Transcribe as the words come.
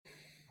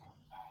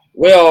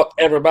Well,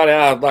 everybody,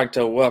 I'd like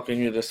to welcome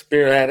you to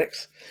Spirit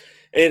Addicts.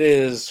 It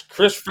is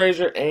Chris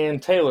Fraser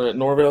and Taylor at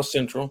Norvell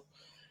Central.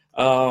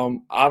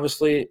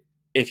 Obviously,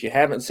 if you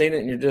haven't seen it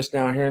and you're just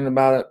now hearing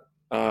about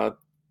it,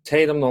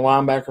 Tatum, the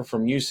linebacker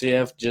from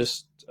UCF,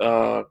 just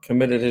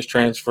committed his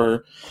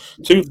transfer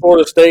to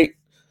Florida State.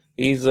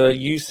 He's a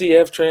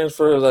UCF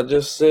transfer, as I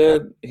just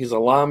said. He's a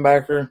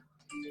linebacker.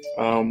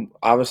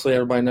 Obviously,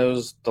 everybody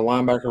knows the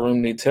linebacker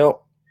room needs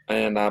help,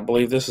 and I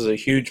believe this is a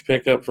huge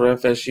pickup for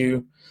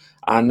FSU.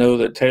 I know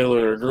that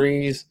Taylor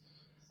agrees.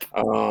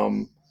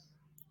 Um,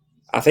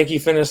 I think he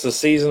finished the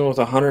season with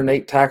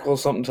 108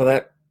 tackles, something to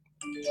that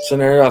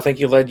scenario. I think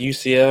he led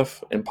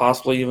UCF and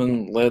possibly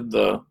even led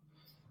the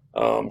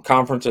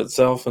conference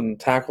itself in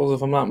tackles,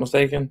 if I'm not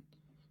mistaken.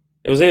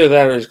 It was either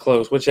that or he's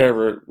close,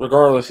 whichever.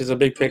 Regardless, he's a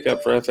big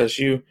pickup for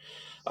FSU.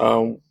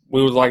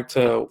 We would like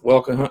to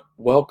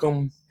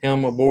welcome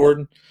him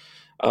aboard.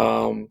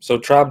 So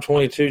Tribe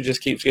 22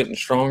 just keeps getting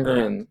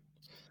stronger, and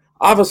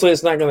obviously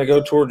it's not going to go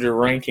towards your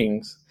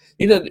rankings.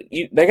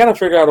 They got to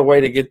figure out a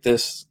way to get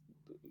this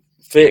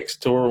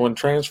fixed to where when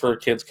transfer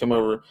kids come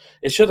over,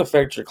 it should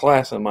affect your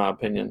class, in my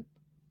opinion.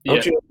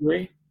 Don't you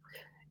agree?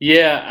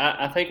 Yeah,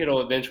 I think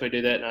it'll eventually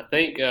do that. And I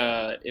think,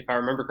 if I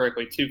remember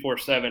correctly,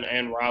 247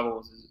 and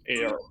Rivals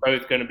are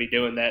both going to be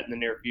doing that in the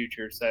near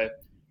future. So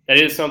that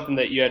is something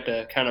that you have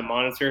to kind of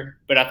monitor.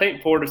 But I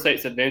think Florida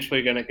State's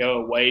eventually going to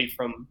go away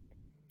from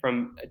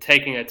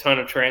taking a ton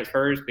of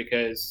transfers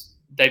because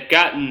they've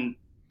gotten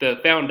the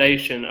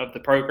foundation of the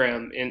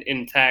program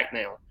intact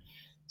now.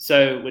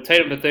 So with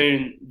Tatum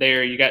Bethune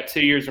there, you got 2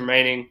 years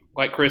remaining.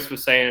 Like Chris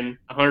was saying,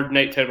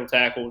 108 total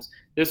tackles.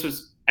 This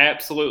was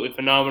absolutely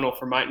phenomenal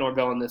for Mike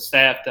Norvell and this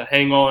staff to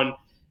hang on.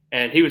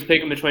 And he was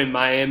picking between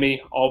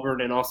Miami, Auburn,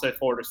 and also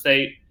Florida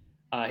State.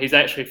 He's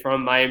actually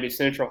from Miami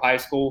Central High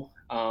School.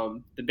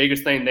 The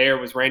biggest thing there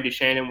was Randy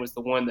Shannon was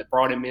the one that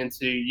brought him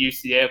into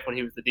UCF when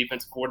he was the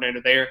defensive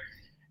coordinator there.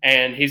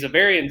 And he's a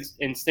very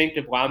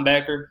instinctive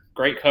linebacker,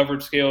 great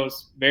coverage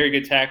skills, very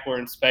good tackler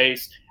in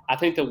space. I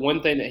think the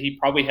one thing that he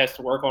probably has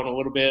to work on a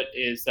little bit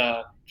is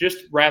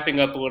just wrapping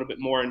up a little bit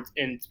more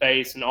in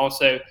space. And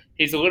also,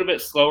 he's a little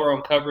bit slower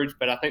on coverage,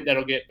 but I think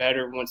that'll get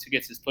better once he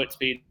gets his foot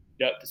speed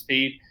up to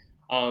speed.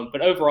 But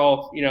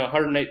overall,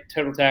 108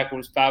 total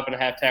tackles,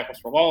 5.5 tackles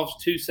for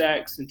loss, 2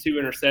 sacks, and 2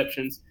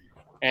 interceptions.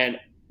 And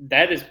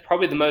that is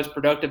probably the most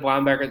productive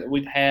linebacker that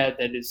we've had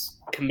that is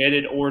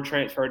committed or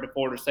transferred to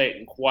Florida State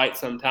in quite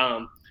some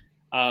time.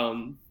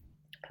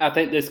 I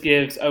think this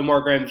gives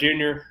Omar Graham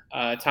Jr.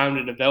 Time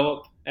to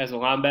develop as a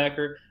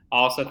linebacker. I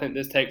also think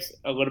this takes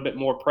a little bit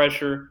more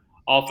pressure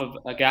off of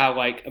a guy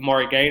like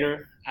Amari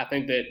Gaynor. I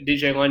think that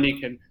DJ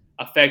Lundy can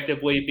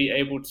effectively be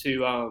able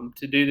to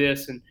do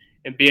this and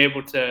be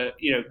able to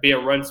be a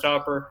run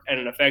stopper at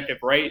an effective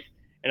rate.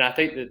 And I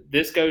think that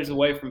this goes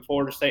away from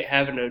Florida State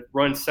having to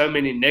run so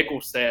many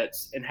nickel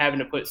sets and having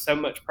to put so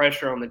much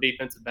pressure on the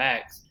defensive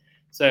backs.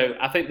 So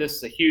I think this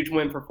is a huge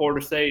win for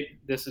Florida State.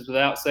 This is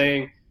without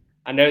saying.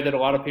 I know that a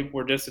lot of people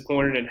were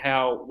disappointed in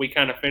how we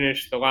kind of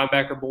finished the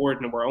linebacker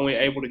board and we're only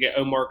able to get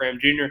Omar Graham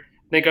Jr.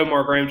 I think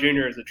Omar Graham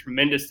Jr. is a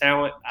tremendous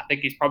talent. I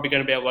think he's probably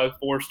going to be a low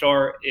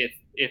 4-star if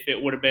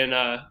it would have been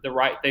the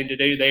right thing to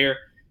do there.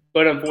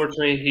 But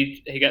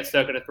unfortunately, he got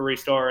stuck at a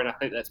 3-star, and I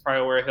think that's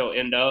probably where he'll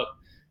end up.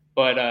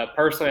 But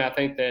personally, I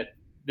think that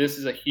this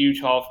is a huge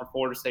haul for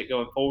Florida State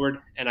going forward,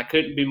 and I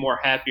couldn't be more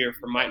happier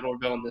for Mike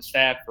Norvell and the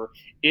staff for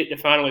it to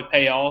finally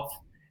pay off.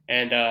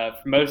 And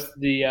for most of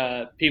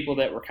the people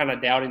that were kind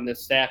of doubting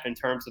this staff in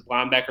terms of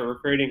linebacker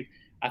recruiting,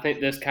 I think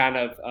this kind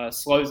of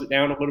slows it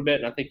down a little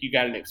bit. And I think you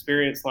got an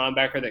experienced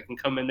linebacker that can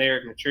come in there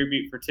and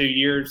contribute for 2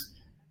 years.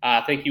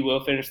 I think he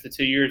will finish the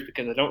 2 years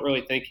because I don't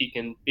really think he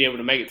can be able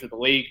to make it to the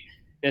league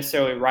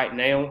necessarily right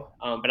now.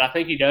 But I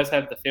think he does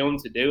have the film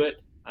to do it.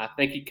 I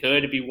think he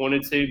could if he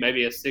wanted to,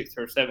 maybe a 6th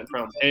or 7th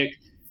round pick.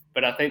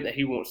 But I think that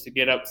he wants to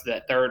get up to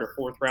that 3rd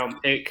or 4th round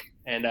pick.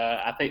 And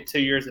I think 2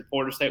 years at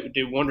Florida State would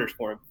do wonders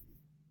for him.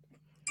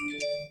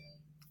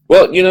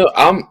 Well,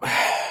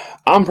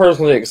 I'm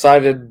personally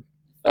excited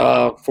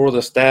for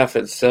the staff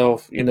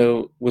itself.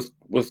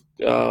 With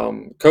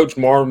Coach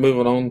Marr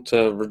moving on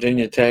to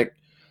Virginia Tech,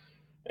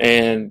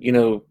 and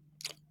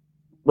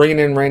bringing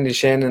in Randy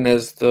Shannon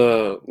as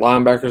the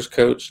linebackers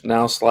coach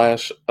now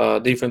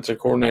 / defensive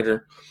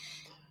coordinator.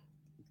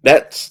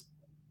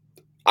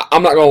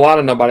 I'm not gonna lie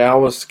to nobody. I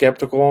was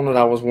skeptical on it.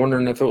 I was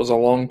wondering if it was a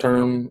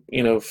long-term,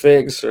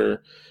 fix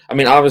or. I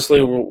mean,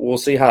 obviously, we'll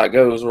see how it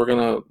goes. We're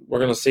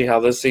gonna see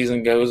how this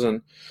season goes,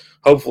 and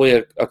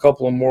hopefully a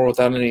couple of more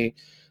without any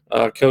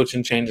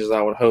coaching changes.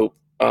 I would hope.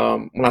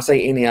 When I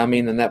say any, I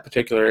mean in that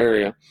particular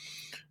area.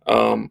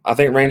 I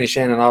think Randy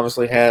Shannon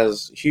obviously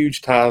has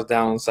huge ties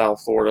down in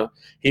South Florida.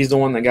 He's the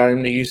one that got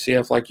him to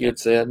UCF, like you had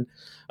said.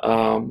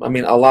 I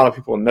mean, a lot of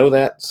people know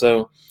that,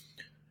 so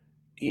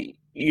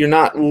you're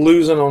not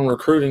losing on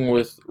recruiting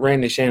with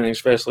Randy Shannon,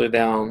 especially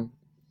down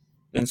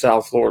in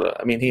South Florida.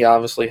 I mean, he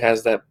obviously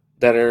has that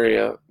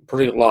area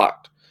pretty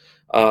locked.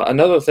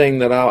 Another thing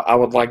that I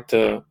would like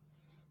to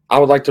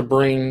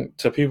bring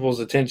to people's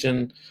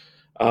attention,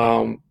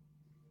 Amari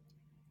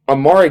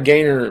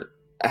Gaynor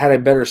had a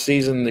better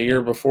season the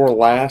year before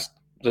last,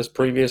 this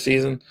previous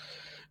season.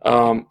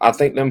 I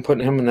think them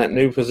putting him in that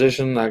new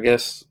position, I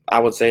guess I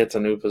would say it's a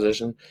new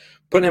position,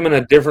 putting him in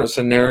a different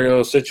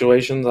scenario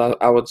situations.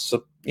 I would,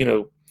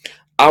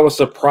 I was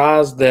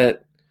surprised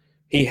that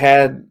he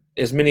had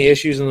as many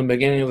issues in the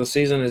beginning of the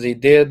season as he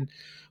did,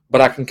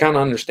 but I can kind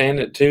of understand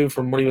it too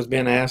from what he was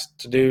being asked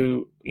to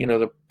do,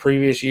 the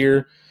previous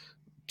year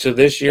to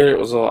this year. It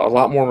was a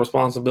lot more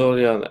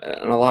responsibility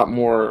and a lot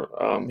more,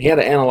 he had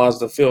to analyze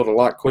the field a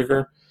lot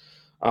quicker.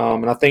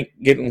 And I think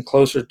getting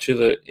closer to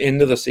the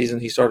end of the season,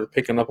 he started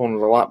picking up on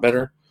it a lot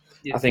better.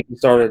 Yeah. I think he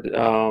started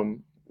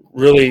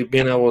really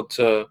being able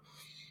to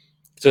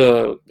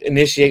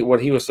initiate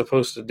what he was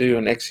supposed to do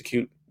and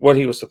execute what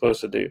he was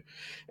supposed to do.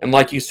 And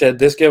like you said,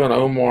 this giving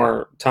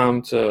Omar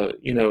time to,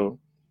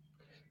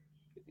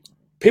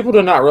 people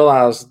do not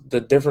realize the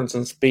difference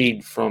in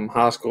speed from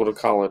high school to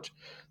college.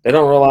 They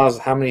don't realize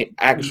how many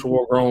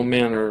actual grown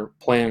men are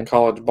playing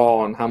college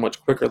ball and how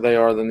much quicker they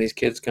are than these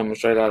kids coming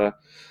straight out of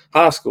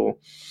high school.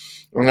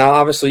 And now,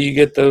 obviously, you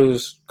get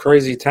those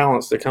crazy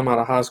talents that come out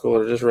of high school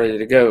that are just ready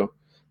to go.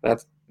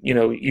 That's,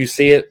 you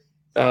see it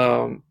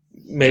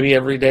maybe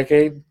every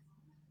decade,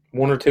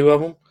 one or two of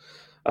them,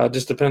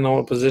 just depending on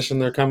what position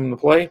they're coming to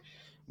play.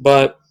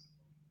 But,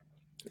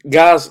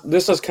 guys,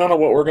 this is kind of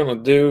what we're going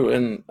to do.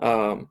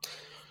 And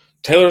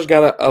Taylor's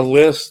got a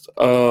list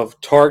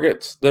of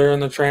targets there in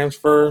the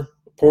transfer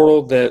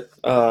portal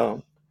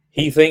that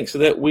he thinks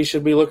that we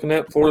should be looking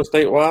at Florida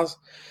State-wise.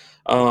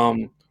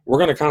 We're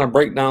going to kind of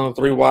break down the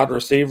 3 wide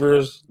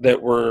receivers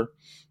that were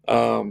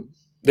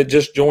that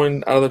just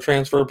joined out of the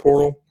transfer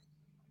portal.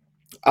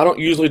 I don't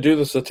usually do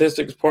the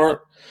statistics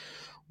part,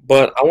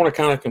 but I want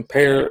to kind of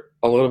compare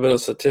a little bit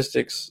of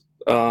statistics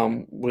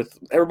with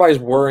everybody's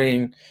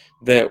worrying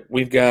that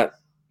we've got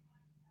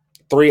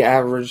 3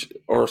 average,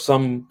 or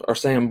some are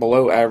saying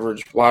below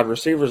average, wide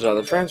receivers out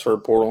of the transfer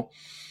portal.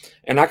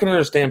 And I can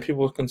understand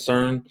people's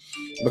concern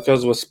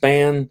because with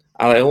Span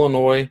out of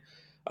Illinois,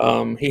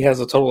 he has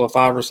a total of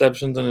 5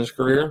 receptions in his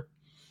career.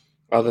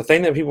 The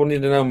thing that people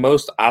need to know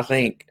most, I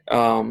think,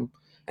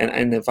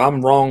 and if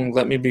I'm wrong,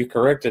 let me be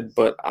corrected,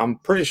 but I'm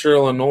pretty sure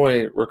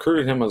Illinois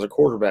recruited him as a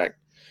quarterback.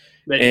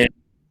 And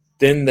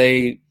then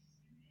they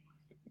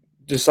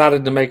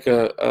decided to make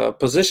a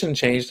position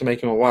change to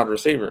make him a wide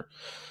receiver.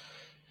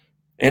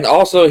 And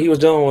also, he was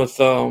dealing with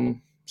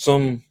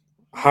some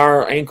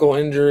higher ankle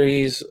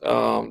injuries.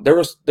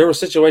 There were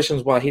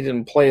situations why he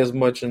didn't play as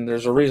much, and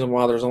there's a reason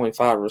why there's only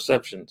 5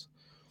 receptions.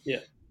 Yeah.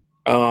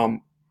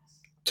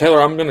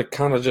 Taylor, I'm going to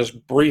kind of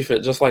just brief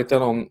it just like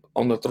that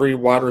on the 3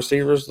 wide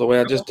receivers, the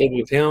way I just did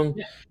with him,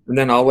 and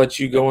then I'll let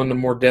you go into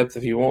more depth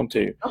if you want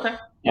to. Okay.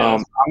 Yeah.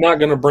 I'm not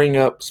going to bring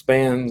up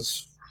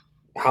Span's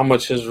how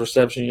much his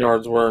reception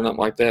yards were and nothing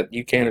like that.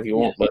 You can if you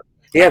want, but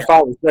he had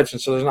 5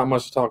 receptions, so there's not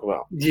much to talk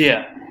about.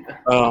 Yeah.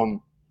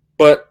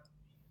 But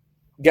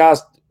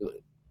guys,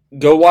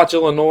 go watch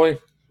Illinois.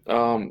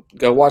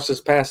 Go watch this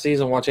past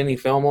season. Watch any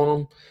film on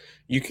them.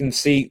 You can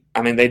see.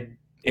 I mean, they,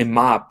 in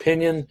my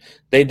opinion,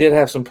 they did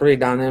have some pretty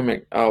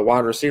dynamic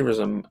wide receivers,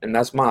 and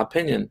that's my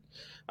opinion.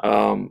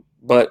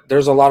 But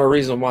there's a lot of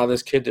reason why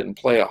this kid didn't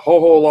play a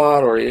whole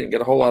lot, or he didn't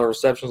get a whole lot of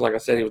receptions. Like I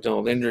said, he was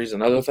dealing with injuries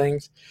and other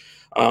things.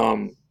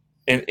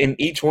 And in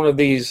each one of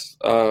these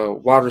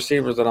wide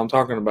receivers that I'm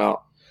talking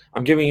about,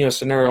 I'm giving you a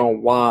scenario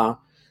on why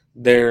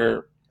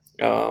their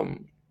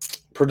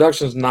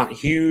production is not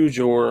huge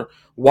or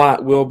why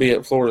it will be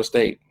at Florida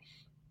State.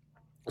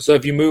 So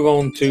if you move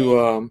on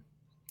to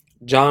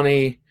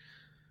Johnny,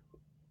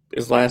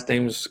 his last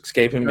name is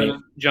escaping me.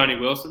 Johnny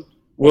Wilson.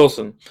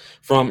 Wilson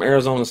from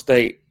Arizona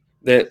State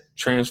that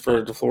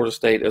transferred to Florida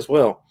State as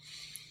well.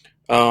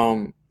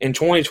 In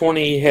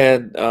 2020, he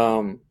had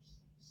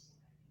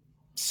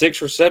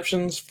 6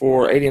 receptions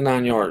for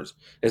 89 yards.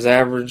 His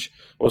average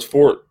was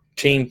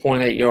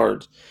 14.8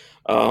 yards.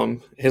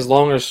 His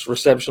longest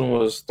reception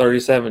was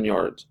 37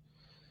 yards.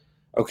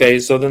 Okay,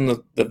 so then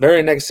the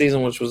very next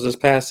season, which was this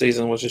past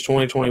season, which is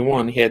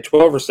 2021, he had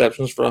 12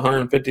 receptions for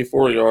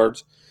 154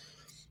 yards,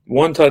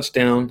 1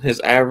 touchdown.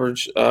 His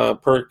average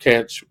per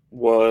catch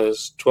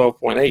was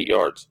 12.8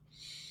 yards.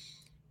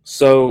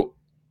 So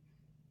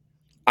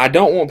I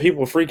don't want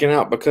people freaking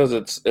out because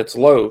it's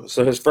low.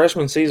 So his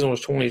freshman season was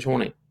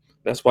 2020.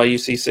 That's why you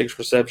see 6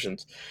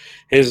 receptions.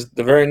 The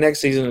very next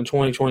season in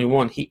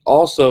 2021, he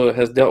also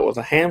has dealt with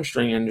a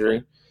hamstring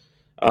injury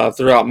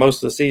throughout most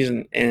of the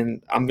season.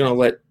 And I'm going to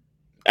let,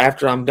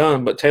 after I'm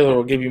done, but Taylor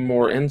will give you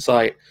more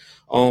insight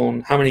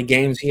on how many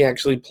games he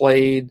actually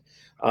played,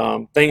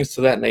 things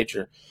to that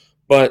nature.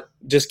 But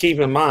just keep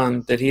in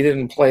mind that he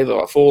didn't play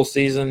the full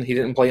season. He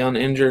didn't play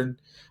uninjured.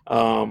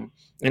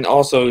 And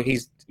also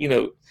he's,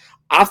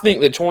 I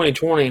think that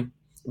 2020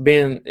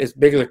 being as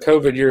big of a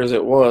COVID year as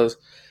it was,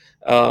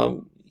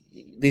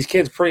 these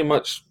kids pretty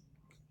much,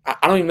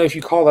 I don't even know if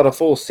you call that a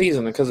full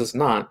season because it's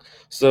not.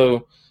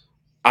 So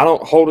I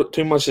don't hold it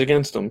too much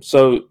against him.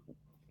 So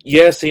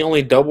yes, he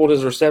only doubled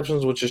his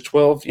receptions, which is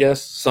 12.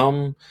 Yes,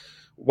 some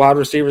wide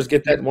receivers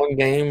get that in one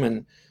game.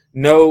 And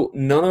no,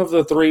 none of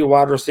the 3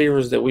 wide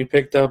receivers that we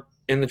picked up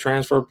in the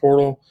transfer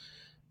portal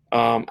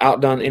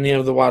outdone any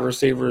of the wide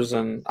receivers,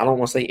 and I don't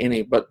want to say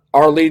any, but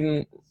our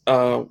leading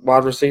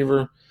wide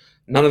receiver,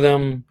 none of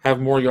them have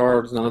more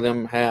yards. None of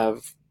them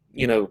have,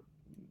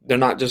 they're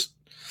not just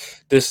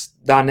this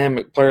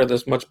dynamic player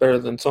that's much better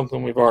than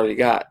something we've already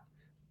got.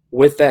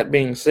 With that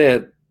being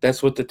said,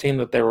 that's with the team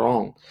that they were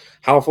on.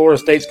 How Florida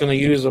State's going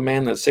to use a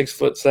man that's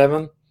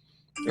 6'7"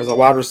 as a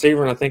wide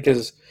receiver, and I think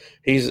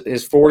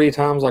he's 40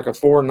 times like a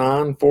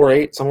 4'9",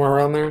 4'8", somewhere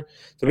around there.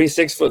 To be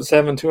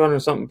 6'7", 200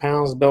 something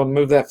pounds, to be able to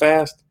move that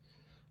fast.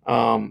 A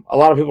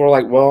lot of people are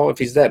like, well, if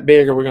he's that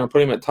big, are we going to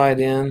put him at tight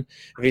end?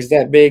 If he's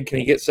that big, can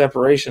he get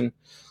separation?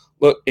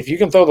 Look, if you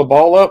can throw the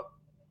ball up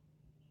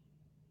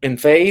in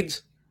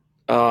fades,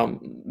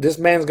 this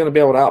man's going to be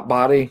able to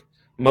outbody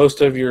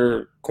most of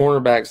your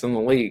cornerbacks in the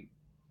league.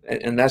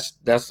 And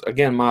that's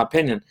again, my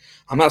opinion.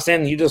 I'm not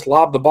saying you just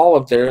lob the ball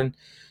up there and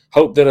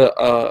hope that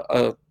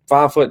a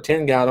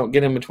 5'10" guy don't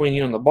get in between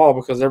you and the ball,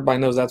 because everybody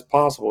knows that's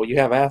possible. You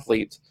have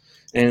athletes,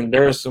 and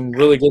there are some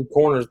really good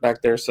corners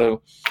back there.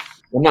 So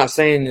I'm not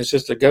saying it's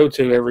just a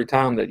go-to every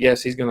time that,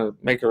 yes, he's going to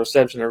make a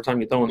reception every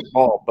time you throw in the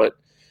ball, but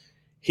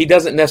he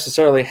doesn't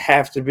necessarily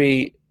have to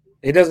be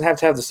 – he doesn't have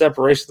to have the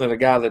separation that a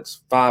guy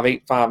that's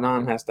 5'8",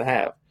 5'9" has to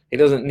have. He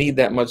doesn't need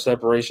that much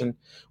separation,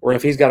 or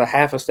if he's got a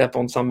half a step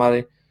on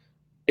somebody,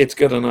 it's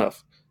good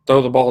enough.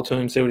 Throw the ball to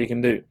him, see what he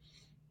can do.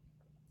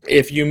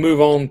 If you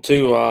move on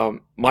to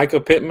Micah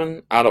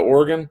Pittman out of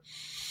Oregon,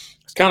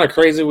 it's kind of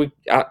crazy.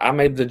 I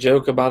made the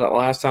joke about it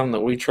last time that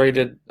we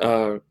traded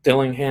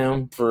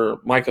Dillingham for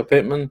Micah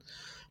Pittman,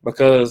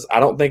 because I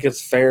don't think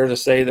it's fair to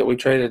say that we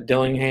traded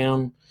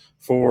Dillingham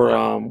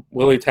for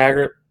Willie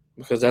Taggart,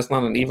 because that's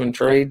not an even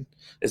trade.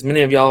 As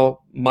many of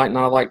y'all might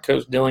not like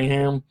Coach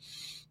Dillingham.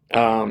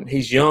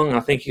 He's young.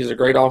 I think he's a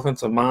great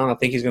offensive mind. I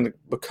think he's going to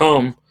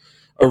become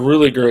a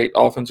really great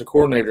offensive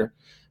coordinator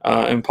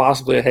and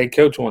possibly a head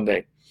coach one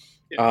day.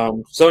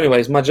 So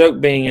anyways, my joke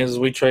being is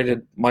we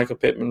traded Micah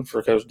Pittman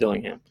for Coach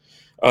Dillingham.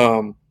 I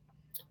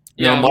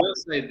will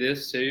say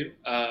this too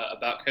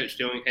about Coach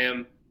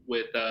Dillingham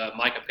with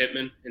Micah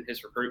Pittman and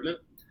his recruitment.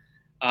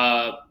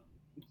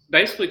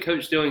 Basically,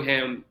 Coach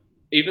Dillingham,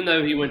 even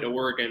though he went to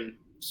Oregon,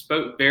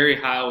 spoke very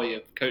highly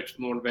of Coach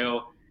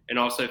Norvell and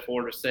also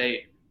Florida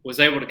State, was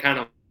able to kind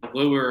of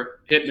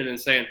lure Pittman and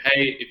saying,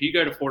 hey, if you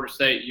go to Florida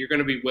State, you're going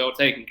to be well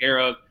taken care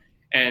of.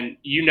 And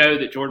you know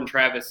that Jordan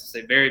Travis is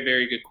a very,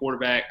 very good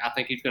quarterback. I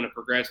think he's going to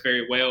progress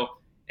very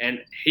well. And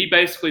he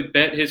basically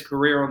bet his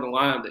career on the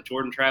line that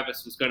Jordan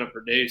Travis was going to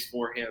produce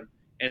for him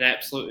and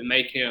absolutely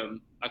make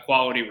him a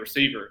quality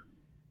receiver.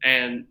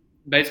 And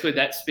basically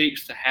that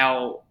speaks to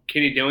how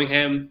Kenny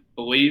Dillingham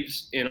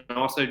believes in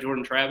also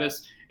Jordan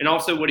Travis, and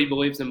also what he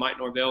believes in Mike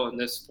Norvell and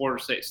this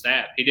Florida State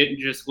staff. He didn't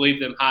just leave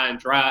them high and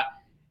dry.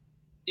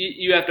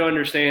 You have to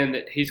understand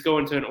that he's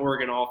going to an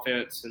Oregon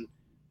offense and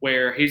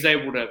where he's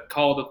able to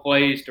call the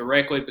plays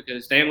directly,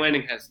 because Dan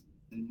Lanning has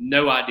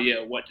no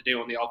idea what to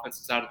do on the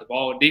offensive side of the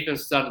ball.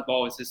 Defensive side of the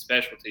ball is his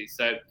specialty.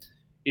 So,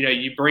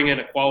 you bring in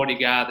a quality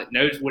guy that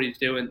knows what he's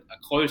doing, a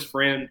close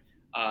friend.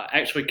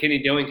 Actually,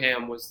 Kenny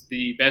Dillingham was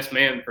the best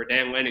man for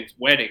Dan Lanning's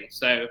wedding.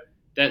 So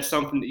that's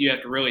something that you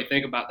have to really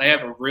think about. They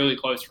have a really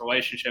close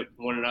relationship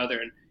with one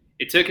another. And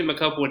it took him a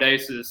couple of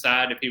days to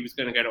decide if he was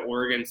going to go to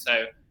Oregon.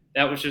 So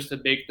that was just a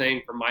big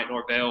thing for Mike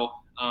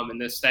Norvell and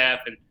this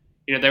staff. And,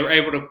 they were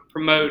able to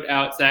promote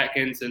Alex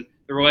Atkins, and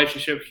the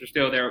relationships are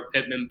still there with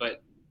Pittman,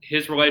 but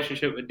his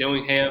relationship with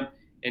Dillingham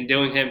and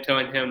Dillingham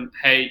telling him,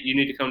 hey, you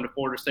need to come to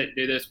Florida State to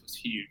do this, was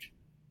huge.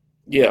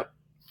 Yeah.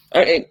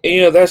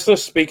 That's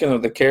just speaking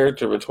of the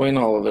character between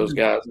all of those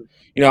guys.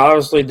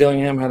 Obviously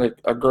Dillingham had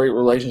a great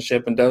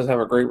relationship and does have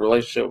a great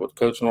relationship with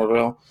Coach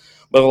Norvell.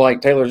 But like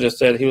Taylor just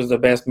said, he was the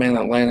best man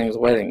at Lanning's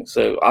wedding.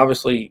 So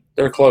obviously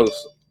they're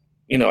close,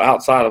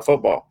 outside of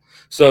football.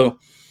 So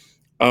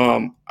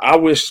I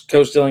wish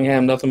Coach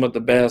Dillingham nothing but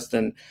the best.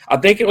 And I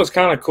think it was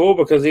kind of cool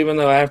because even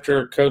though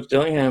after Coach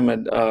Dillingham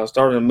had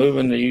started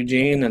moving to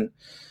Eugene and,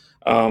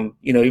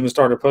 even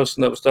started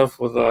posting up stuff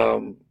with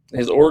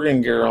his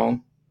Oregon gear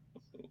on,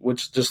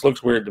 which just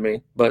looks weird to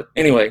me. But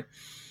anyway,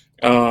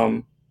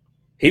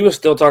 he was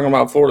still talking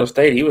about Florida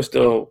State. He was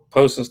still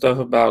posting stuff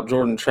about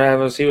Jordan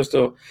Travis. He was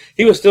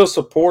still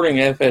supporting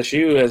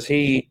FSU as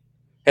he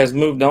has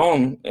moved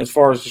on as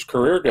far as his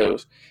career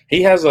goes.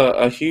 He has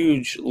a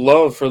huge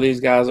love for these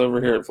guys over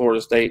here at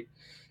Florida State,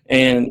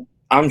 and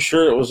I'm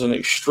sure it was an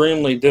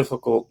extremely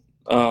difficult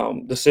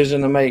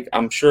decision to make.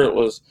 I'm sure it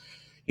was,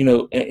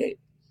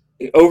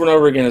 over and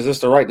over again, is this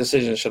the right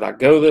decision? Should I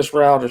go this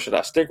route or should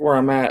I stick where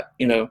I'm at?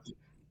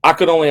 I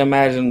could only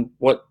imagine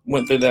what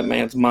went through that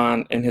man's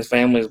mind and his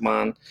family's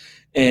mind,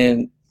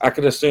 and I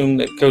could assume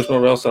that Coach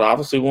Norvell said,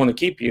 obviously we want to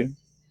keep you,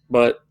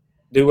 but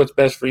do what's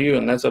best for you,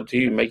 and that's up to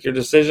you. Make your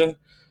decision,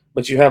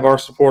 but you have our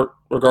support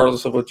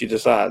regardless of what you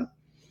decide.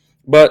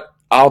 But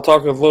I'll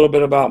talk a little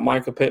bit about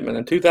Micah Pittman.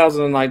 In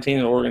 2019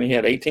 in Oregon, he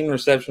had 18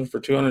 receptions for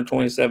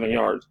 227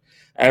 yards,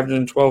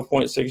 averaging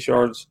 12.6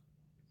 yards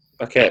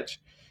a catch.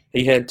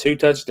 He had 2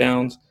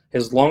 touchdowns.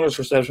 His longest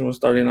reception was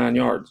 39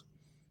 yards.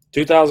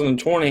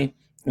 2020,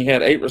 he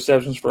had 8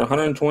 receptions for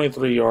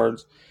 123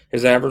 yards.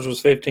 His average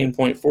was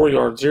 15.4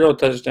 yards, 0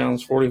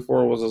 touchdowns,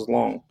 44 was his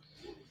long.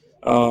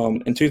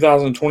 In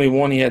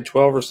 2021, he had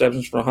 12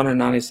 receptions for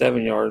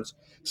 197 yards,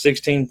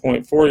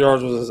 16.4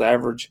 yards was his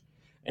average,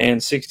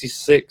 and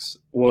 66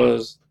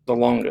 was the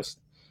longest.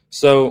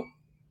 So,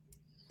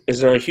 is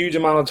there a huge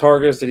amount of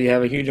targets? Did he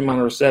have a huge amount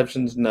of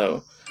receptions?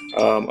 No.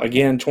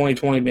 Again,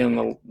 2020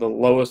 being the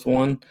lowest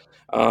one.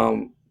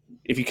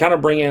 If you kind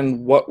of bring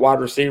in what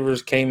wide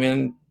receivers came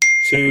in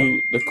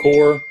to the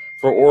core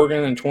for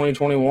Oregon in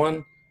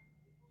 2021,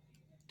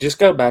 just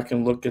go back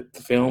and look at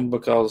the film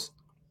because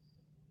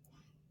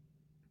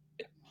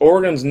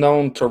Oregon's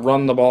known to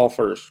run the ball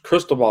first.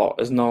 Cristobal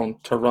is known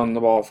to run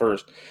the ball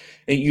first.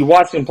 And you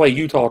watch them play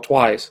Utah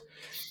twice.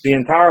 The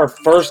entire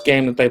first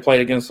game that they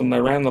played against them, they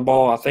ran the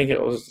ball. I think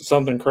it was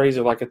something crazy,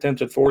 like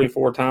attempted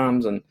 44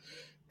 times and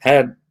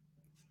had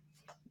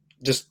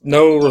just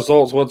no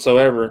results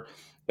whatsoever.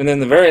 And then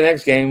the very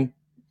next game,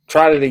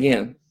 tried it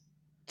again.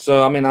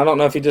 So, I mean, I don't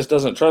know if he just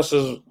doesn't trust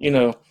his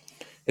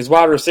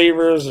wide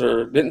receivers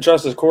or didn't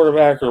trust his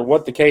quarterback or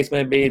what the case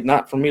may be.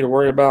 Not for me to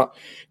worry about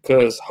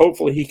because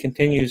hopefully he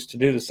continues to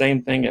do the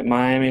same thing at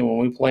Miami when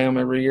we play him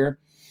every year.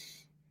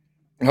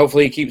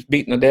 Hopefully he keeps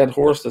beating a dead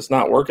horse that's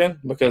not working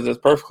because it's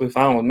perfectly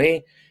fine with me.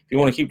 If you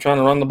want to keep trying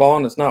to run the ball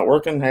and it's not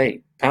working,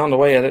 hey, pound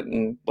away at it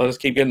and let us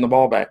keep getting the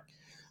ball back.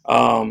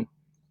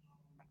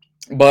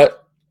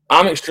 But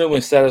I'm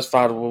extremely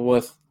satisfied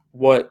with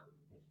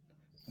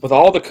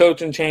all the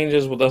coaching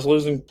changes, with us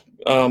losing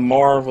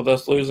Marv, with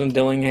us losing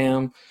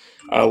Dillingham,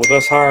 with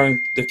us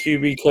hiring the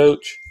QB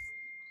coach.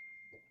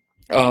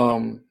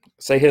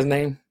 Say his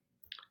name.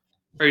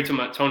 Are you talking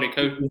about Tony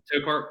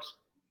Tokarks?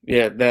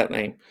 Yeah, that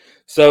name.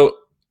 So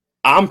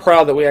I'm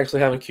proud that we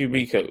actually have a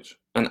QB coach,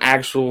 an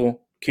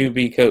actual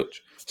QB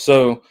coach.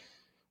 So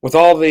with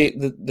all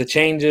the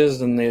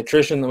changes and the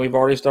attrition that we've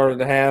already started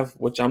to have,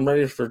 which I'm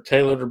ready for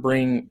Taylor to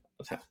bring,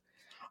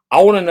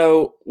 I want to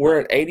know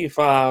we're at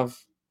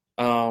 85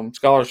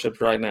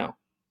 scholarships right now.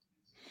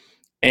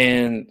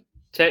 And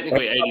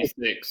technically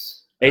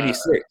 86.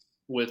 86.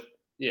 With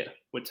Tatum.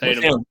 With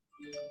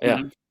yeah.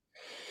 Mm-hmm.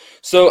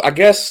 So I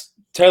guess,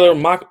 Taylor,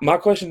 my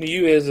question to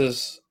you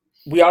is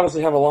we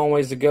obviously have a long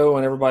ways to go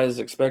and everybody's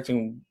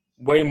expecting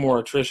way more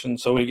attrition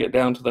so we get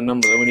down to the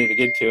number that we need to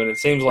get to. And it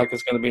seems like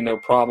it's going to be no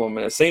problem.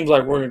 And it seems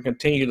like we're going to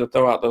continue to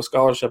throw out those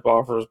scholarship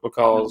offers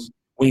because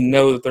we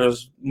know that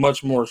there's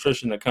much more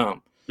attrition to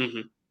come.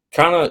 Mm-hmm.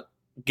 Kind of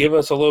give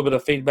us a little bit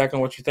of feedback on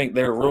what you think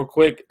there real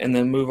quick and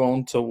then move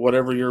on to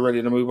whatever you're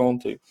ready to move on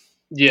to.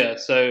 Yeah,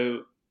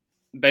 so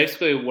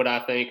basically what I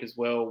think as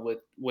well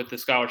with the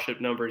scholarship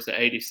numbers at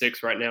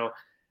 86 right now,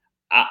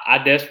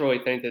 I desperately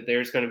think that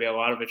there's going to be a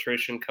lot of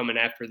attrition coming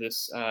after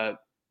this.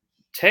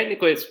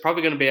 Technically, it's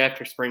probably going to be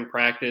after spring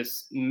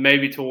practice,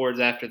 maybe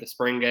towards after the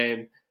spring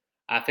game.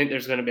 I think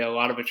there's going to be a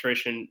lot of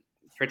attrition,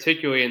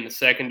 particularly in the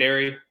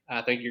secondary.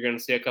 I think you're going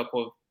to see a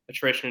couple of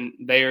attrition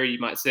there. You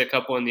might see a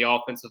couple in the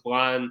offensive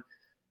line.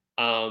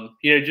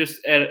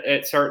 Just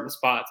at certain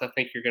spots, I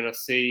think you're going to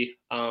see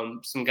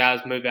some guys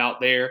move out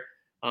there.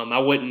 I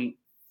wouldn't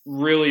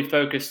really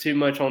focus too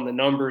much on the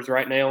numbers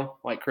right now.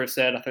 Like Chris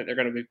said, I think they're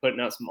going to be putting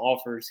out some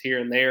offers here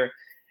and there.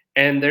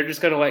 And they're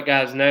just going to let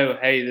guys know,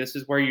 hey, this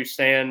is where you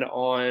stand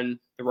on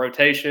the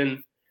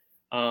rotation.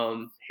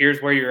 Here's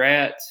where you're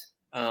at.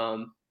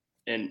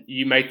 And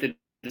you make the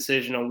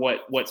decision on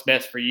what's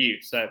best for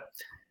you. So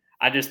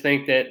I just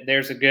think that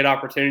there's a good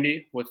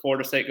opportunity with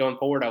Florida State going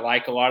forward. I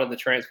like a lot of the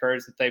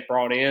transfers that they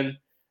brought in.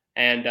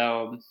 And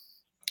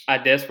I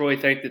desperately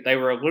think that they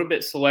were a little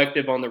bit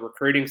selective on the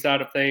recruiting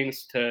side of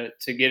things to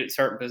get at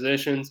certain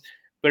positions,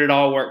 but it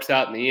all works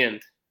out in the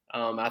end.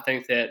 I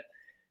think that,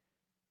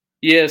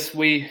 yes,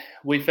 we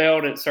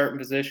failed at certain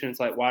positions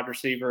like wide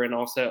receiver and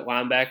also at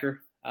linebacker.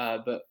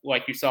 But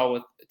like you saw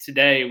with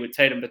today with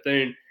Tatum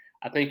Bethune,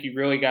 I think you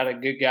really got a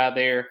good guy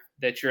there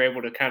that you're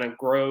able to kind of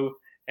grow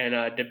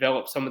and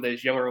develop some of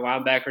those younger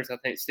linebackers. I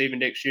think Stephen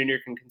Dix Jr.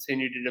 can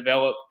continue to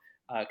develop,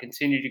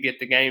 continue to get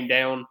the game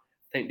down.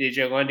 I think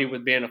DJ Lundy,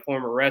 with being a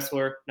former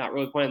wrestler, not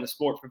really playing the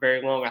sport for very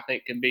long, I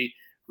think can be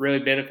really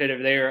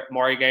benefited there.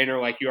 Amari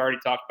Gaynor, like you already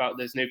talked about,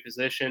 this new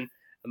position.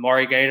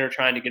 Amari Gaynor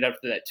trying to get up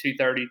to that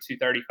 230,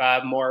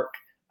 235 mark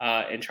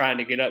and trying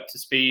to get up to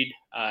speed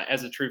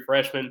as a true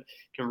freshman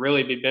can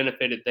really be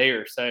benefited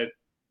there. So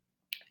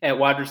at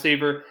wide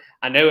receiver,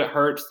 I know it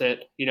hurts that,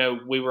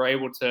 we were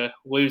able to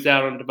lose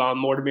out on Devon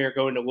Mortimer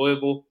going to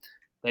Louisville.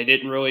 They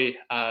didn't really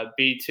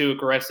be too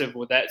aggressive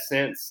with that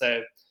sense.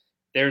 So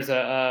there's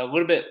a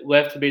little bit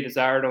left to be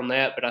desired on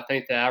that, but I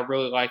think that I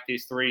really like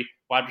these three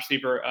wide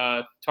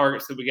receiver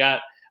targets that we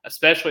got,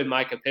 especially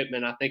Micah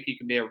Pittman. I think he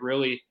can be a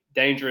really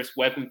dangerous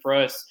weapon for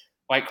us.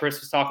 Like Chris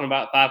was talking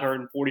about,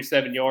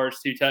 547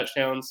 yards, 2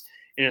 touchdowns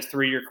in his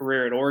 3-year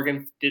career at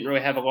Oregon. Didn't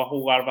really have a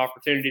whole lot of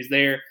opportunities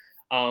there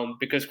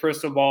because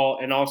Cristobal,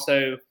 and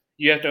also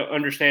you have to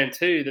understand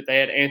too that they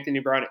had Anthony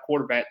Brown at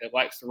quarterback that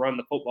likes to run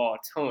the football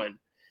a ton.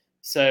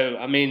 So,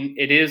 I mean,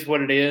 it is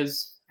what it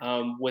is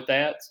with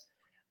that.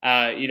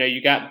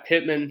 You got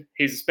Pittman.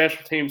 He's a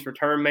special teams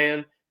return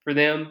man for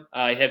them.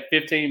 He had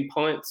 15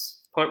 punt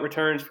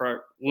returns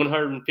for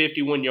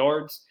 151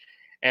 yards.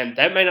 And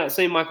that may not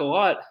seem like a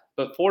lot,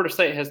 but Florida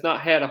State has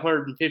not had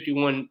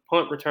 151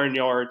 punt return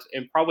yards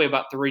in probably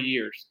about 3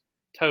 years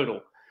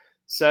total.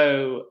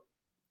 So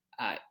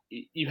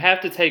you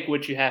have to take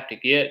what you have to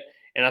get.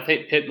 And I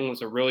think Pittman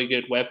was a really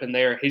good weapon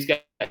there. He's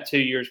got 2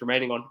 years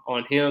remaining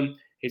on him.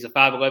 He's a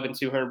 5'11",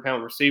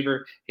 200-pound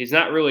receiver. He's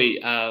not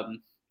really,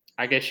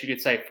 I guess you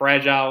could say,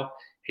 fragile.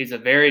 He's a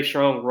very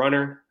strong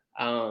runner.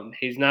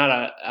 He's not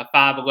a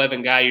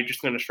 5'11" guy you're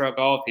just going to shrug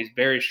off. He's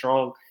very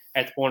strong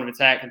at the point of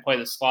attack and play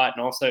the slot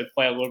and also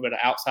play a little bit of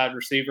outside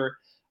receiver.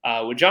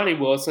 With Johnny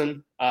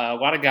Wilson, a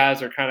lot of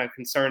guys are kind of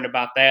concerned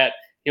about that.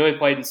 He only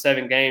played in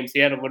 7 games. He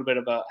had a little bit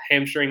of a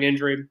hamstring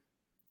injury.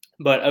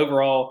 But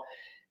overall,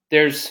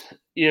 there's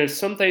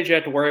some things you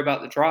have to worry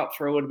about. The drops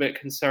are a little bit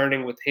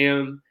concerning with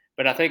him.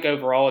 But I think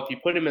overall, if you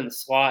put him in the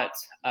slot,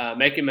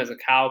 make him as a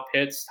Kyle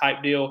Pitts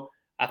type deal.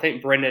 I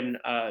think Brendan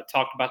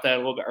talked about that a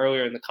little bit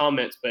earlier in the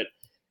comments, but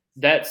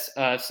that's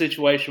a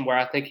situation where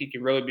I think he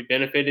can really be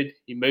benefited.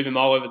 You move him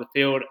all over the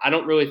field. I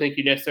don't really think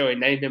you necessarily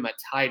name him a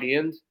tight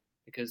end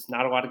because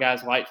not a lot of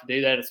guys like to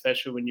do that,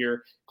 especially when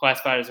you're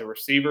classified as a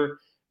receiver.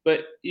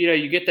 But,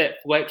 you get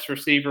that flex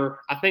receiver.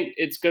 I think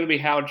it's going to be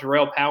how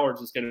Jarrell Powers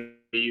is going to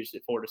be used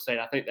at Florida State.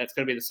 I think that's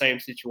going to be the same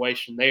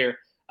situation there.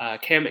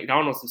 Cam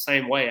McDonald's the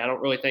same way. I don't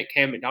really think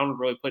Cam McDonald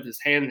really puts his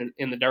hand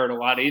in the dirt a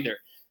lot either.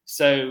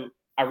 So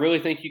I really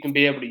think you can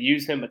be able to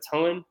use him a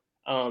ton.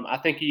 I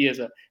think he is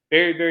a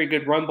very, very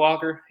good run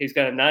blocker. He's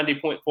got a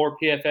 90.4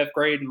 PFF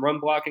grade in run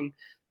blocking.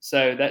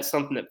 So that's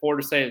something that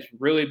Florida State has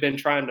really been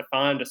trying to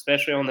find,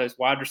 especially on those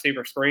wide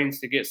receiver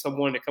screens, to get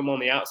someone to come on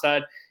the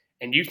outside.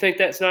 And you think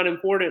that's not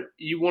important,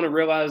 you want to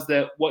realize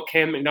that what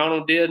Cam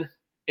McDonald did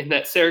in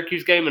that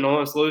Syracuse game and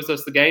almost lose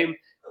us the game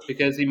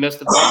because he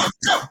missed a block,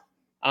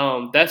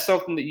 that's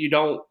something that you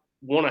don't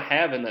want to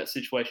have in that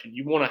situation.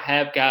 You want to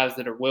have guys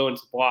that are willing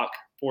to block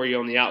for you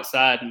on the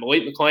outside. And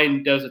Malik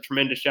McClain does a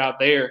tremendous job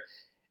there.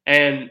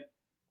 And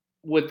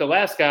with the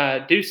last guy,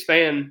 Deuce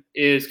Spann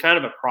is kind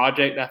of a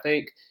project, I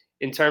think,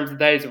 in terms of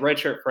that. He's a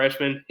redshirt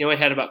freshman. He only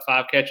had about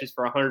 5 catches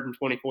for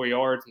 124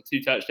 yards and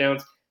 2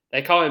 touchdowns.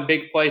 They call him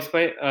Big Play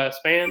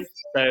Spann,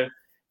 so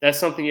that's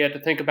something you have to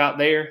think about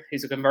there.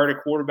 He's a converted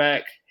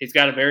quarterback. He's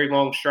got a very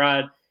long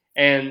stride,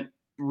 and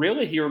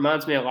really he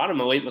reminds me a lot of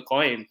Malik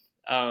McClain.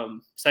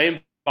 Same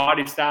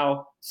body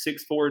style,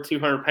 6'4",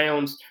 200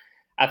 pounds.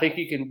 I think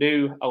he can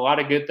do a lot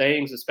of good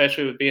things,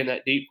 especially with being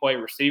that deep play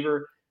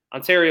receiver.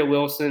 Ontario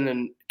Wilson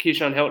and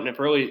Keyshawn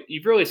Helton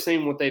you've really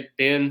seen what they've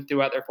been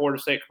throughout their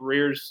Florida State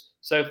careers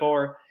so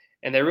far,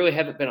 and there really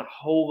haven't been a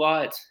whole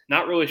lot,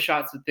 not really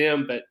shots at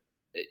them, but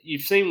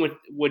you've seen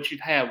what you've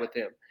had with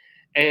them.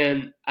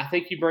 And I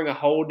think you bring a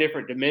whole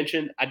different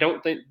dimension. I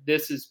don't think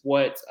this is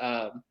what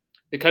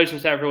the coaching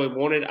staff really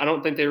wanted. I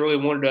don't think they really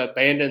wanted to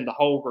abandon the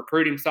whole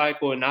recruiting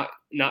cycle and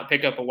not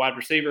pick up a wide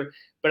receiver.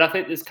 But I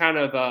think this kind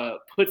of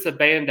puts a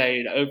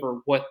Band-Aid over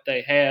what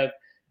they have.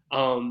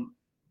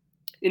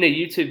 In a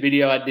YouTube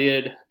video I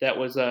did that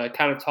was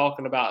kind of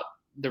talking about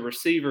the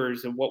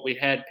receivers and what we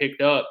had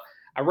picked up,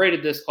 I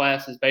rated this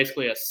class as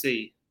basically a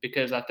C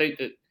because I think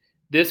that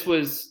this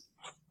was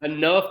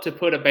enough to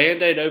put a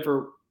Band-Aid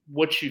over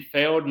what you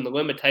failed and the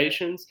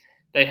limitations.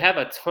 They have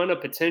a ton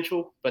of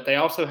potential, but they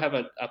also have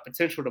a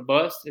potential to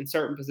bust in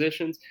certain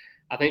positions.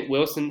 I think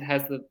Wilson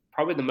has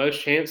probably the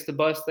most chance to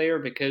bust there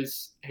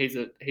because he's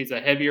a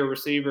heavier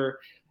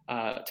receiver,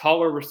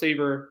 taller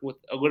receiver with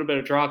a little bit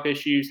of drop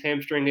issues,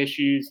 hamstring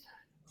issues.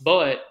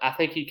 But I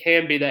think he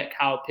can be that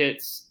Kyle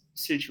Pitts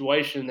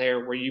situation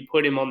there where you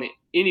put him on the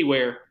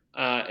anywhere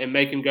and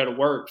make him go to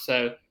work.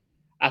 So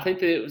I think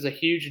that it was a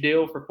huge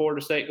deal for Florida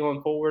State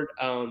going forward.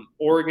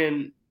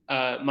 Oregon,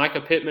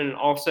 Micah Pittman, and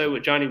also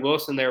with Johnny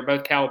Wilson, they were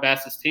both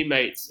Calabasas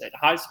teammates at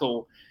high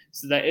school.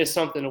 So that is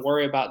something to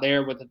worry about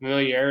there with the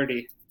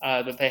familiarity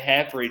that they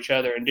have for each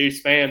other. And Deuce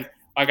Spann,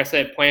 like I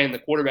said, playing the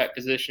quarterback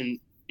position,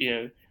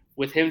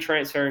 with him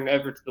transferring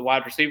over to the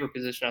wide receiver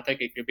position, I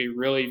think it could be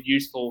really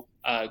useful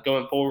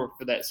going forward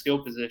for that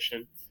skill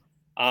position.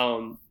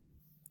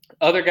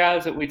 Other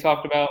guys that we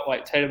talked about,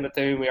 like Tatum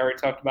Bethune, we already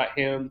talked about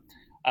him.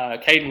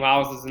 Caden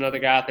Lyles is another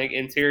guy, I think,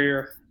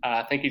 interior.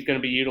 I think he's going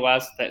to be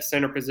utilized at that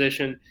center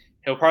position.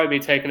 He'll probably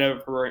be taking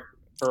over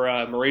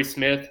for Maurice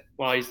Smith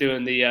while he's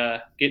doing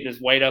the getting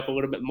his weight up a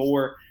little bit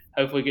more,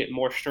 hopefully getting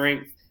more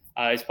strength.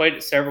 He's played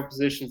at several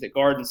positions at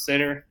guard and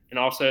center and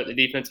also at the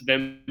defensive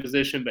end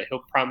position, but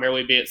he'll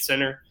primarily be at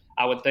center,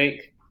 I would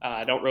think.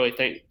 I don't really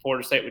think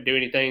Florida State would do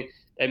anything.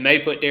 They may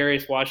put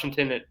Darius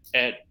Washington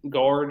at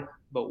guard,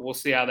 but we'll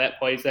see how that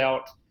plays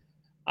out.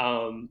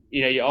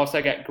 You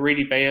also got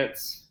Greedy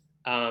Vance.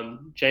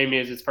 Jamie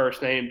is his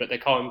first name, but they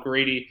call him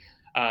Greedy.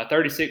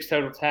 36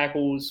 total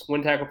tackles,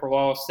 1 tackle for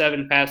loss,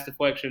 7 pass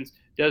deflections.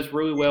 Does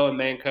really well in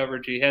man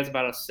coverage. He has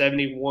about a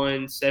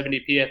 71,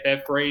 70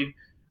 PFF grade.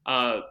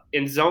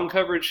 In zone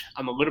coverage,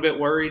 I'm a little bit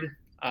worried.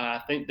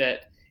 I think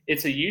that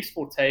it's a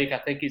useful take. I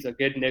think he's a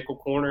good nickel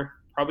corner,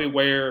 probably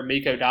where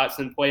Miko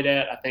Dotson played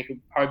at. I think it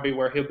would probably be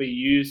where he'll be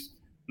used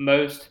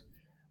most.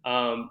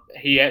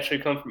 He actually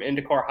comes from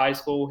Endicott High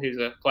School. He's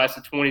a class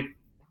of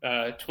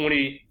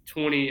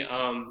 2020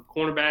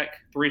 cornerback,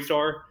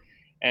 3-star.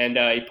 And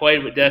he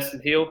played with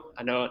Destin Hill.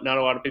 I know not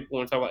a lot of people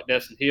want to talk about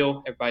Destin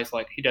Hill. Everybody's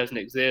like, he doesn't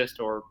exist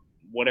or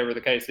whatever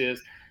the case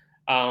is.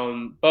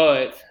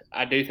 But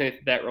I do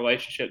think that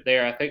relationship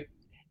there, I think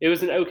it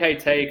was an okay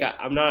take.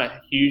 I'm not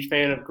a huge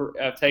fan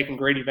of taking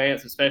Grady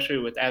Vance, especially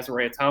with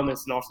Azariah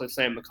Thomas and also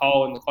Sam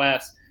McCall in the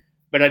class.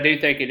 But I do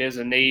think it is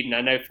a need, and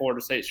I know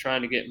Florida State's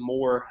trying to get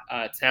more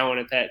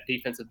talent at that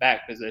defensive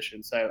back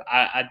position. So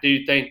I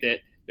do think that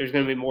there's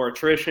going to be more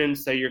attrition,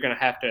 so you're going to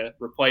have to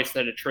replace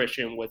that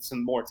attrition with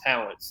some more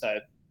talent. So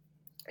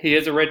he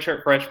is a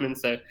redshirt freshman,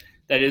 so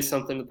that is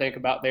something to think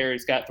about there.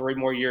 He's got 3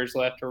 more years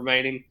left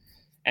remaining.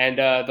 And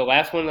the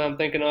last one that I'm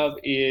thinking of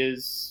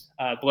is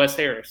Bless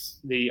Harris,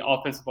 the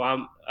offensive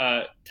line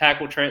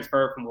tackle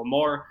transfer from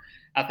Lamar.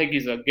 I think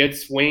he's a good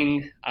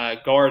swing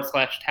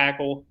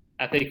guard/tackle.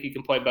 I think he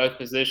can play both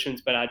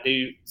positions, but I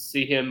do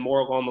see him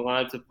more along the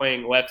lines of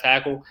playing left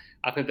tackle.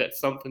 I think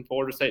that's something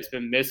Florida State's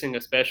been missing,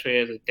 especially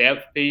as a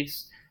depth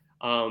piece.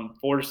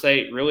 Florida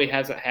State really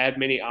hasn't had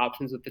many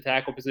options at the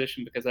tackle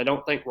position because I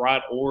don't think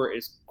Rod Orr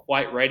is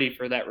quite ready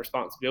for that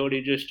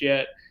responsibility just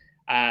yet.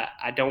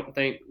 I don't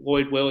think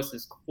Lloyd Willis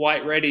is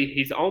quite ready.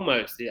 He's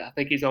almost. I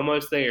think he's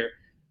almost there,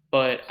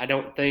 but I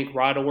don't think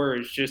Rod Orr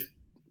is just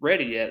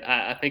ready yet.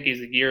 I think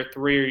he's a year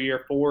 3 or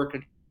year 4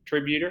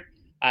 contributor.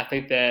 I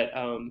think that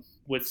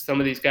with some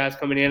of these guys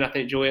coming in, I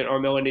think Julian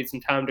Armilla needs some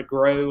time to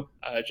grow.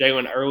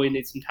 Jalen Early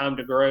needs some time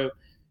to grow.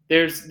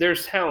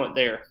 There's talent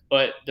there,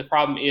 but the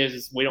problem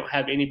is we don't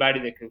have anybody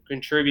that can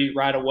contribute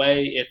right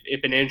away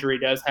if an injury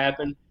does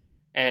happen.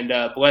 And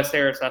Bless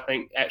Harris, I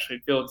think, actually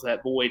fills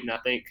that void, and I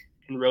think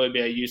can really be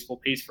a useful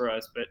piece for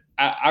us. But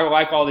I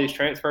like all these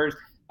transfers.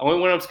 The only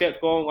one I'm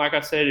skeptical on, like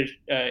I said,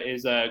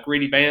 is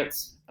Greedy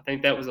Vance. I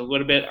think that was a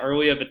little bit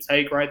early of a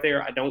take right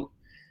there. I don't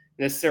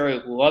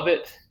necessarily love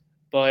it,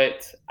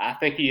 but I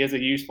think he is a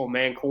useful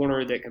man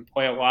corner that can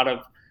play a lot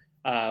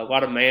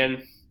of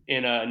man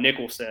in a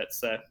nickel set.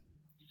 So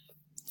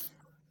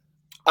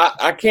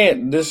I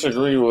can't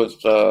disagree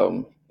with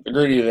the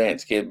Greedy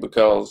Vance kid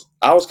because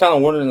I was kind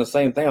of wondering the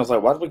same thing. I was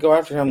like, why did we go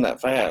after him that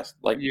fast?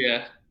 Like,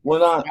 yeah, we're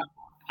not.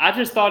 I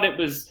just thought it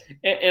was,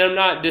 and I'm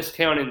not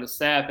discounting the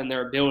staff and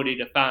their ability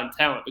to find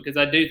talent because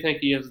I do think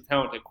he is a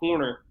talented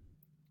corner.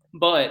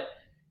 But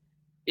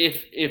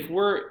if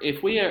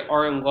we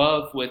are in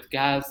love with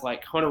guys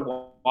like Hunter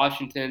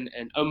Washington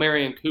and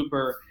Omarion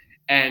Cooper,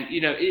 and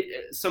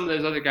some of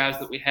those other guys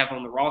that we have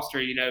on the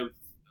roster,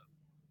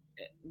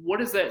 what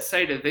does that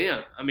say to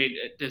them? I mean,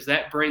 does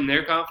that bring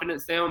their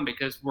confidence down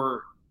because we're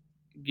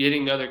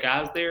getting other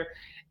guys there?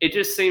 It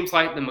just seems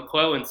like the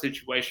McClellan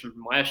situation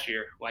from last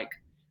year. Like,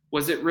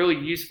 was it really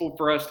useful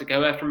for us to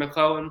go after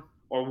McClellan,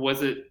 or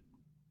was it?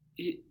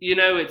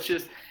 It's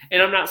just.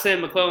 And I'm not saying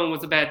McClellan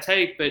was a bad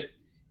take, but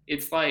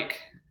it's like,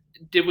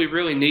 did we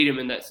really need him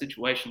in that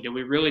situation? Did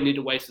we really need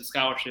to waste a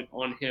scholarship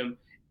on him?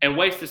 And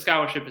waste a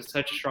scholarship is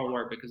such a strong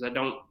word because I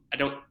don't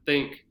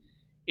think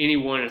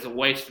anyone is a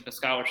waste of a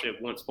scholarship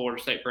once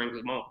Florida State brings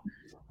them on.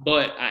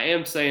 But I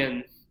am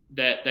saying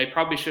that they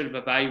probably should have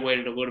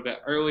evaluated a little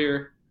bit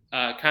earlier,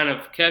 kind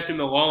of kept him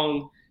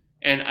along,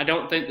 and I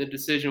don't think the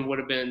decision would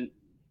have been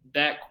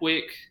that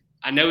quick.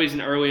 I know he's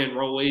an early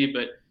enrollee,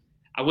 but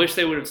I wish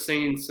they would have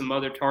seen some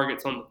other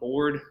targets on the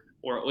board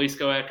or at least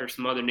go after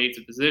some other needs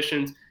of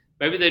positions.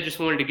 Maybe they just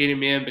wanted to get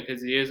him in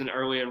because he is an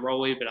early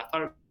enrollee, but I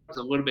thought it was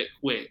a little bit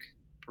quick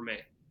for me.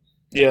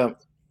 Yeah,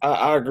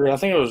 I agree. I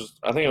think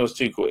it was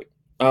too quick.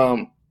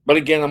 But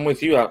again, I'm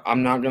with you.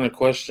 I'm not going to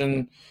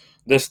question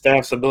this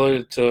staff's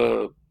ability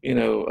to,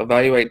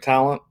 evaluate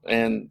talent,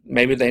 and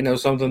maybe they know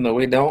something that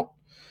we don't.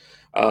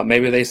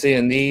 Maybe they see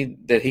a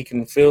need that he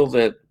can fill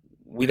that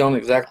we don't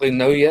exactly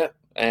know yet,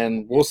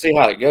 and we'll see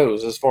how it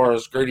goes as far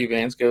as Grady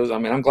Vance goes. I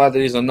mean, I'm glad that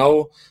he's a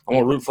no. I'm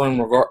going to root for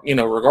him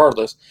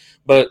regardless.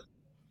 But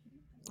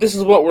this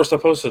is what we're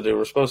supposed to do.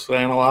 We're supposed to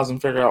analyze and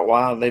figure out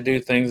why they do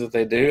things that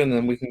they do, and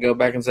then we can go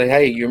back and say,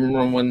 hey, you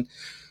remember when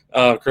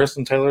Chris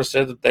and Taylor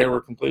said that they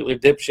were completely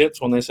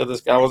dipshits when they said this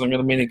guy wasn't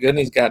going to be any good, and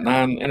he's got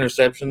 9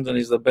 interceptions, and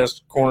he's the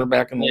best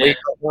cornerback in the league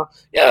right now?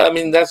 Yeah, I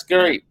mean, that's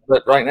great,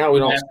 but right now we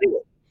don't see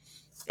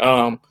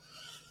it.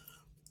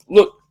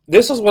 Look,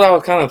 this is what I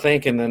was kind of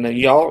thinking, and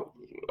y'all,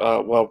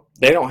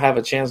 they don't have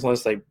a chance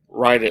unless they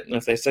write it, and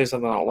if they say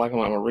something I don't like them,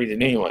 I'm going to read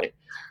it anyway.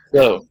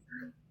 So,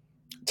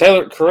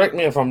 Taylor, correct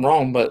me if I'm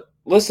wrong, but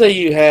let's say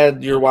you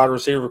had your wide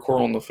receiver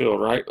core on the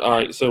field, right? All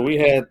right, so we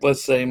had,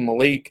 let's say,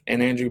 Malik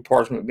and Andrew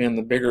Parchment being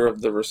the bigger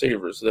of the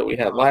receivers that we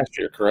had last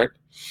year, correct?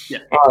 Yeah.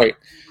 All right.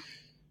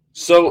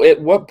 So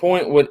at what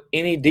point would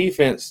any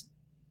defense,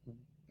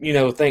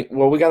 think,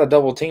 well, we got to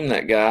double team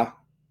that guy,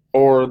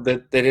 or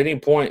that at any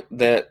point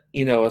that,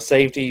 a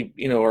safety,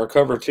 or a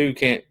cover 2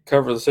 can't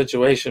cover the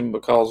situation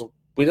because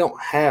we don't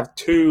have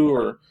 2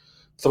 or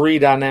 3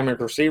 dynamic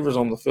receivers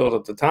on the field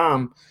at the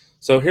time.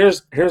 So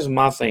here's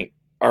my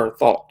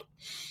thought.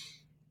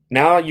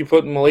 Now you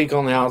put Malik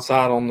on the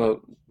outside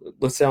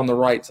let's say on the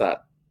right side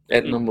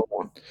at number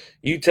 1.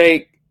 You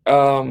take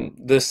the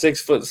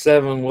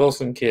 6'7"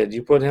 Wilson kid.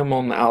 You put him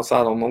on the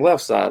outside on the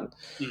left side.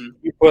 Mm-hmm.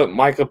 You put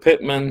Micah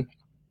Pittman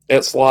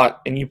at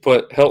slot, and you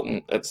put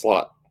Helton at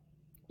slot.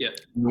 Yeah.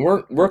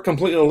 We're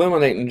completely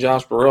eliminating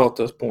Josh Burrell at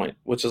this point,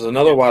 which is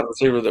another Yeah. wide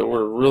receiver that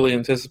we're really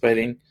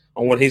anticipating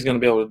on what he's going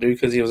to be able to do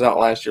because he was out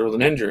last year with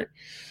an injury.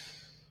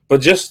 But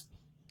just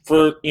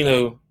for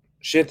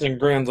shits and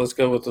grins, let's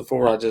go with the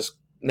four I just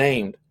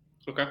named.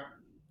 Okay.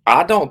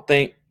 I don't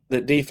think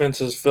that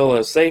defenses feel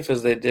as safe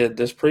as they did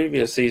this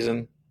previous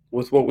season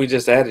with what we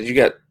just added. You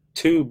got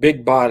two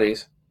big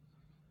bodies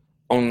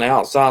on the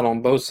outside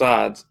on both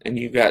sides, and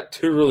you've got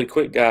two really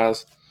quick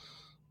guys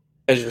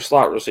as your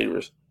slot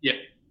receivers. Yeah.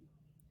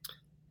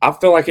 I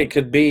feel like it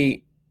could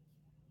be.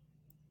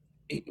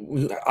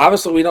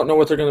 Obviously, we don't know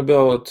what they're going to be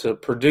able to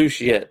produce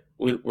yet.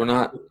 We're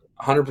not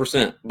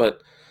 100%,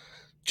 but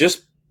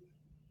just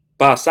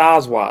by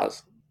size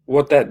wise,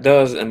 what that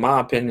does, in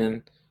my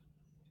opinion,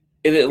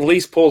 it at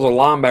least pulls a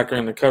linebacker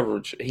into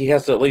coverage. He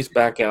has to at least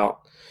back out.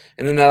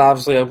 And then that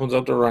obviously opens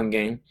up the run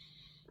game.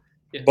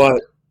 Yeah.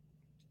 But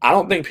I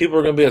don't think people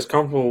are going to be as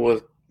comfortable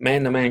with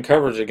man-to-man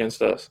coverage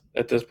against us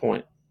at this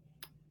point.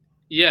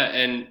 Yeah,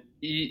 and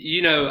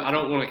I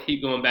don't want to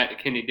keep going back to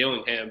Kenny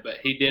Dillingham, but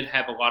he did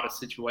have a lot of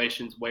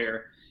situations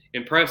where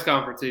in press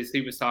conferences he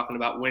was talking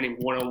about winning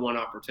one-on-one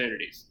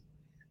opportunities.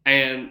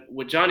 And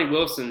with Johnny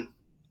Wilson,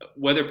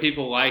 whether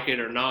people like it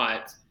or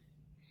not,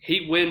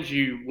 he wins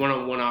you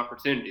one-on-one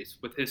opportunities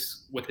with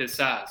his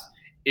size.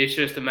 It's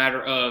just a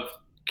matter of,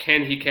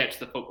 can he catch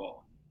the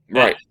football?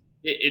 Right.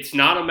 It's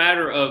not a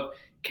matter of,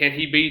 can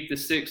he beat the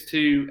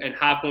 6'2" and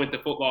high point the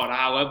football at a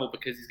high level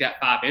because he's got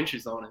 5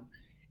 inches on him.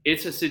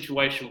 It's a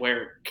situation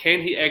where,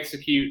 can he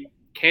execute?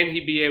 Can he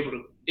be able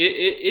to?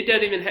 He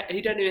doesn't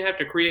even have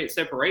to create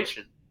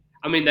separation.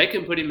 I mean, they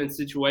can put him in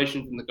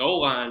situations in the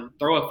goal line,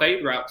 throw a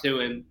fade route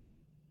to him,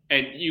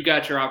 and you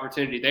got your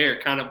opportunity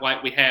there, kind of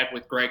like we had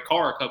with Greg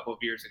Carr a couple of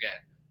years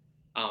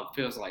ago.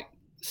 Feels like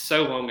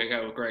so long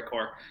ago with Greg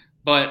Carr.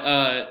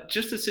 But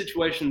just a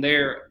situation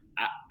there,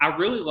 I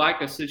really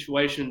like a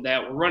situation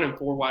that we're running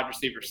 4 wide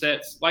receiver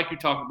sets. Like you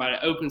talked about,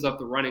 it opens up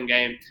the running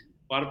game.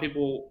 A lot of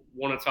people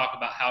want to talk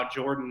about how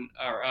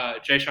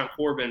Jashaun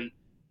Corbin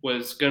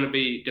was going to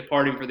be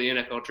departing for the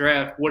NFL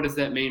draft. What does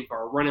that mean for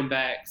our running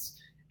backs?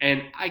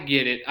 And I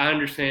get it. I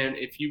understand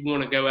if you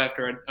want to go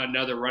after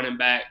another running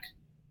back.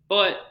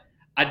 But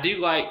I do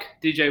like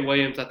DJ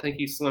Williams. I think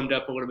he's slimmed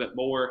up a little bit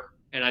more.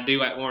 And I do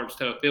like Lawrence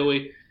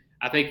Toafili.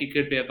 I think he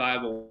could be a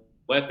viable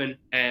weapon.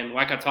 And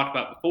like I talked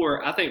about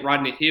before, I think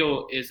Rodney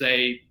Hill is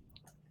a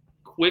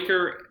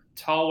quicker,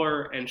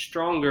 taller, and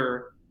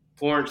stronger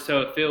Lawrence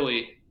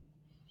Toafili.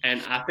 And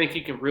I think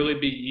he can really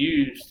be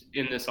used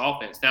in this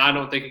offense. Now, I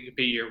don't think it could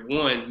be year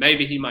one.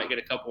 Maybe he might get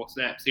a couple of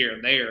snaps here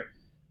and there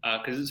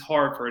because it's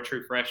hard for a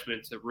true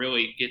freshman to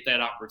really get that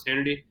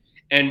opportunity.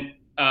 And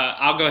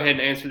I'll go ahead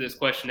and answer this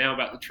question now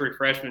about the true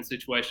freshman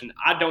situation.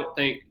 I don't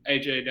think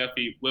A.J.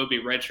 Duffy will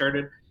be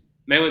redshirted,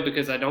 mainly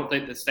because I don't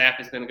think the staff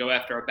is going to go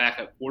after a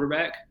backup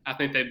quarterback. I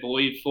think they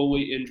believe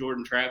fully in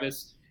Jordan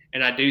Travis,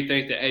 and I do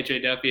think that A.J.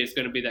 Duffy is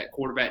going to be that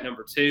quarterback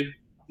number 2.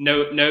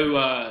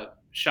 No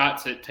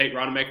shots at Tate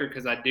Rodemaker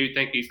because I do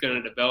think he's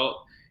going to develop,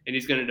 and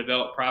he's going to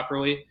develop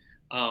properly.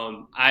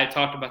 I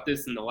talked about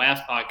this in the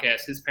last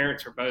podcast. His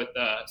parents are both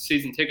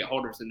season ticket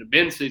holders and have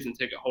been season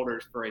ticket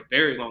holders for a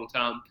very long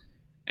time.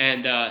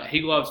 And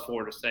he loves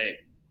Florida State.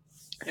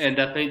 And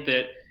I think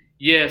that,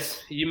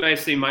 yes, you may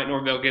see Mike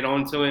Norvell get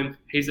on to him.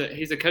 He's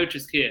a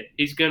coach's kid.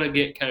 He's going to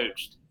get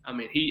coached. I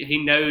mean,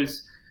 he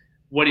knows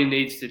what he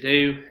needs to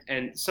do.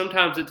 And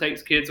sometimes it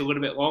takes kids a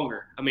little bit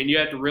longer. I mean, you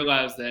have to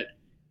realize that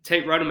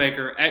Tate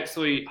Rodemaker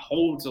actually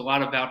holds a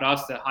lot of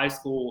Valdosta High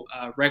School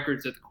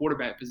records at the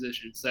quarterback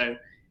position. So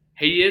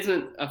he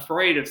isn't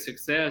afraid of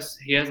success.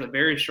 He has a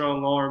very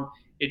strong arm.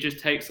 It just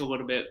takes a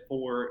little bit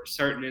for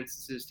certain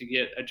instances to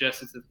get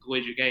adjusted to the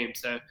collegiate game.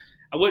 So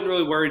I wouldn't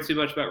really worry too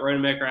much about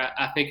Rodemaker.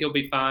 I think he'll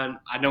be fine.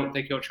 I don't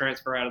think he'll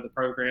transfer out of the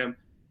program.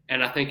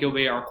 And I think he'll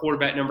be our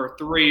quarterback number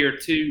 3 or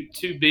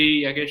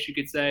 2B, I guess you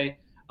could say.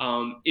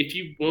 If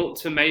you want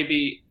to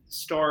maybe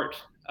start,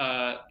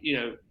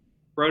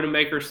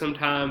 Rodemaker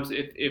sometimes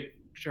if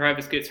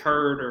Travis gets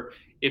hurt or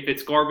if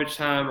it's garbage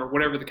time or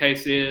whatever the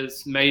case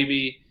is,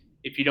 maybe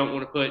if you don't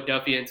want to put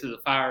Duffy into the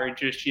fire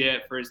just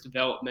yet for his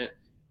development.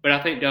 But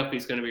I think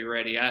Duffy's going to be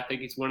ready. I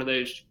think he's one of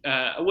those,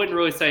 I wouldn't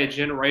really say a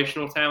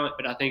generational talent,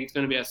 but I think he's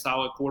going to be a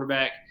solid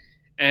quarterback.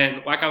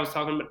 And like I was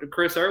talking about to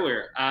Chris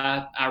earlier,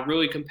 I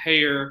really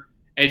compare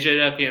A.J.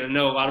 Duffy, and I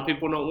know a lot of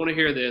people don't want to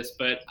hear this,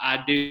 but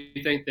I do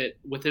think that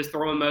with his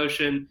throwing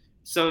motion,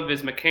 some of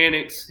his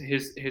mechanics,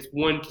 his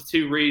 1 to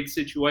 2 read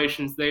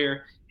situations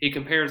there, he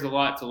compares a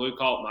lot to Luke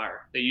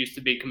Altmaier. They used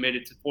to be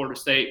committed to Florida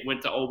State,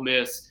 went to Ole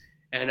Miss,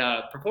 and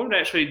performed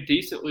actually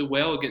decently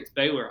well against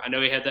Baylor. I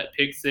know he had that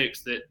pick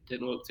 6 that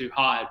didn't look too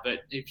hot,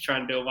 but he was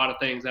trying to do a lot of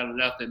things out of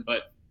nothing.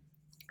 But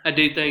I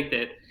do think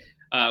that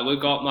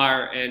Luke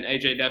Altmaier and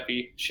A.J.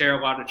 Duffy share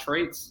a lot of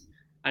traits.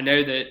 I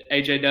know that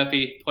A.J.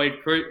 Duffy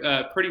played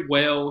pretty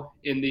well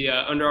in the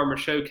Under Armour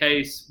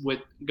showcase with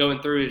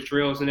going through his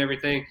drills and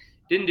everything.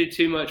 Didn't do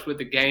too much with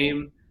the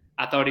game.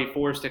 I thought he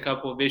forced a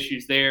couple of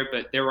issues there,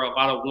 but there were a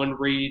lot of one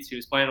reads. He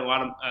was playing a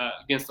lot of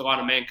against a lot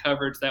of man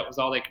coverage. That was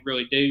all they could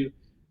really do.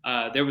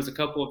 There was a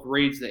couple of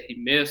reads that he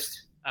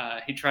missed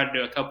He tried to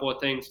do a couple of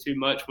things too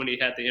much when he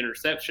had the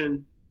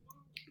interception,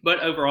 but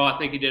overall, I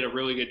think he did a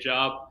really good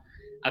job.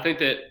 I think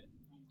that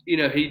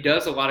he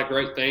does a lot of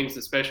great things,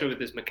 especially with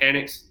his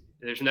mechanics.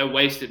 There's no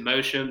wasted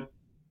motion,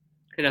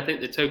 and I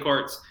think the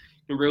Tokarts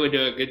can really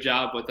do a good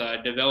job with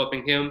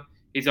developing him.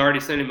 He's already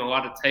sent him a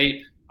lot of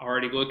tape,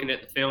 already looking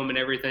at the film and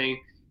everything.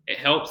 It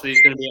helps that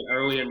he's going to be an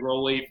early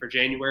enrollee for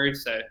January,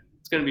 so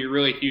it's going to be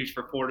really huge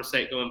for Florida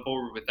State going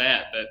forward with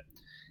that. But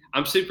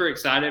I'm super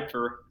excited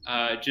for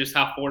just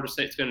how Florida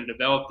State's going to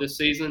develop this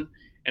season.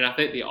 And I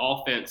think the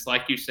offense,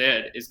 like you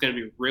said, is going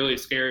to be really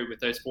scary with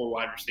those 4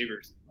 wide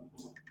receivers.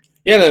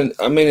 Yeah, then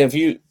I mean, if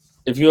you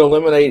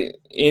eliminate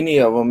any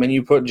of them and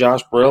you put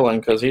Josh Burrell in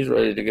because he's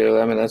ready to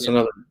go, I mean that's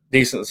another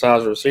decent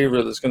sized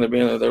receiver that's going to be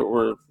in there that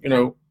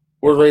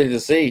we're ready to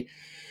see.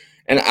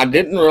 And I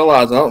didn't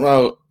realize. I don't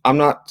know. I'm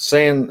not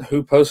saying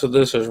who posted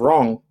this is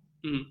wrong,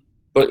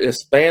 but is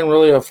Span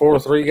really a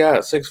 4'3" guy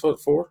at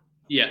 6'4"?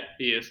 Yeah,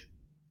 he is.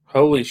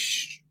 Holy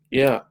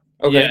yeah.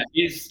 Okay.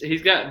 Yeah,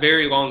 he's got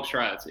very long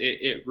strides.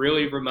 It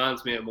really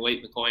reminds me of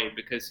Malik McLean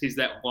because he's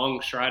that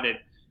long strided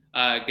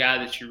guy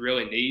that you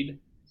really need.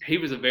 He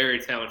was a very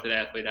talented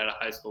athlete out of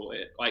high school.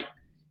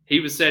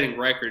 He was setting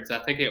records. I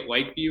think at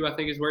Lakeview, I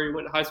think is where he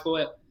went to high school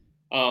at.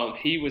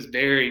 He was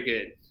very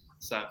good.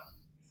 So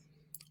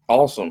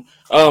awesome,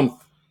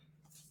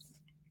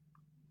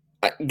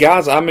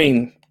 guys. I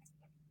mean,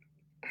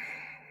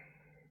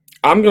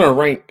 I'm gonna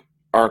rank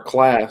our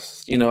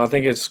class. I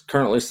think it's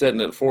currently sitting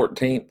at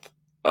 14th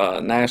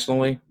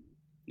nationally.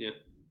 Yeah.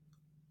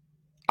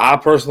 I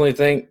personally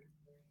think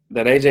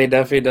that AJ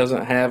Duffy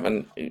doesn't have,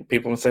 and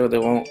people can say what they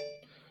want.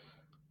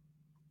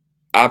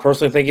 I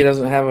personally think he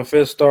doesn't have a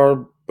 5th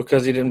star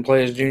because he didn't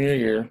play his junior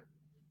year.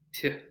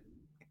 Yeah.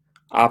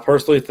 I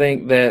personally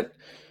think that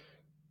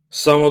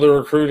some of the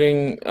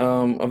recruiting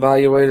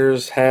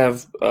evaluators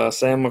have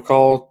Sam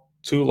McCall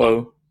too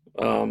low.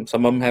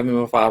 Some of them have him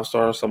a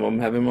 5-star. Some of them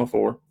have him a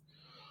 4.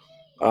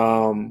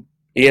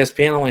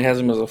 ESPN only has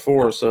him as a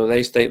 4, so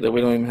they state that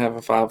we don't even have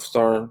a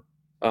 5-star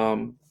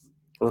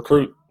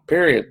recruit,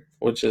 period,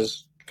 which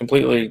is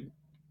completely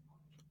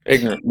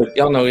ignorant. But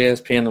y'all know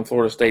ESPN and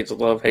Florida State's a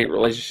love-hate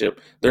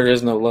relationship. There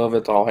is no love,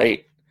 it's all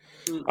hate.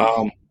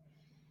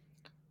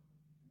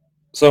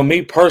 So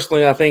me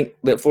personally, I think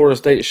that Florida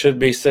State should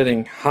be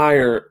sitting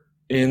higher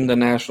in the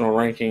national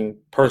ranking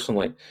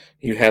personally.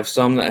 You have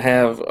some that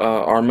have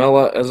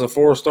Armella as a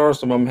 4-star.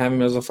 Some of them have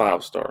him as a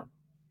 5-star.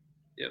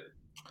 Yep.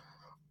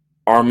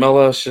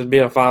 Armella should be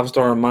a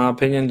 5-star in my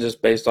opinion,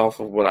 just based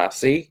off of what I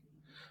see.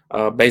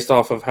 Based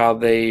off of how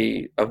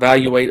they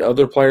evaluate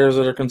other players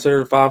that are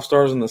considered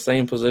 5-stars in the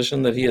same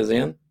position that he is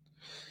in.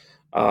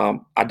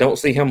 I don't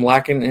see him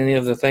lacking any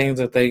of the things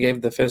that they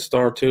gave the 5th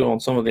star to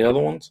on some of the other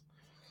ones.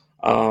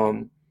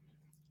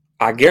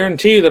 I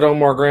guarantee you that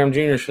Omar Graham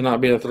Jr. should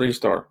not be a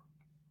 3-star.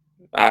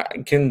 I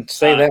can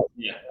say that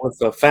with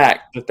the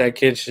fact that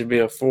kid should be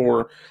a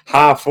 4,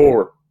 high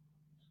 4,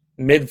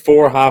 mid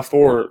 4, high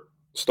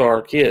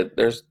 4-star kid.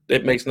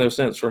 It makes no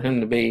sense for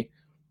him to be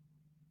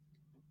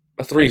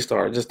a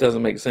 3-star. It just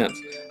doesn't make sense.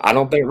 I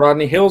don't think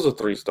Rodney Hill's a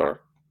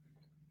 3-star.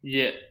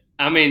 Yeah,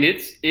 I mean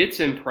it's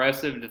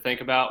impressive to think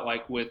about,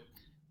 like with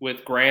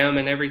Graham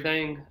and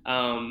everything.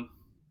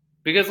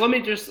 Because let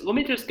me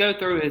just go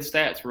through his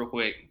stats real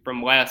quick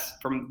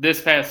from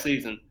this past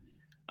season.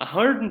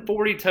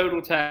 140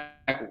 total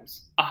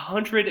tackles,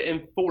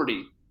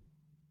 140.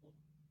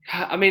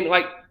 I mean,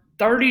 like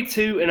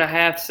 32 and a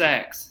half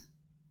sacks.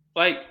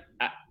 Like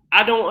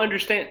I don't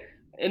understand.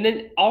 And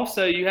then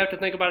also you have to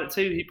think about it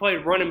too. He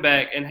played running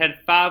back and had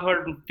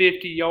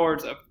 550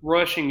 yards of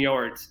rushing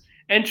yards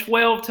and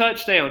 12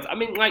 touchdowns. I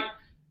mean, like,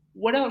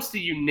 what else do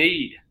you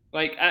need?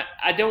 Like,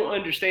 I don't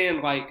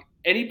understand. Like,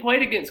 and he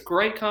played against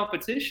great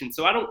competition,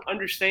 so I don't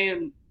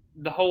understand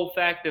the whole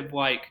fact of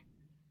like,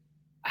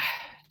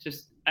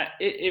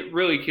 it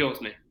really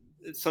kills me.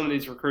 Some of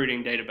these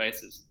recruiting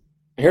databases.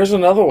 Here's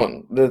another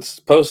one that's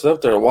posted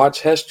up there.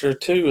 Watch Hester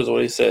 2 is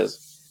what he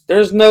says.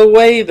 There's no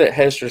way that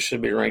Hester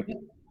should be ranked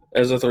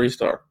as a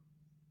 3-star.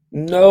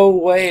 No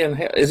way in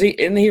hell.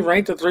 Isn't he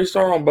ranked a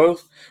 3-star on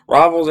both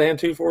Rivals and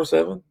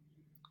 247?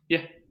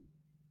 Yeah.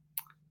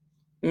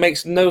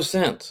 Makes no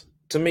sense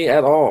to me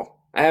at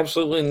all.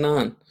 Absolutely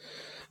none.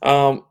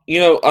 A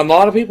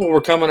lot of people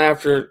were coming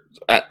after,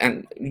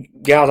 and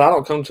guys, I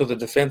don't come to the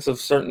defense of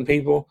certain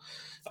people,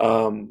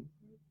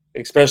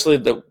 especially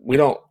that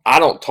I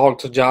don't talk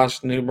to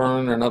Josh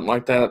Newbern or nothing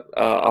like that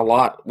a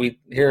lot. We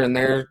here and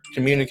there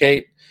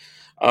communicate.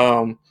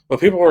 But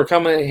people were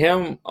coming at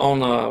him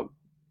on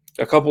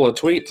a couple of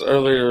tweets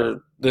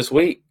earlier this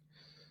week,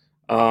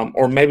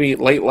 or maybe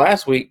late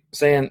last week,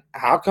 saying,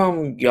 how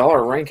come y'all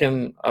are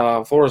ranking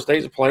Florida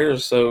State's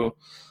players so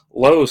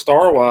low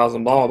star-wise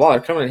and blah, blah, blah.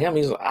 They're coming at him.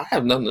 He's like, I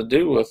have nothing to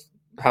do with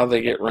how they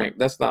get ranked.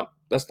 That's not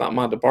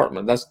my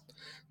department.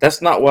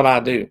 That's not what I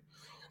do.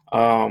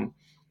 A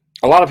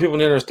lot of people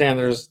need to understand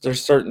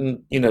there's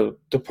certain,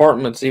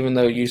 departments, even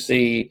though you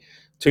see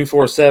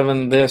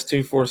 247 this,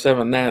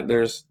 247 that,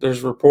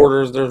 there's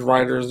reporters, there's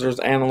writers, there's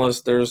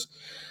analysts, there's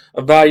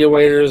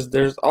evaluators,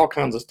 there's all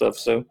kinds of stuff.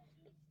 So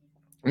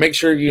make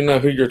sure you know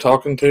who you're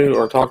talking to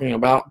or talking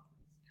about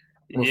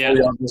before Yeah,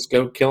 y'all just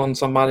go killing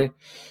somebody.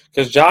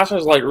 Because Josh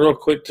is like real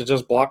quick to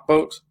just block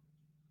folks.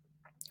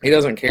 He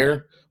doesn't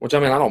care, which I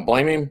mean I don't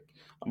blame him,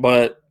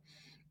 but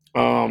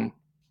um,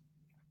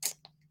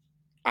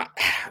 I,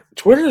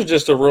 Twitter is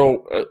just a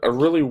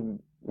really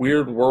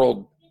weird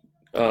world.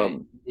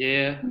 Um,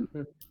 yeah.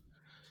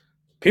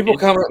 People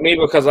It's come at me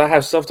because I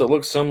have stuff that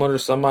looks similar to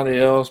somebody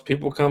else.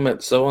 People come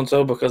at so and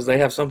so because they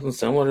have something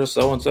similar to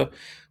so and so.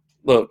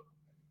 Look,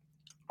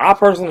 I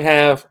personally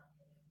have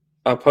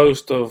a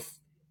post of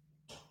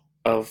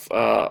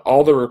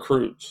all the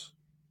recruits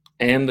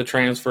and the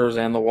transfers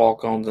and the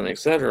walk-ons and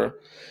etc.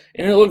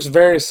 And it looks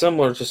very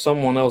similar to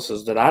someone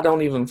else's that I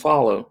don't even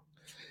follow.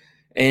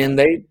 And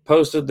they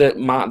posted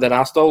that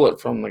I stole it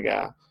from the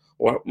guy.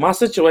 Well, my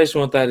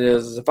situation with that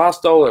is if I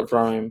stole it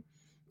from him,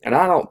 and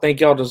I don't think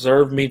y'all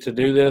deserve me to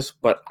do this,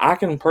 but I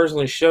can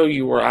personally show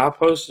you where I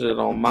posted it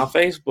on my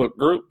Facebook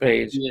group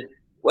page yeah,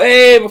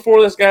 way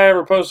before this guy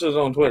ever posted it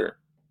on Twitter.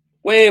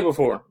 Way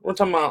before. We're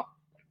talking about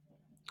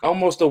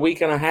almost a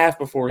week and a half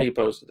before he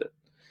posted it.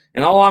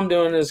 And all I'm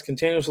doing is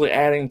continuously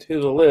adding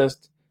to the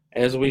list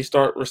as we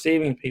start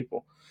receiving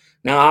people.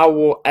 Now I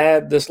will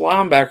add this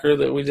linebacker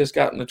that we just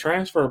got in the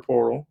transfer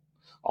portal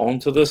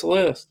onto this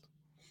list.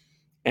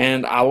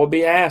 And I will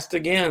be asked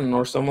again,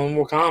 or someone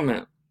will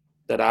comment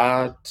that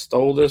I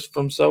stole this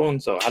from so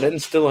and so. I didn't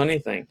steal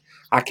anything.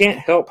 I can't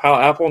help how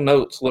Apple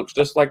Notes looks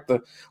just like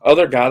the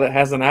other guy that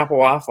has an Apple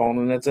iPhone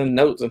and it's in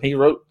Notes and he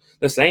wrote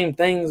the same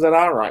things that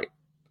I write.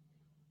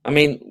 I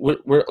mean,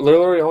 we're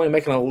literally only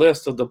making a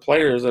list of the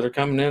players that are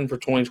coming in for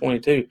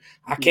 2022.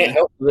 I can't yeah,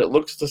 help that it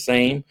looks the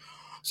same.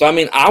 So, I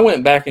mean, I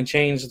went back and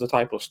changed the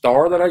type of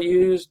star that I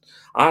used.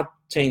 I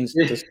changed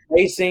the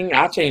spacing.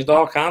 I changed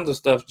all kinds of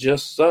stuff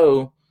just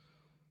so,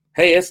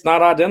 hey, it's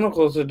not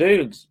identical to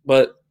dudes.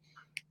 But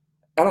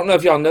I don't know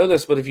if y'all know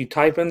this, but if you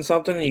type in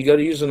something and you go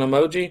to use an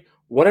emoji,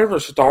 whatever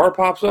star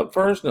pops up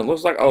first and it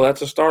looks like, oh,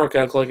 that's a star, okay,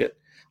 I'll click it.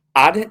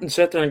 I didn't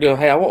sit there and go,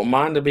 hey, I want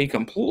mine to be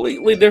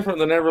completely different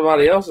than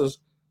everybody else's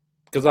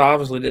because I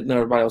obviously didn't know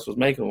everybody else was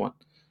making one.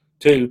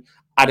 Two,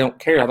 I don't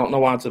care. I don't know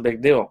why it's a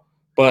big deal.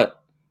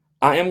 But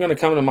I am going to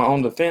come to my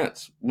own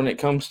defense when it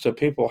comes to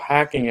people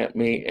hacking at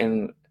me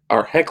and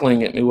or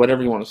heckling at me,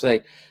 whatever you want to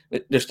say.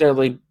 They're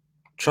steadily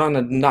trying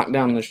to knock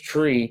down this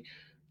tree.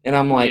 And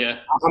I'm like, yeah,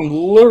 I'm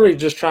literally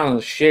just trying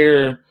to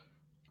share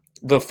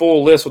the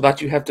full list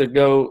without you have to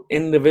go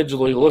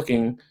individually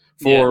looking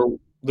yeah. for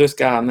this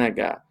guy and that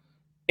guy.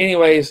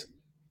 Anyways,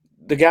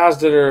 the guys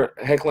that are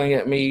heckling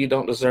at me, you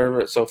don't deserve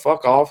it. So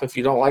fuck off. If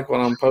you don't like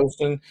what I'm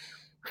posting,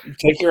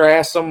 take your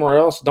ass somewhere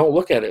else. Don't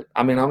look at it.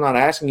 I mean, I'm not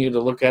asking you to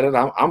look at it.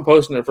 I'm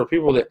posting it for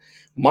people that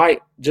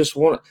might just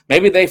want to.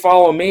 Maybe they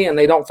follow me and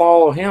they don't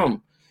follow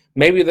him.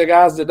 Maybe the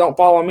guys that don't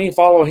follow me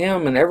follow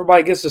him and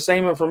everybody gets the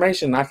same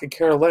information. I could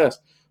care less.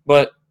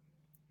 But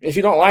if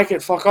you don't like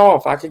it, fuck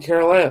off. I could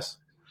care less.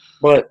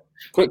 But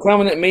quit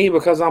coming at me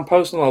because I'm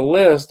posting a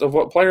list of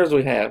what players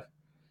we have.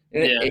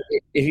 And Yeah,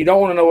 if you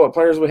don't want to know what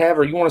players we have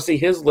or you want to see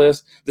his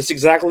list that's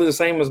exactly the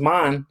same as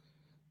mine,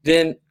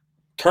 then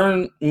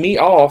turn me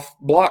off,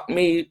 block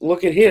me,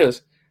 look at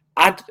his.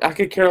 I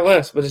could care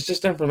less, but it's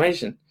just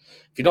information.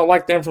 If you don't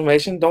like the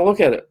information, don't look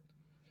at it.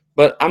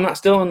 But I'm not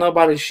stealing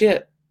nobody's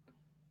shit.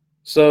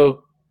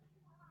 So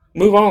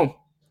move on.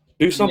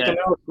 Do yeah, something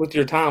else with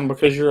your time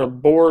because you're a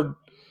bored.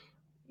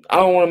 I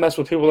don't want to mess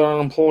with people that are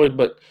unemployed,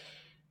 but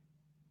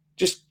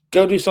just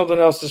go do something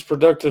else that's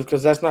productive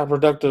because that's not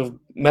productive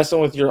messing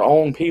with your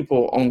own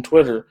people on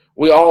Twitter.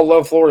 We all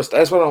love Florida State.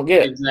 That's what I don't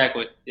get.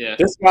 exactly. Yeah.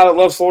 This guy that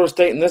loves Florida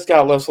State and this guy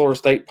that loves Florida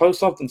State post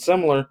something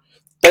similar.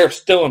 They're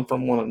stealing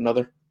from one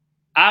another.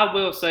 I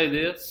will say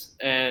this,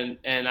 and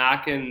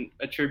I can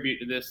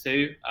attribute to this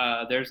too.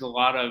 There's a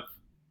lot of,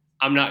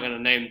 I'm not going to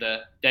name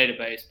the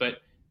database, but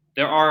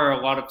there are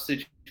a lot of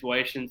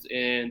situations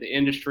in the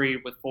industry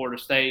with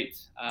Florida State,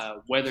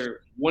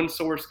 whether one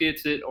source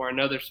gets it or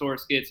another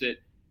source gets it.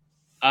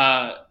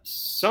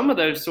 Some of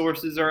those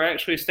sources are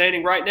actually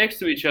standing right next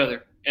to each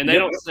other, and they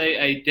Yep. don't say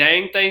a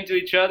dang thing to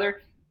each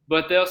other,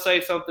 but they'll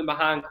say something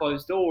behind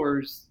closed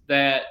doors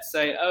that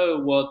say, "Oh,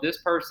 well,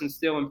 this person's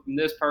stealing from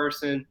this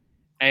person,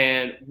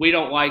 and we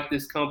don't like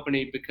this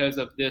company because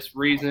of this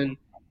reason."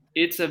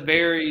 It's a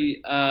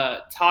very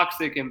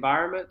toxic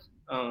environment,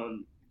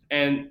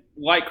 and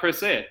like Chris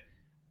said,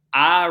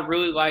 I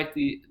really like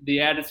the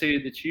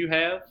attitude that you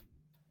have.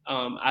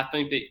 I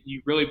think that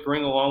you really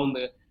bring along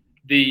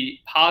the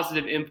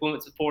positive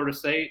influence of Florida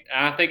State,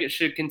 and I think it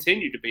should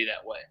continue to be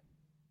that way.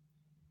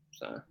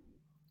 So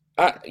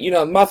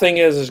My thing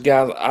is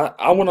guys,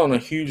 I went on a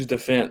huge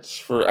defense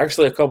for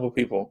actually a couple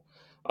people.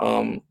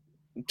 Um,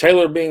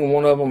 Taylor being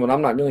one of them, and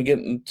I'm not going to get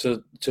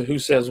into who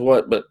says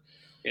what, but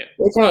yeah,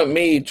 they come at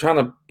me trying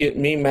to get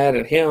me mad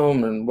at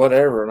him and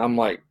whatever, and I'm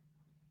like,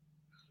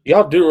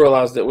 y'all do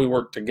realize that we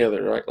work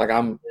together, right? Like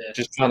I'm yeah,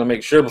 just trying to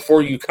make sure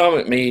before you come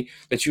at me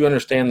that you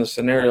understand the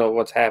scenario of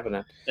what's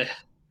happening. yeah,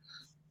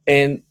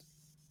 And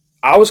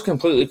I was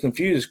completely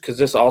confused because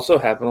this also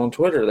happened on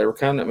Twitter. They were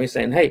coming at me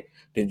saying, "Hey,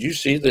 did you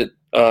see that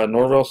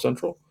Norvell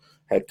Central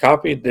had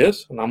copied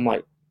this?" And I'm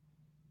like,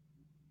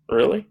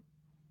 Really?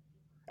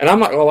 And I'm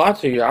not gonna lie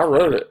to you. I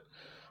wrote it.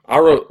 I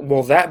wrote,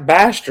 well, that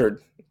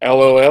bastard.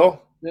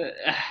 LOL.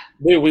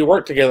 Dude, we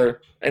work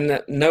together, and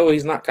that, no,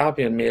 he's not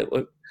copying me.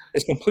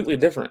 It's completely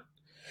different.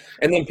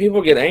 And then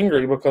people get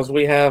angry because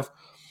we have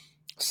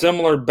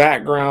similar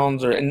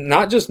backgrounds, or and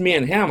not just me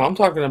and him. I'm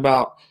talking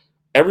about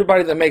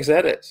everybody that makes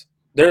edits.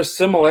 There's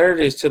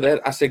similarities to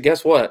that. I said,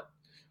 guess what?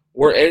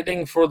 We're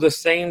editing for the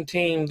same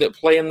team that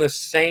play in the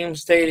same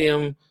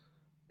stadium,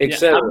 Yeah. How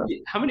etc.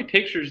 many, how many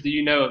pictures do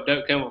you know of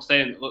Doak Campbell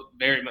Stadium that look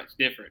very much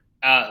different?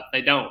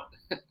 They don't.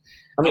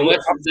 I mean, Unless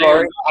look, I'm it's there.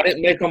 sorry. I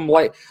didn't make him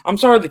like. I'm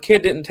sorry the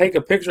kid didn't take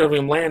a picture of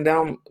him laying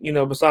down,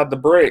 beside the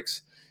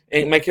bricks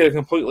and make it a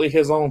completely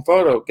his own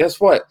photo. Guess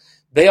what?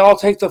 They all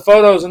take the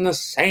photos in the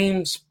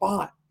same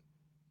spot.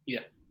 Yeah.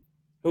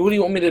 What do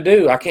you want me to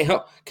do? I can't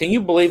help. Can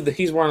you believe that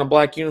he's wearing a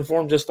black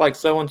uniform just like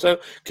so and so?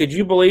 Could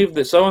you believe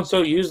that so and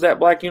so used that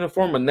black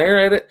uniform and they're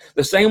at it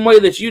the same way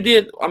that you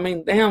did? I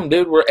mean, damn,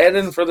 dude, we're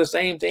editing for the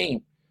same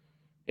team.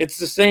 It's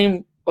the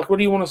same. Like, what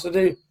do you want us to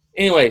do?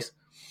 Anyways,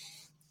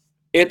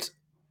 it's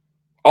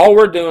all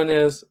we're doing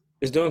is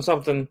doing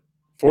something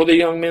for the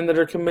young men that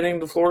are committing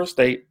to Florida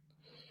State.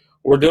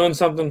 We're doing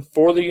something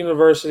for the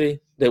university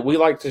that we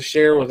like to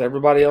share with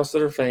everybody else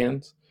that are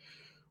fans.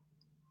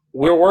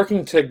 We're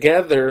working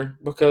together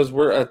because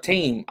we're a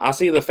team. I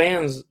see the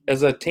fans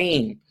as a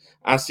team.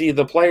 I see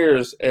the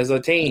players as a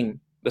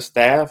team, the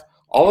staff.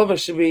 All of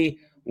us should be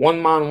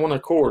one mind, one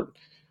accord.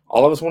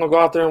 All of us want to go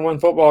out there and win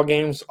football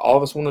games. All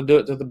of us want to do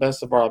it to the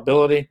best of our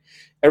ability.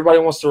 Everybody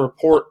wants to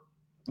report.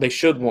 They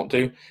should want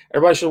to.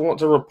 Everybody should want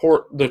to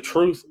report the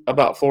truth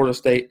about Florida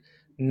State,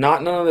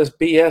 not none of this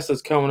BS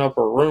that's coming up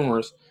or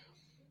rumors.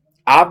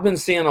 I've been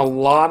seeing a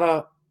lot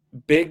of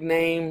big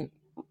name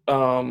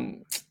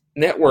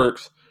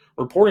networks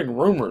reporting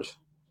rumors.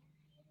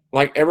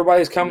 Like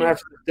everybody's coming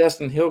after the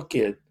Destin Hill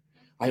kid.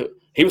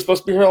 He was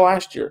supposed to be here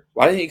last year.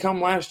 Why didn't he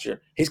come last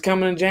year? He's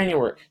coming in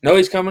January. No,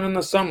 he's coming in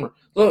the summer.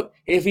 Look,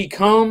 if he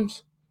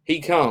comes, he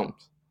comes.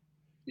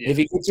 Yeah. If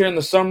he gets here in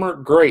the summer,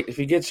 great. If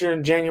he gets here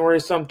in January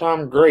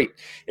sometime, great.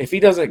 If he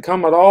doesn't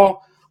come at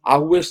all, I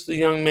wish the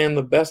young man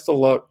the best of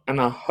luck, and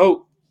I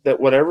hope that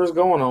whatever's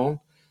going on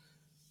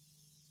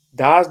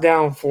dies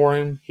down for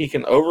him. He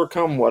can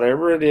overcome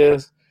whatever it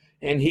is,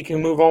 and he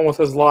can move on with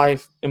his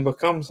life and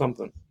become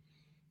something.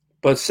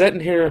 But sitting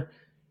here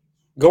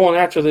going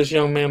after this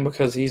young man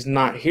because he's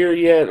not here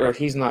yet or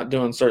he's not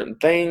doing certain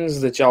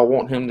things that y'all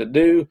want him to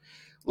do.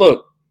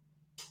 Look,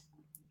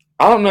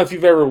 I don't know if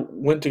you've ever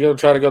went to go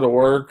try to go to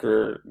work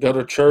or go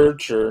to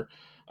church or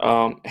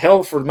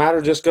hell for the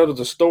matter, just go to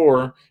the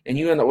store and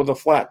you end up with a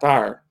flat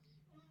tire.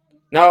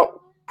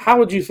 Now, how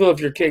would you feel if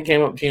your kid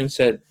came up to you and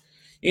said,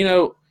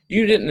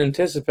 you didn't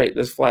anticipate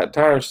this flat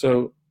tire,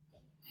 so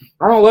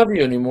I don't love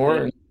you anymore,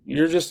 Yeah. and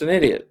you're just an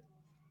idiot.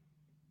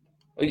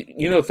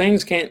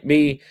 Things can't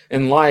be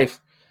in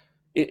life.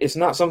 It's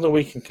not something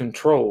we can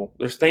control.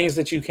 There's things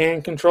that you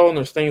can control, and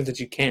there's things that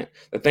you can't.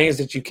 The things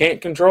that you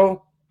can't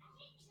control,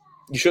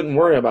 you shouldn't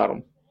worry about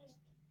them.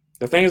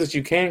 The things that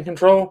you can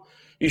control,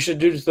 you should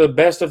do to the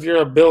best of your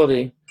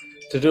ability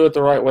to do it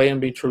the right way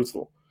and be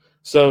truthful.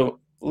 So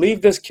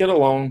leave this kid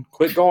alone.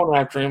 Quit going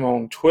after him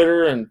on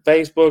Twitter and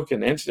Facebook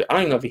and Instagram. I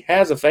don't even know if he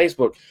has a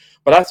Facebook,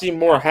 but I see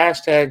more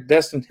hashtag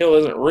Destin Hill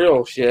isn't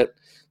real shit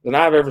than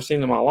I've ever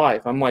seen in my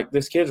life. I'm like,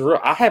 this kid's real.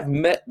 I have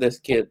met this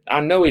kid. I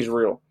know he's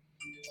real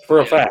for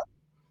a fact.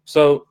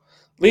 So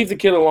leave the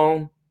kid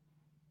alone.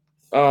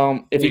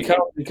 If he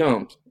comes, he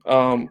comes.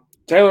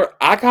 Taylor,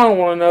 I kind of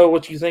want to know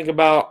what you think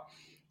about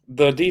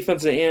the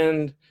defensive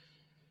end.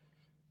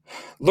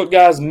 Look,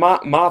 guys, my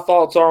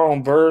thoughts are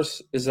on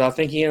Verse is I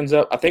think he ends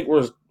up. I think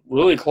we're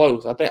really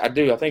close. I think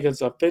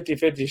it's a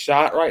 50-50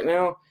 shot right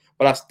now,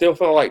 but I still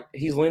feel like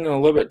he's leaning a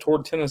little bit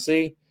toward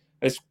Tennessee.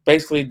 It's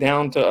basically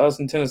down to us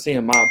in Tennessee,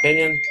 in my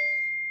opinion.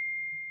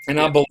 And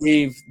I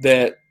believe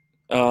that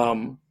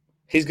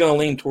he's going to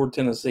lean toward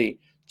Tennessee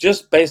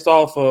just based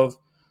off of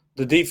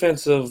the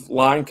defensive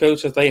line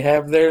coach that they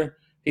have there.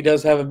 He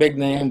does have a big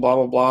name, blah,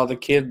 blah, blah. The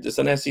kid, it's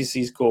an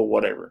SEC school,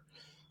 whatever.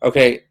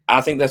 Okay,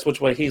 I think that's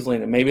which way he's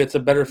leaning. Maybe it's a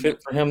better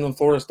fit for him than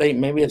Florida State.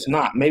 Maybe it's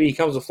not. Maybe he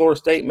comes to Florida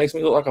State and makes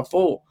me look like a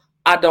fool.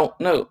 I don't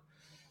know.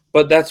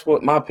 But that's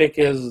what my pick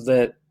is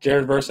that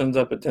Jared Verse ends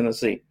up at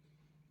Tennessee.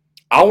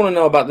 I want to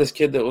know about this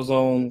kid that was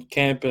on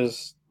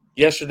campus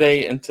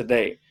yesterday and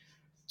today.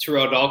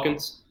 Terrell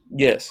Dawkins.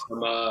 Yes.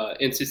 From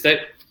NC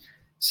State.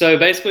 So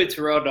basically,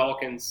 Terrell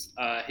Dawkins,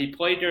 he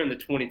played during the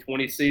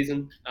 2020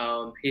 season.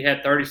 He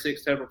had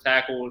 36 total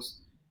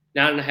tackles,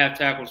 9.5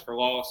 tackles for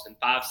loss, and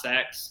 5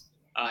 sacks.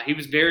 He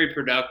was very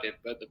productive,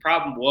 but the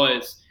problem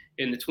was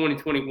in the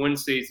 2021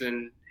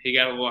 season, he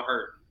got a little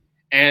hurt.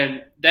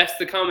 And that's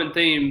the common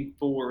theme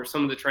for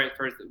some of the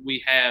transfers that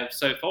we have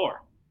so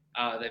far.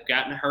 They've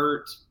gotten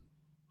hurt.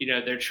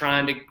 They're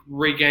trying to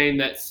regain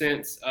that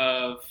sense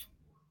of,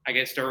 I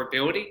guess,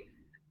 durability.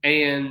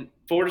 And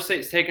Florida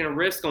State's taking a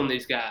risk on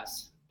these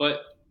guys.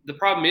 But the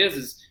problem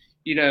is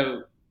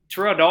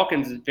Terrell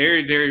Dawkins is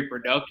very, very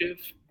productive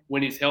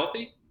when he's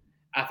healthy.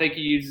 I think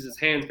he uses his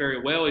hands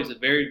very well. He's a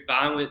very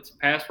violent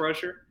pass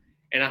rusher.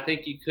 And I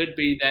think he could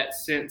be that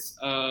sense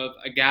of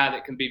a guy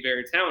that can be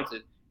very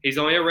talented. He's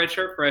only a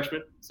redshirt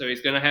freshman, so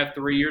he's going to have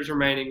 3 years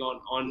remaining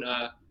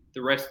on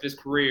the rest of his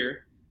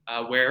career,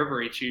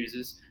 wherever he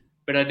chooses.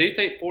 But I do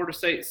think Florida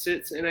State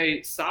sits in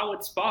a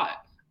solid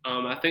spot.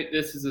 I think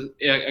this is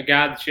a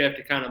guy that you have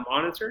to kind of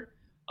monitor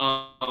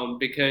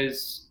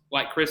because,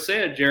 like Chris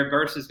said, Jared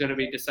Verse is going to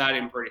be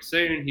deciding pretty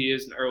soon. He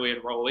is an early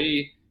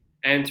enrollee.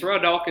 And Terrell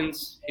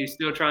Dawkins, he's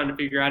still trying to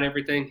figure out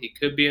everything. He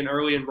could be an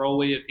early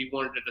enrollee if he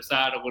wanted to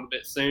decide a little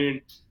bit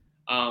soon.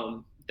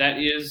 That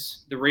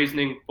is the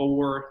reasoning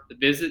for the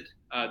visit.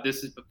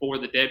 This is before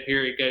the dead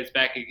period goes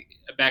back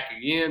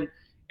again,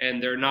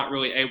 and they're not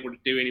really able to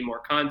do any more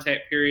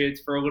contact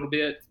periods for a little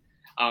bit.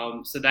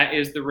 So that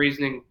is the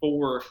reasoning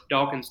for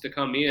Dawkins to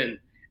come in.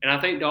 And I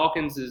think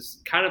Dawkins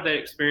is kind of that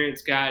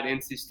experienced guy at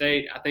NC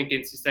State. I think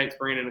NC State's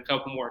bringing in a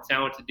couple more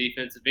talented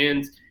defensive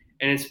ends,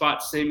 and his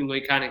spot's seemingly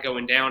kind of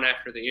going down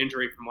after the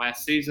injury from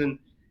last season.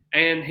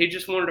 And he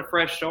just wanted a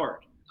fresh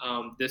start.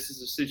 This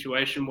is a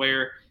situation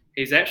where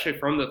he's actually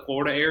from the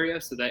Florida area,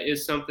 so that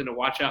is something to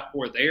watch out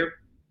for there.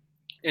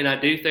 And I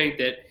do think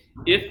that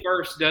if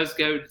First does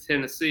go to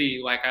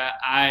Tennessee, like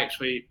I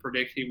actually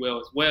predict he will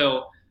as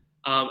well,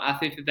 I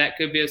think that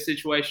could be a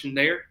situation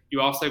there. You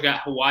also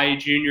got Hawaii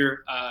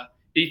Junior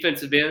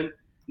defensive end,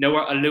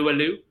 Noah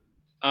Alualu.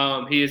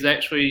 He is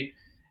actually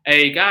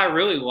a guy I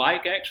really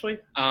like, actually.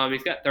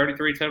 He's got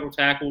 33 total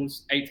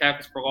tackles, 8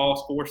 tackles for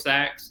loss, 4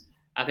 sacks.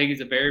 I think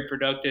he's a very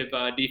productive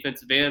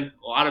defensive end.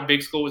 A lot of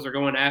big schools are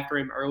going after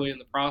him early in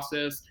the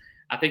process.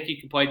 I think he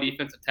can play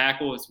defensive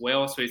tackle as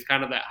well, so he's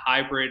kind of that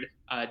hybrid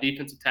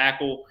defensive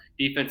tackle,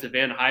 defensive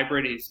end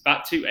hybrid. He's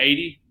about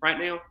 280 right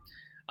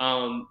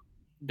now.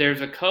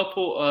 There's a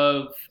couple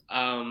of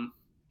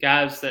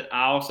guys that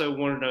I also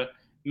wanted to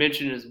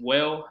mention as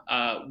well.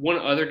 One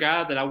other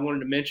guy that I wanted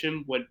to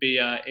mention would be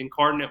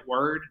Incarnate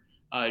Word,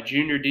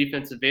 junior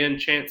defensive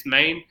end, Chance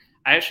Main.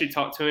 I actually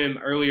talked to him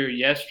earlier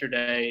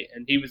yesterday,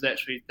 and he was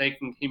actually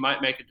thinking he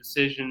might make a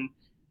decision.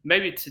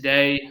 Maybe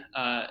today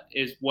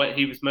is what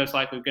he was most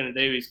likely going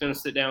to do. He's going to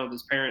sit down with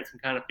his parents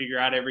and kind of figure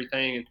out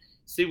everything and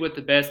see what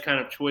the best kind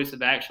of choice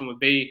of action would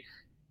be.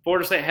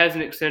 Florida State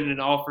hasn't extended an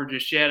offer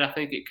just yet. I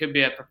think it could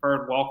be a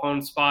preferred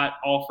walk-on spot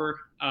offer,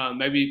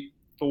 maybe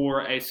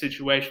for a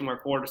situation where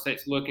Florida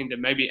State's looking to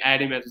maybe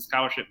add him as a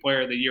scholarship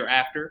player the year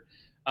after.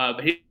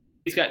 But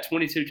he's got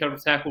 22 total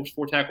tackles,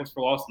 4 tackles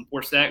for loss, and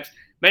 4 sacks.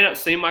 May not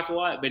seem like a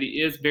lot, but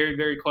he is very,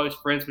 very close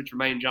friends with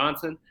Jermaine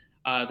Johnson.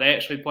 They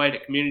actually played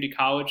at community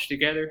college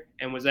together,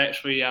 and was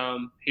actually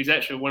he's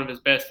actually one of his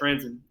best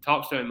friends and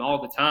talks to him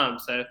all the time.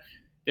 So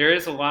there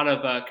is a lot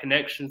of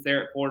connections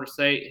there at Florida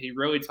State. He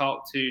really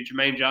talked to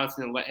Jermaine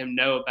Johnson and let him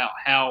know about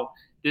how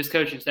this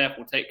coaching staff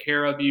will take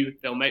care of you.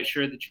 They'll make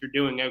sure that you're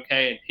doing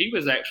okay. And he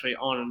was actually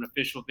on an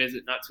official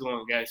visit not too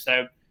long ago.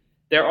 So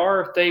there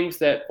are things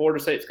that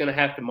Florida State's going to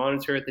have to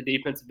monitor at the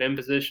defensive end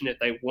position if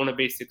they want to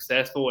be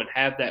successful and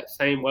have that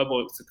same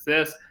level of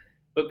success.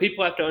 But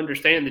people have to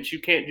understand that you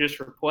can't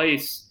just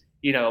replace,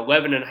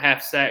 11 and a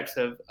half sacks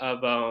of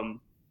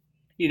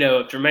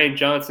Jermaine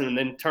Johnson and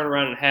then turn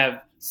around and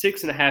have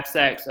 6.5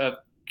 sacks of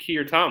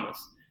Keir Thomas.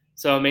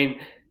 So, I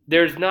mean,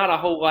 there's not a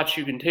whole lot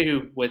you can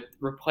do with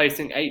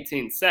replacing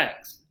 18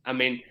 sacks. I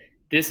mean,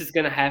 this is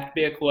going to have to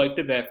be a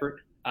collective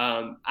effort.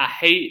 I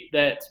hate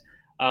that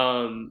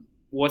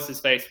what's his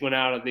face went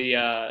out of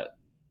the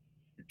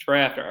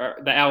draft, or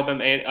the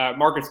Alabama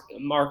Marcus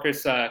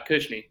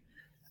Cushney.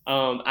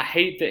 I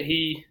hate that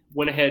he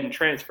went ahead and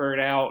transferred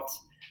out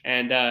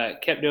and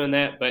kept doing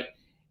that, but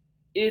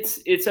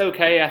it's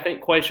okay. I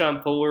think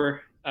Quayshawn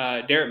Fuller,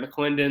 Derek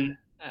McClendon,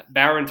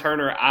 Byron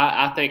Turner,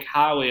 I think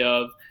highly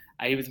of.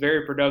 He was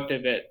very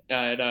productive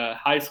at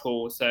high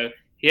school, so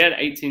he had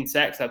 18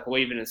 sacks, I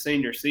believe, in his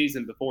senior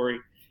season before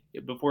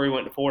he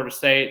went to Florida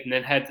State, and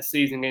then had the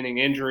season-ending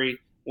injury.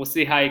 We'll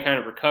see how he kind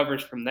of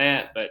recovers from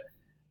that. But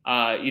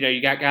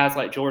you got guys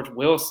like George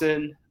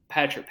Wilson,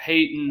 Patrick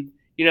Payton.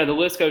 The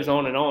list goes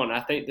on and on.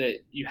 I think that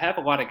you have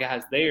a lot of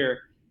guys there,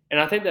 and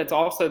I think that's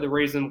also the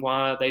reason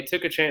why they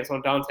took a chance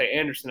on Dante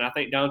Anderson. I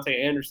think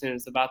Dante Anderson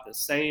is about the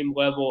same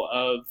level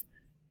of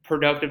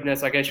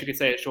productiveness, I guess you could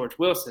say, as George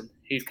Wilson.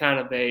 He's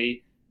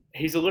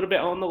he's a little bit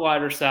on the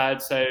lighter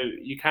side, so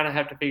you kind of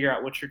have to figure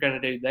out what you're going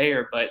to do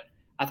there. But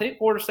I think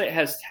Florida State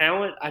has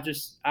talent.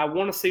 I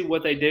want to see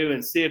what they do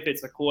and see if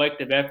it's a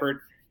collective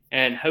effort,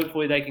 and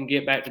hopefully they can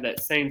get back to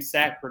that same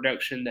sack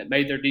production that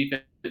made their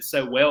defense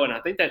so well. And I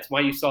think that's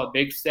why you saw a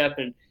big step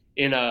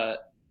in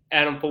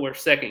Adam Fuller's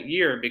second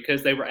year,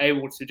 because they were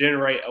able to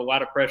generate a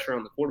lot of pressure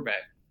on the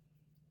quarterback.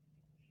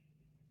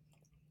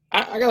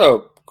 I got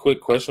a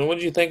quick question. What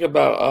did you think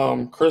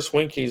about Chris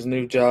Winke's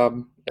new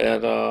job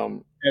at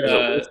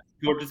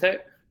Georgia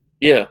Tech?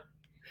 Yeah.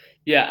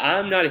 Yeah,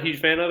 I'm not a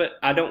huge fan of it.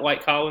 I don't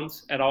like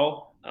Collins at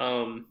all.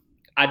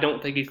 I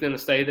don't think he's going to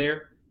stay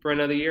there for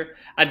another year.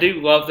 I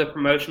do love the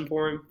promotion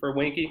for him, for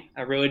Winke.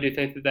 I really do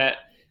think that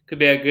could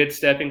be a good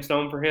stepping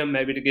stone for him,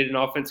 maybe to get an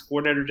offensive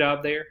coordinator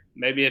job there.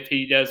 Maybe if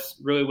he does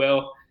really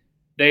well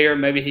there,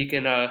 maybe he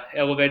can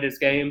elevate his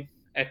game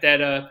at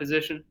that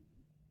position.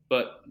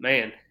 But,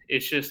 man,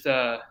 it's just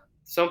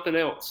something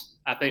else,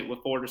 I think,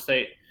 with Florida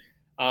State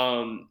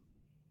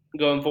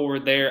going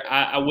forward there.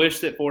 I wish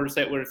that Florida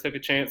State would have took a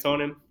chance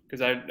on him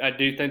because I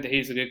do think that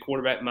he's a good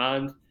quarterback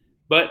mind.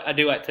 But I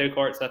do like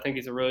Tokarts. I think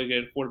he's a really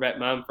good quarterback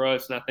mind for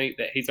us, and I think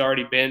that he's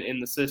already been in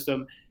the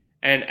system.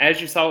 And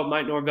as you saw with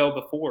Mike Norvell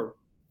before,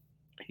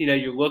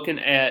 you're looking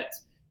at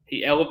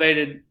he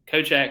elevated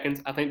Coach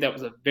Atkins. I think that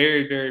was a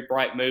very, very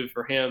bright move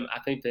for him. I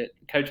think that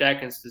Coach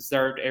Atkins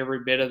deserved every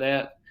bit of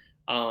that.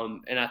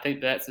 And I think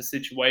that's a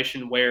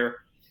situation where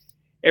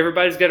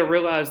everybody's got to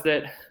realize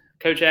that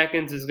Coach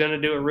Atkins is going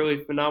to do a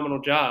really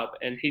phenomenal job.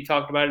 And he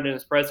talked about it in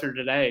his presser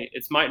today.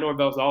 It's Mike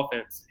Norvell's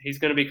offense. He's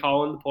going to be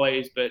calling the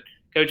plays, but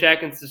Coach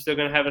Atkins is still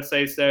going to have a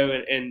say-so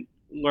and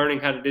learning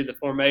how to do the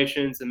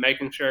formations and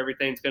making sure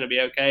everything's going to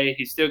be okay.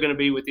 He's still going to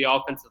be with the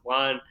offensive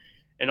line.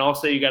 And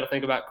also, you got to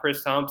think about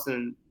Chris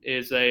Thompson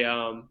is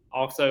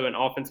also an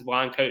offensive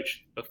line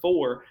coach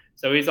before,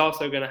 so he's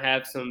also going to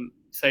have some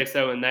say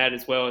so in that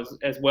as well as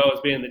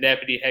being the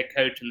deputy head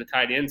coach and the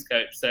tight ends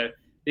coach. So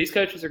these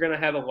coaches are going to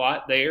have a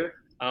lot there.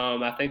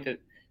 I think that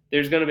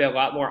there's going to be a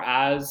lot more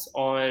eyes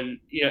on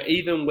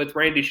even with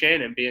Randy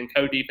Shannon being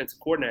co-defensive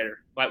coordinator,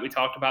 like we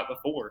talked about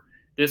before.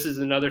 This is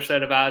another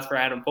set of eyes for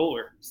Adam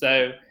Fuller.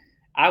 So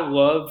I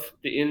love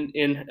the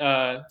in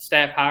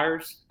staff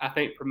hires. I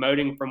think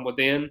promoting from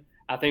within,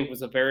 I think,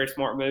 was a very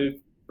smart move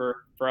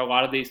for a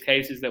lot of these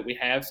cases that we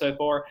have so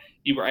far.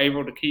 You were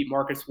able to keep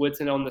Marcus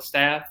Woodson on the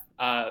staff,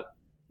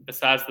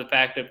 besides the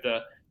fact of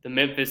the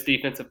Memphis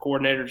defensive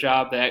coordinator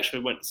job that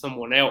actually went to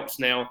someone else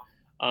now.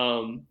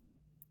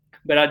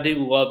 But I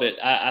do love it.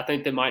 I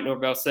think that Mike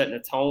Norvell's setting a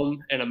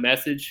tone and a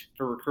message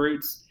for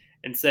recruits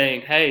and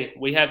saying, hey,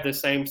 we have the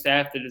same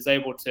staff that is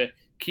able to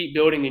keep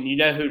building, and you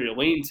know who to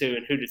lean to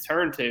and who to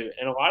turn to.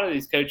 And a lot of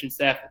these coaching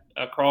staff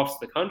across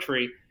the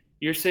country,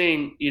 you're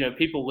seeing,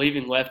 people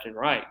leaving left and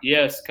right.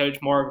 Yes, Coach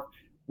Marv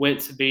went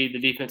to be the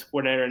defense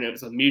coordinator, and it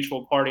was a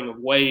mutual parting of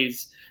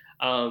ways.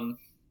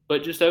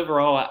 But just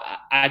overall,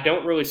 I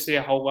don't really see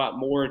a whole lot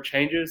more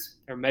changes.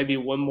 There may be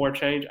one more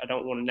change. I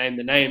don't want to name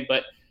the name,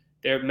 but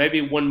there may be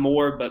one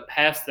more. But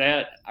past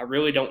that, I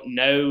really don't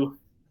know.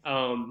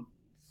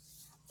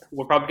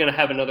 We're probably going to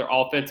have another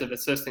offensive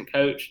assistant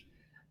coach,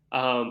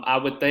 I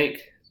would think,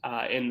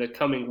 in the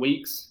coming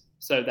weeks.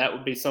 So that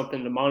would be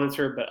something to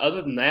monitor. But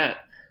other than that,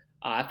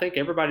 I think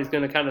everybody's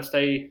going to kind of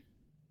stay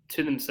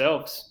to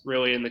themselves,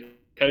 really, in the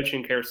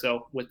coaching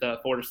carousel with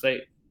Florida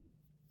State.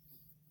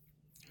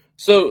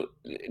 So,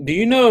 do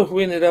you know if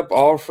we ended up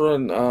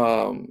offering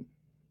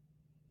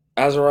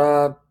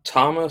Azariah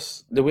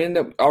Thomas? Did we end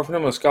up offering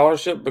him a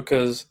scholarship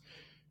because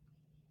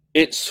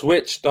it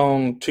switched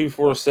on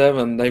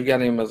 247? They've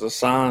got him as a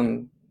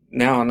sign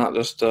now, not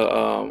just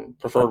a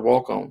preferred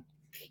walk-on.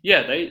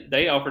 Yeah,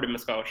 they offered him a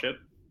scholarship.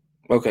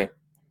 Okay.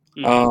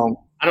 Mm-hmm.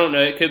 I don't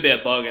know. It could be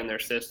a bug in their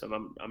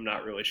system. I'm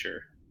not really sure.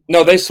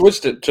 No, they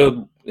switched it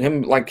to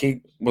him like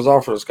he was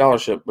offered a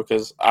scholarship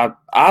because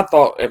I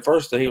thought at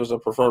first that he was a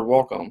preferred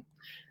walk-on.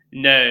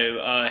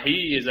 No,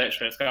 he is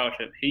actually a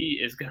scholarship. He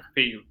is going to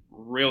be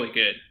really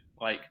good.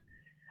 Like,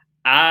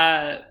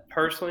 I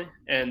personally,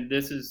 and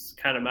this is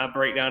kind of my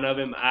breakdown of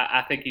him,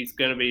 I think he's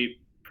going to be,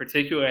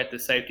 particularly at the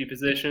safety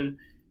position.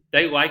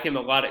 They like him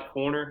a lot at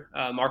corner.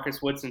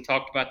 Marcus Woodson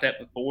talked about that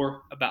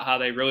before, about how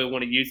they really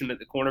want to use him at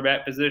the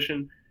cornerback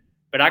position.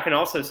 But I can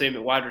also see him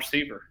at wide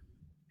receiver.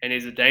 And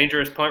he's a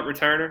dangerous punt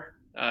returner,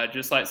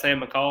 just like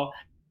Sam McCall.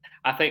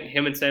 I think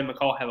him and Sam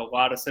McCall have a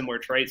lot of similar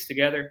traits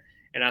together.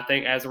 And I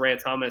think Azariah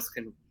Thomas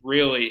can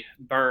really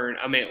burn.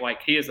 I mean,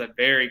 he is a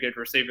very good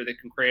receiver that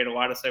can create a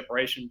lot of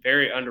separation,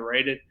 very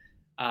underrated.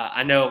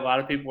 I know a lot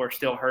of people are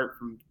still hurt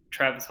from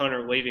Travis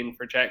Hunter leaving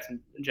for Jackson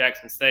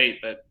State,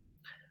 but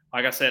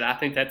like I said, I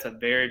think that's a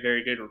very,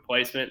 very good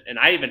replacement. And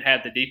I even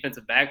had the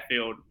defensive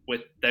backfield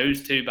with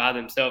those two by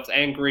themselves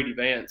and Greedy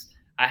Vance.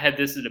 I had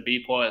this as a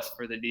B+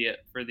 for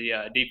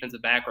the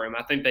defensive back room.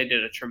 I think they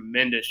did a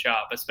tremendous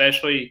job,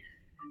 especially,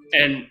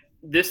 and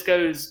this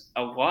goes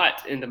a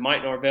lot into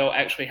Mike Norvell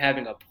actually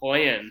having a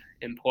plan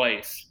in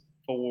place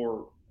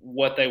for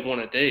what they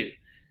want to do.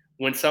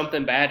 When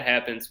something bad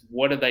happens,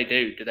 what do?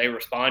 Do they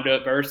respond to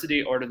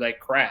adversity or do they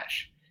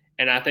crash?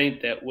 And I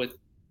think that with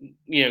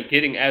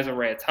getting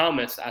Azariah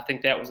Thomas, I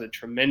think that was a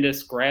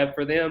tremendous grab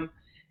for them.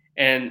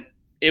 And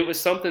it was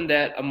something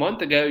that a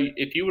month ago,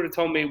 if you would have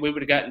told me we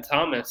would have gotten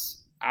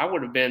Thomas, I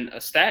would have been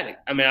ecstatic.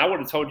 I mean, I would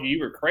have told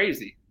you were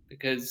crazy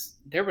because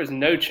there was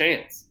no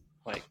chance.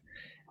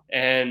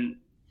 And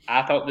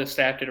I thought this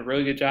staff did a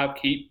really good job.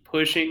 Keep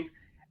pushing.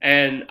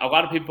 And a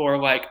lot of people are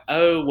like,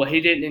 oh, well, he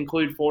didn't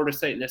include Florida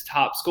State in this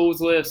top schools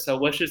list, so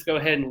let's just go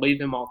ahead and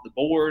leave him off the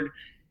board.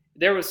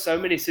 There was so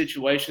many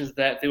situations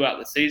that throughout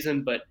the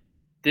season, but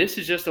this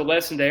is just a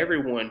lesson to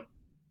everyone.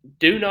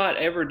 Do not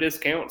ever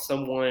discount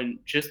someone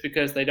just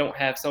because they don't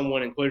have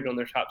someone included on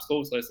their top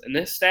schools list. And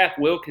this staff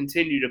will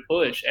continue to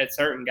push at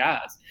certain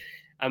guys.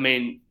 I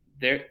mean,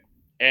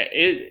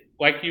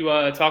 like you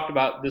talked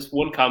about, this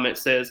one comment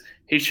says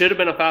he should have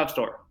been a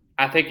 5-star.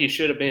 I think he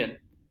should have been.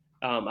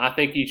 I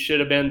think he should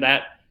have been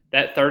that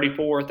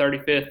 34 or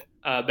 35th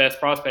best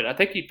prospect. I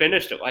think he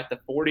finished at the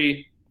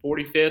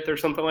 45th or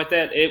something like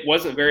that. It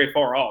wasn't very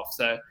far off.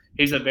 So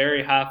he's a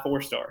very high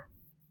 4-star.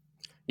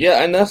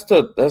 Yeah, and that's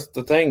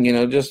the thing,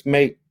 just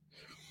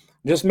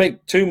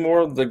make two more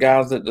of the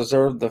guys that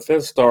deserve the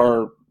 5th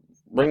star.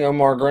 Bring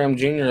Omar Graham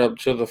Jr. up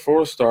to the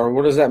 4th star.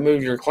 What does that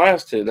move your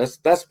class to?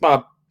 That's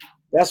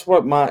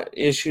what my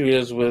issue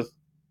is with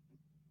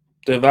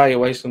the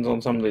evaluations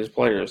on some of these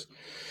players.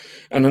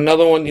 And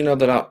another one,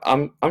 that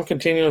I'm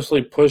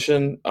continuously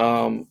pushing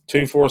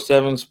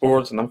 247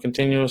 Sports, and I'm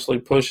continuously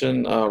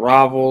pushing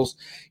Rivals,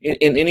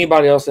 and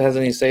anybody else that has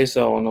any say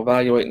so on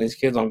evaluating these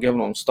kids on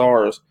giving them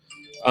stars.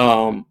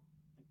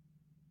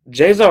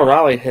 Jay's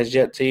O'Reilly has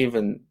yet to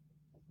even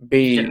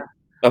be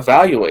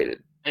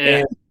evaluated, Yeah.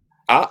 and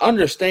I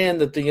understand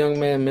that the young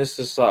man missed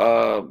this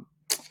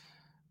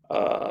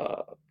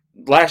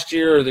last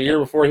year or the year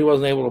before. He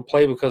wasn't able to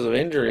play because of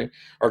injury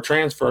or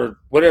transfer,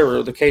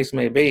 whatever the case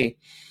may be.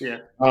 Yeah.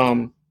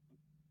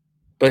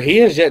 But he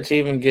has yet to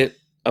even get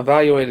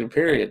evaluated,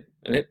 period.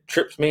 And it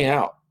trips me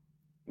out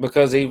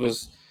because he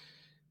was,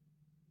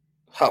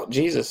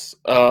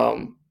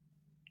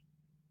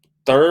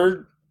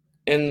 third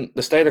in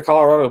the state of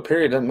Colorado,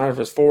 period. Doesn't matter if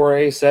it's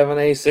 4A,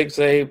 7A,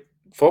 6A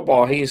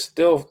football. He's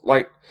still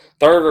like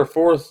third or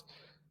fourth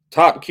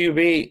top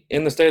QB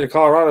in the state of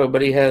Colorado,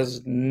 but he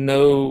has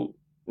no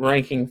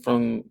ranking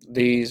from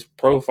these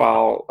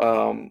profile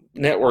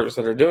networks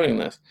that are doing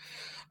this.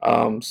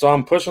 So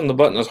I'm pushing the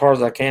button as hard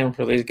as I can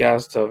for these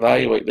guys to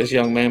evaluate this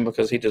young man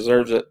because he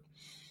deserves it.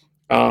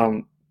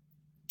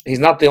 He's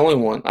not the only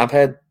one. I've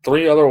had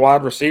 3 other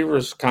wide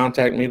receivers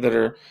contact me that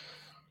are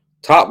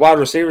top wide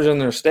receivers in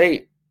their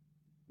state,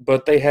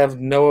 but they have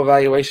no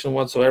evaluation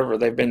whatsoever.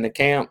 They've been to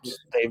camps.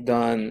 They've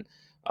done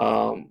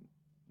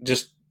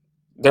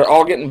they're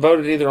all getting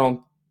voted either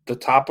on the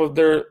top of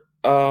their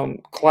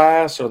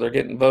class or they're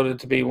getting voted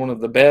to be one of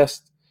the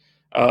best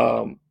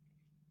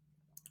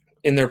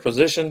in their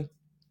position.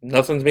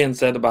 Nothing's being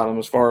said about them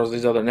as far as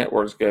these other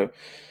networks go.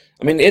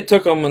 I mean, it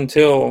took them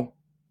until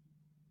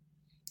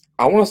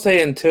Florida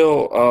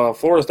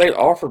State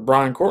offered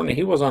Brian Courtney.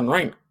 He was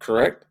unranked,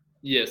 correct?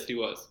 Yes, he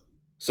was.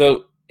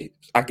 So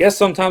I guess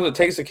sometimes it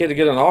takes a kid to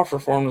get an offer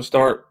for him to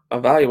start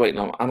evaluating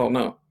them. I don't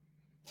know.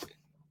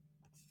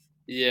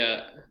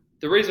 Yeah.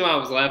 The reason why I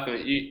was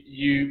laughing,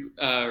 you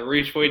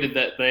retweeted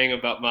that thing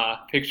about my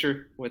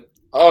picture with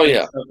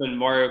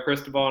Mario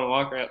Cristobal and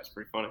Walker. That was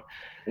pretty funny.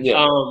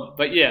 Yeah.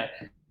 But yeah,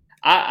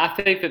 I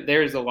think that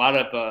there's a lot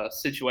of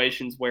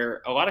situations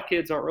where a lot of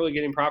kids aren't really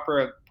getting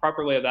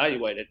properly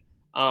evaluated.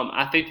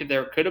 I think that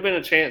there could have been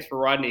a chance for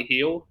Rodney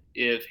Hill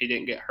if he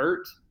didn't get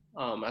hurt.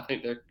 I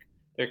think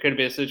there could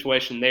be a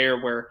situation there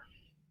where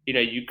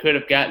you could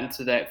have gotten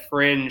to that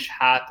fringe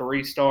high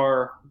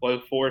 3-star,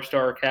 low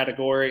 4-star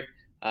category,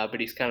 but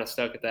he's kind of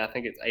stuck at that. I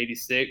think it's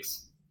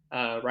 86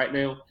 right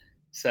now.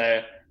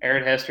 So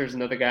Aaron Hester is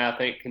another guy I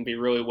think can be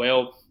really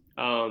well.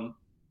 And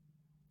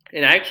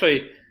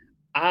actually,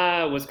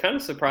 I was kind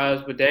of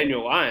surprised with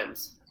Daniel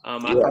Lyons. I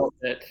thought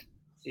that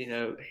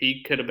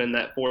he could have been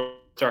that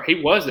 4-star.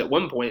 He was at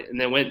one point, and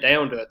then went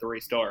down to a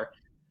 3-star.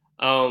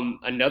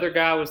 Another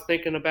guy I was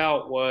thinking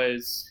about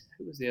was –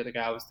 who was the other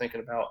guy I was thinking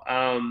about?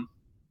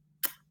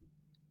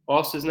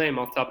 Lost his name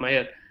off the top of my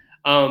head.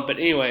 But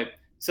anyway,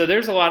 so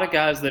there's a lot of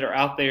guys that are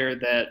out there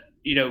that,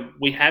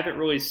 we haven't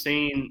really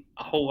seen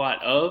a whole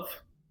lot of,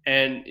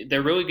 and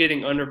they're really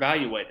getting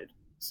undervaluated.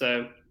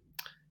 So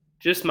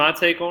just my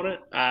take on it,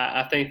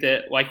 I think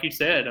that, like you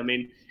said, I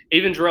mean,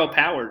 even Jarrell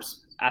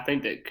Powers, I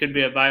think that could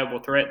be a viable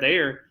threat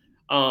there.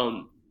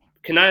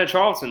 Kenia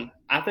Charlton,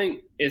 I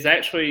think, is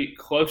actually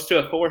close to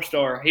a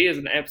 4-star. He is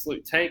an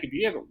absolute tank. If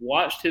you haven't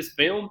watched his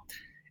film,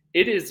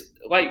 it is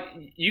like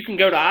you can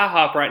go to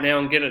IHOP right now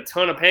and get a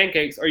ton of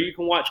pancakes, or you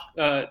can watch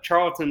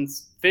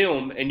Charlton's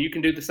film and you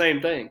can do the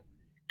same thing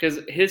because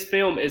his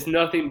film is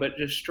nothing but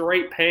just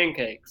straight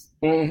pancakes.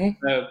 Mm-hmm.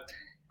 So,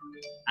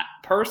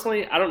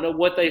 personally, I don't know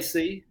what they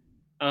see.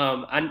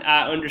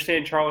 I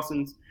understand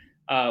Charleston's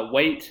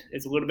weight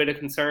is a little bit of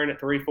concern at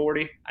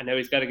 340. I know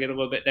he's got to get a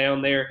little bit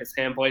down there. His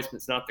hand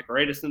placement's not the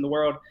greatest in the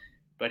world,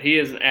 but he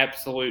is an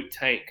absolute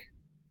tank.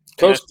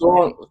 Coach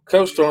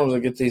Storms will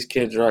get these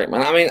kids right,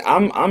 man. I mean,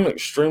 I'm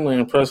extremely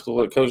impressed with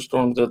what Coach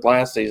Storms did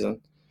last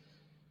season,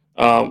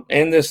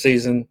 and this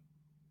season,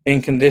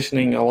 in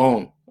conditioning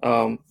alone.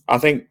 I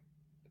think,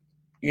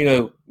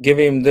 give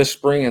him this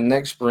spring and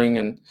next spring,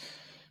 and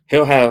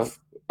he'll have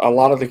a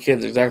lot of the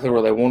kids exactly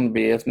where they want to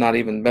be, if not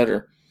even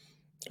better.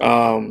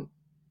 I'm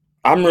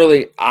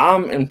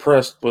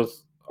impressed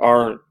with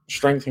our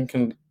strength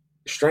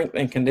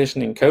and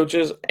conditioning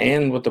coaches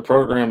and with the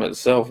program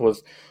itself,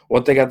 with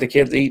what they got the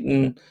kids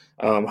eating,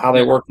 how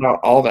they work out,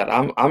 all that.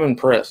 I'm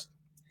impressed.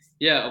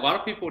 Yeah, a lot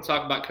of people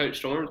talk about Coach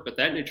Storms, but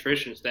that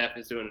nutrition staff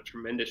is doing a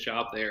tremendous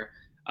job there.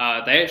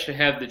 They actually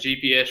have the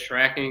GPS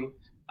tracking,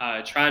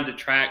 trying to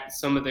track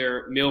some of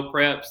their meal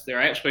preps.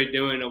 They're actually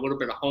doing a little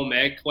bit of home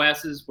ec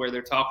classes where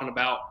they're talking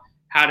about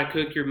how to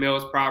cook your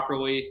meals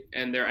properly,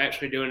 and they're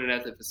actually doing it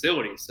at the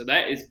facility. So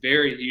that is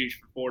very huge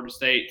for Florida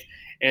State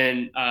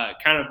and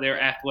kind of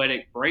their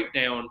athletic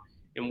breakdown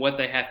and what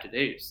they have to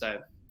do. So,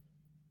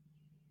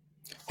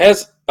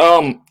 Has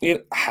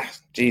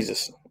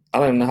Jesus, I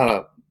don't even know how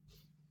to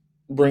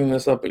bring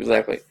this up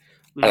exactly.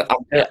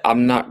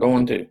 I'm not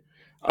going to.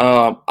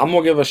 I'm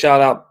gonna give a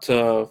shout out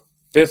to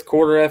fifth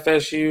quarter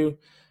FSU.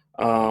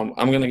 I'm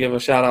gonna give a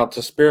shout out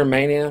to Spear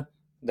Mania.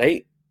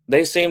 They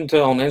seem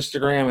to on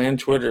Instagram and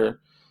Twitter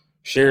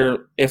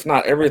share, if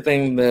not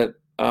everything that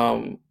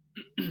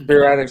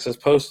Spear Addicts is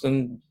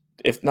posting,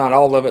 if not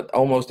all of it,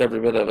 almost every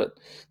bit of it.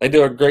 They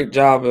do a great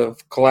job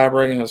of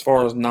collaborating as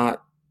far as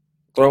not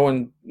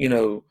throwing,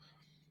 no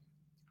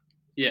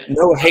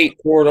hate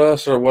toward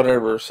us or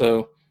whatever.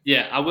 So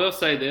yeah, I will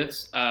say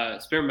this: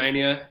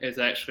 Spearmania is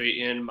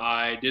actually in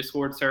my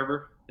Discord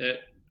server that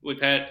we've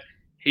had.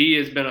 He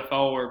has been a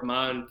follower of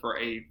mine for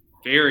a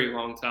very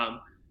long time.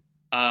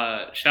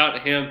 Shout out to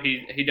him.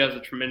 He does a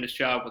tremendous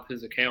job with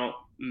his account,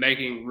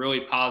 making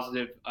really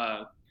positive.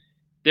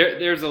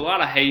 There's a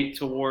lot of hate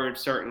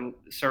towards certain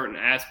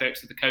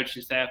aspects of the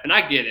coaching staff, and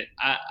I get it.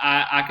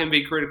 I can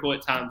be critical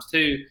at times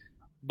too,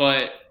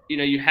 but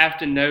you have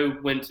to know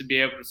when to be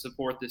able to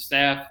support the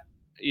staff.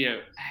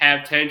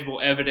 Have tangible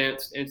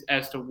evidence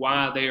as to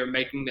why they are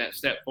making that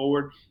step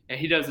forward, and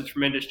he does a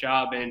tremendous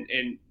job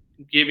in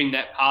giving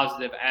that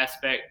positive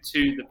aspect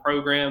to the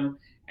program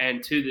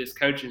and to this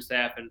coaching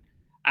staff. And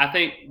I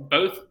think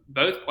both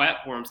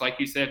platforms, like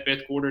you said,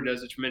 fifth quarter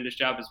does a tremendous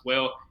job as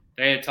well.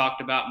 They had talked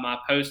about my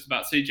post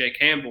about CJ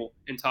Campbell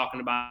and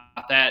talking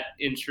about that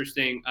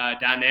interesting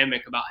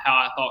dynamic about how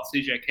I thought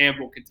CJ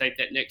Campbell could take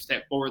that next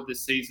step forward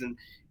this season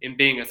in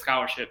being a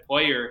scholarship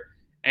player.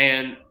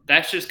 And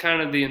that's just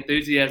kind of the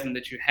enthusiasm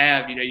that you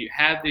have. You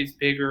have these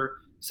bigger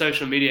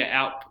social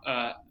media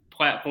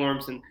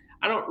platforms, and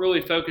I don't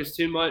really focus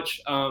too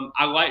much.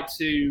 I like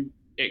to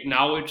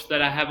acknowledge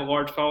that I have a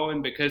large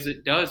following because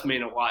it does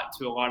mean a lot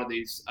to a lot of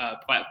these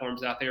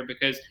platforms out there,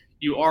 because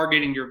you are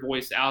getting your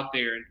voice out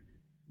there. And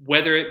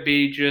whether it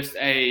be just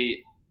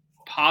a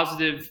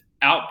positive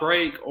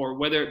outbreak or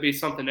whether it be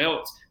something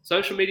else,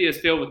 social media is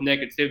filled with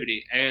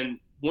negativity. And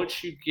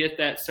once you get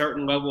that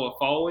certain level of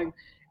following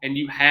and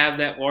you have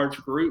that large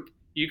group,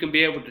 you can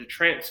be able to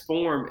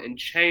transform and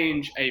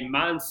change a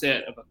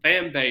mindset of a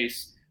fan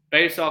base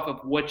based off of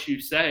what you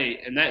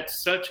say. And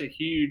that's such a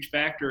huge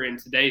factor in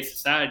today's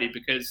society,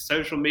 because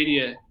social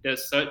media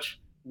does such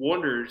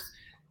wonders,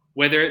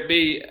 whether it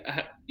be,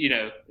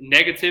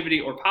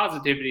 negativity or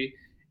positivity.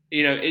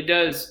 It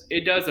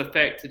does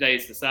affect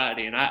today's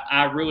society. And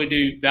I really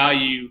do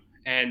value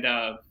and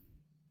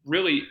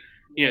really,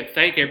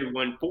 thank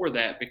everyone for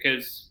that,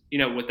 because,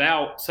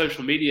 without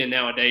social media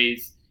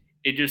nowadays,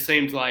 it just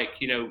seems like,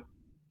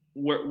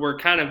 we're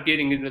kind of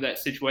getting into that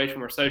situation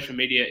where social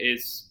media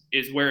is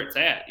where it's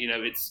at.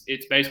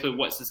 It's basically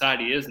what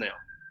society is now.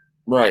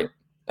 Right.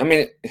 I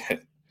mean,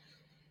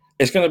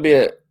 it's going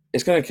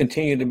to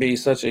continue to be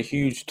such a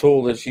huge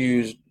tool that's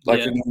used,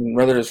 like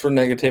whether it's for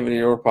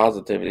negativity or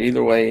positivity.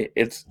 Either way,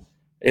 it's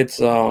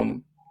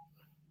a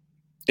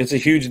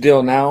huge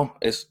deal now.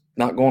 It's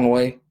not going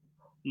away.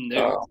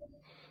 No.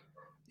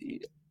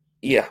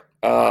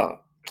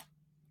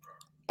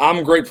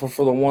 I'm grateful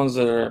for the ones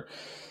that are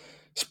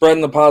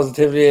spreading the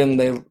positivity and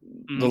the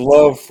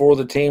love for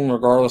the team,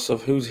 regardless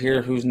of who's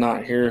here, who's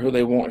not here, who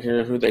they want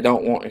here, who they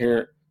don't want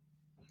here.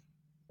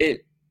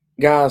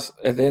 Guys,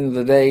 at the end of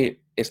the day,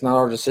 it's not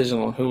our decision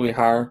on who we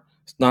hire.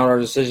 It's not our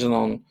decision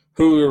on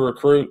who we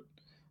recruit.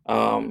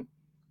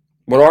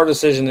 What our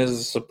decision is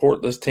to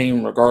support this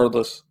team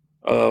regardless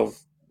of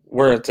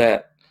where it's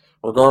at,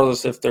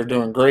 regardless if they're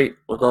doing great,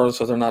 regardless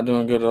if they're not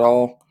doing good at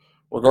all,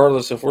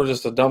 regardless if we're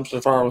just a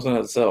dumpster fire within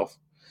itself.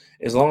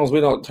 As long as we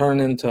don't turn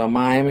into a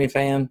Miami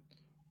fan,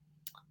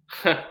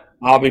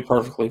 I'll be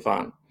perfectly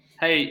fine.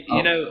 Hey,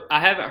 I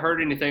haven't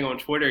heard anything on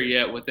Twitter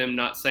yet with them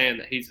not saying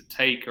that he's a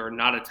take or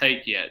not a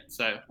take yet.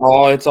 So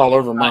it's all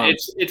over mine.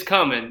 It's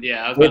coming.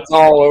 Yeah, it's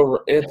all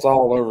over. It's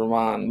all over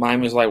mine.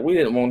 Miami's like, we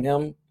didn't want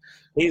him.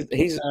 He's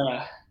they'll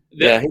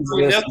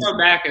throw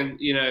back, and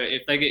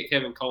if they get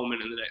Kevin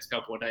Coleman in the next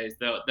couple of days,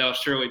 they'll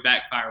surely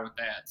backfire with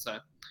that. So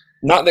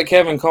not that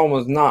Kevin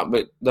Coleman's not,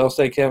 but they'll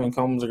say Kevin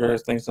Coleman's the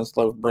greatest thing since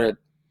loaf bread.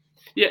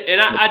 Yeah, and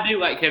I do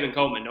like Kevin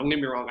Coleman. Don't get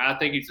me wrong. I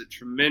think he's a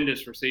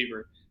tremendous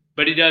receiver.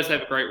 But he does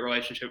have a great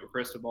relationship with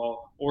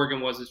Cristobal. Oregon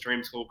was his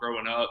dream school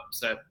growing up.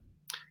 So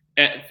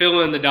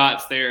fill in the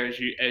dots there as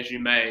you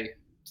may.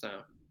 So,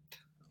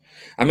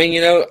 I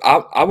mean,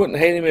 I wouldn't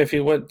hate him if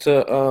he went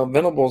to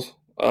Venables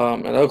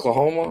in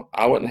Oklahoma.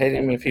 I wouldn't hate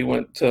him if he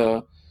went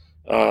to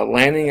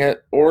Lanning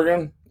at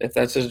Oregon, if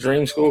that's his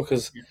dream school,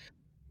 because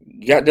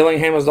you got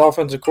Dillingham as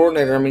offensive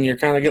coordinator. I mean, you're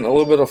kind of getting a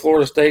little bit of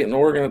Florida State and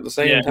Oregon at the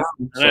same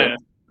time. So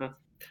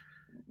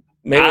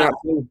maybe not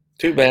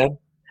too bad.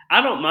 I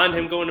don't mind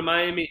him going to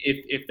Miami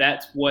if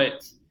that's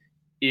what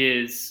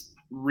is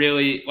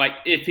really, like,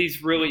 if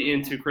he's really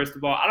into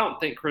Cristobal. I don't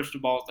think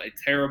Cristobal is a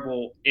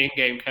terrible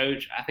in-game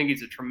coach. I think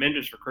he's a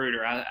tremendous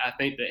recruiter. I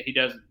think that he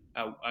does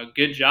a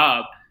good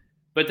job.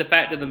 But the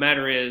fact of the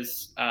matter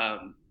is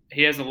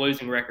he has a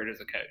losing record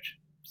as a coach.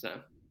 So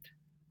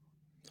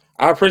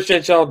I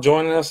appreciate y'all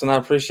joining us, and I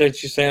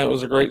appreciate you saying it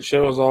was a great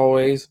show as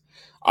always.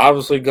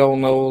 Obviously, go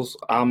Noles.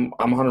 I'm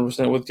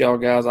 100% with y'all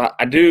guys.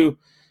 I do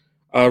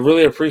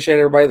Really appreciate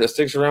everybody that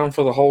sticks around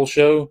for the whole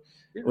show.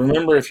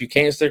 Remember, if you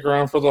can't stick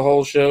around for the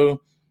whole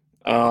show,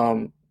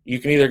 you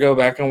can either go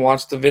back and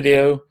watch the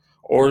video,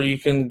 or you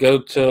can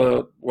go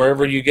to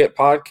wherever you get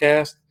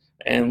podcasts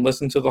and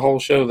listen to the whole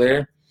show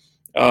there.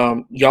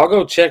 Y'all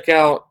go check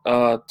out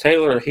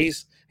Taylor. He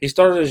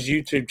started his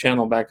YouTube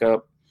channel back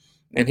up,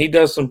 and he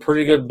does some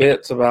pretty good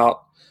bits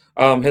about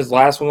his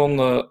last one on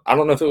the. I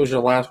don't know if it was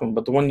your last one,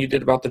 but the one you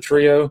did about the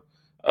trio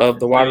of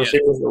the wide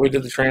receivers that we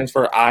did the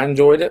transfer. I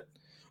enjoyed it.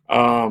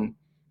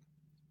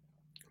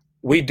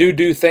 We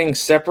do things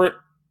separate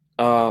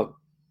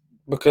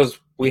because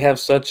we have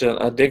such an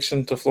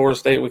addiction to Florida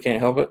State, we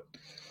can't help it.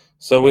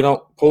 So we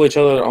don't pull each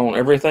other on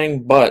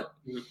everything. But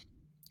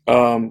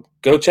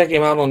go check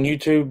him out on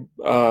YouTube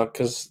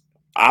because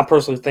I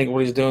personally think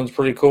what he's doing is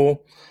pretty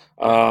cool.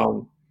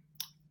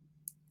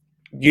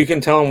 You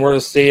can tell him where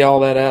to see all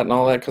that at and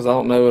all that, because I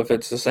don't know if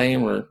it's the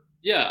same or.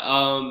 Yeah,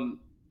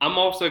 I'm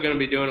also going to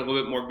be doing a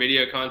little bit more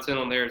video content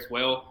on there as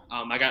well.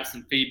 I got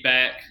some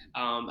feedback.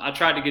 I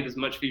tried to get as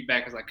much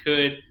feedback as I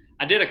could.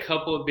 I did a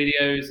couple of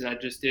videos, and I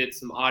just did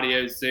some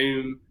audio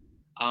Zoom,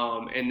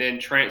 and then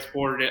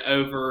transported it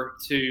over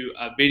to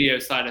a video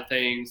side of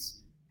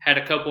things. Had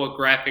a couple of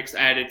graphics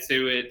added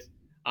to it,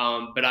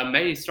 but I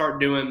may start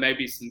doing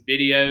maybe some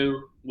video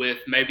with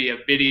maybe a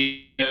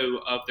video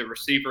of the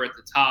receiver at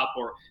the top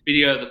or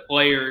video of the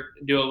player,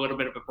 do a little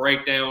bit of a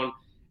breakdown.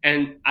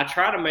 And I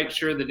try to make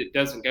sure that it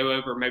doesn't go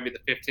over maybe the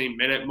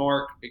 15-minute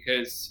mark,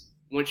 because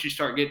once you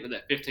start getting to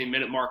that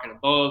 15-minute mark and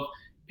above,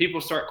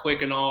 people start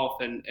clicking off,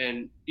 and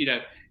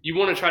you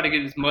want to try to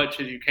get as much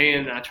as you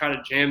can. And I try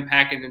to jam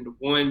pack it into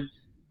one,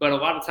 but a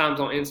lot of times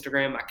on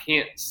Instagram I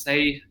can't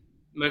say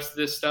most of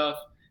this stuff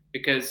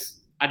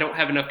because I don't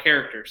have enough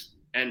characters,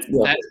 and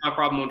that's my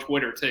problem on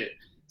Twitter too.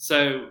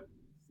 So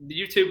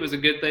YouTube is a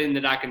good thing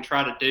that I can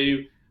try to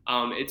do.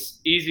 It's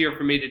easier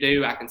for me to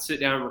do. I can sit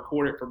down and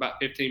record it for about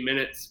 15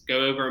 minutes,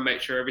 go over and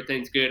make sure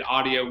everything's good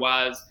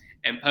audio-wise,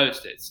 and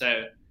post it.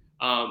 So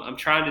I'm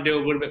trying to do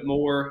a little bit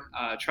more,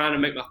 trying to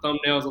make my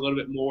thumbnails a little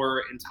bit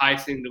more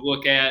enticing to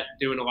look at,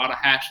 doing a lot of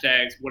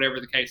hashtags,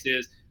 whatever the case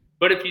is.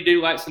 But if you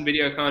do like some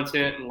video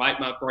content and like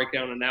my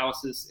breakdown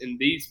analysis in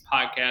these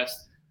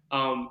podcasts,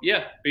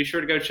 be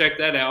sure to go check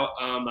that out.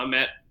 I'm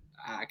at,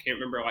 I can't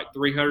remember, like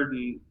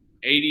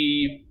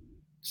 380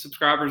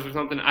 subscribers or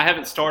something. I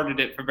haven't started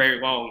it for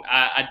very long.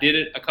 I did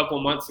it a couple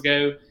of months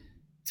ago,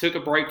 took a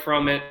break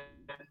from it,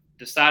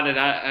 decided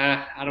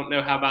I don't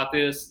know how about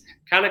this,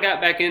 kind of got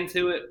back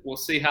into it. We'll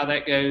see how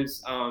that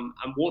goes. I'm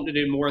wanting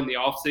to do more in the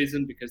off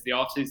season because the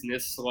off season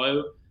is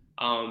slow,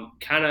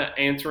 kind of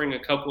answering a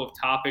couple of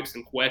topics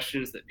and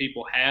questions that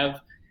people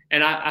have.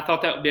 And I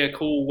thought that would be a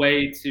cool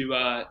way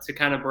to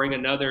kind of bring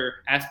another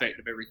aspect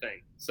of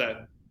everything.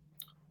 So.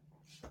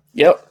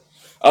 Yep.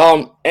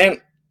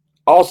 And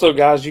also,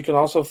 guys, you can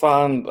also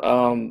find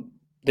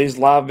these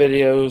live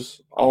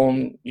videos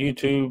on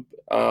YouTube.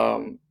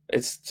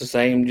 It's the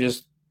same,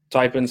 just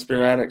type in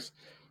Spear Addicts.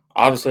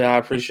 Obviously, I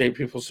appreciate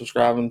people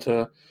subscribing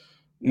to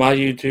my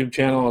YouTube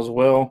channel as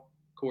well.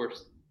 Of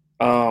course.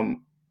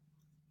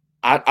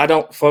 I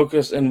don't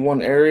focus in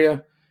one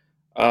area.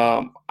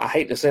 I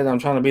hate to say that I'm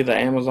trying to be the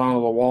Amazon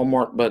or the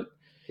Walmart, but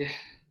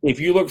if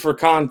you look for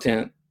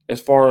content as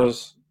far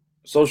as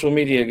social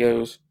media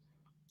goes,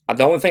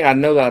 the only thing I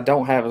know that I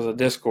don't have is a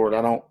Discord.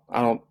 I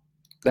don't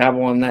have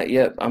one that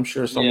yet. I'm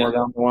sure somewhere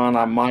down the line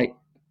I might.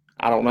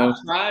 I don't know. I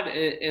tried,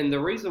 and the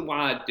reason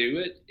why I do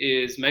it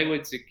is mainly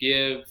to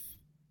give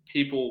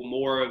people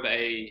more of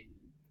a,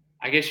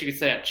 I guess you could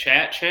say, a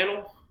chat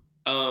channel,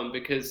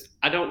 because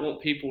I don't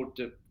want people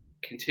to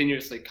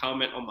continuously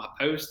comment on my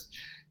posts,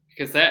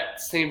 because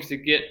that seems to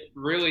get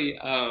really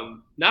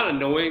not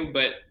annoying,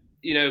 but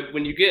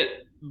when you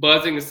get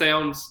buzzing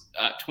sounds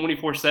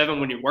 24/7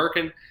 when you're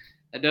working,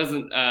 that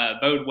doesn't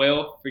bode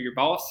well for your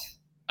boss.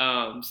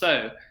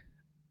 So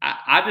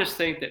I just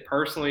think that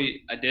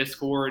personally a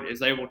Discord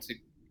is able to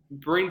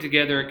bring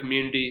together a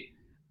community.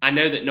 I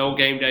know that No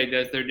Game Day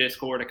does their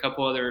Discord. A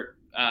couple other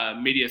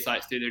media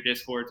sites do their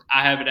Discords.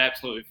 I have it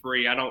absolutely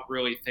free. I don't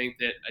really think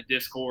that a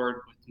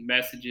Discord with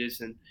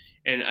messages and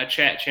a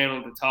chat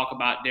channel to talk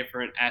about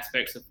different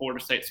aspects of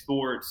Florida State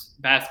sports,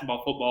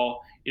 basketball,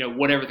 football,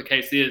 whatever the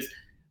case is.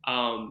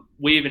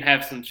 We even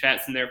have some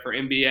chats in there for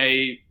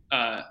NBA,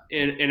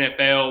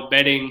 NFL,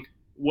 betting,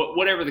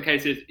 whatever the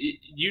case is.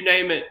 You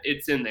name it,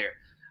 it's in there.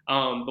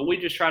 But we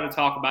just try to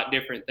talk about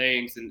different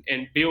things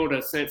and build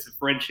a sense of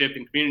friendship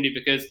and community,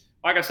 because,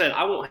 like I said,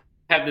 I won't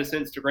have this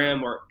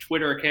Instagram or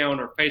Twitter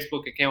account or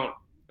Facebook account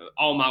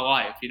all my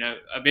life.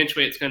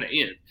 Eventually it's going to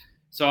end.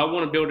 So I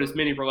want to build as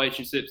many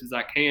relationships as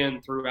I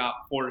can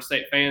throughout Florida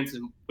State fans.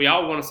 And we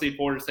all want to see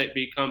Florida State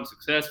become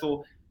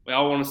successful. We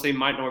all want to see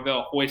Mike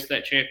Norvell hoist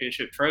that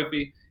championship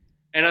trophy.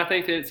 And I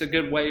think that it's a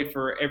good way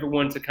for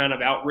everyone to kind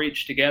of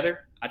outreach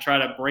together. I try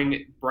to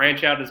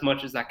branch out as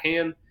much as I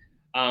can.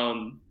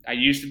 I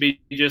used to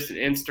be just an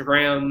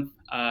Instagram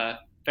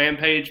fan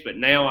page, but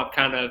now I've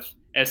kind of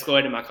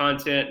escalated my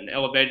content and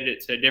elevated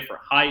it to a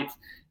different height.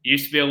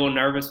 Used to be a little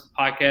nervous with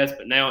podcasts,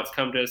 but now it's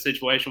come to a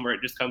situation where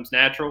it just comes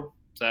natural.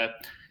 So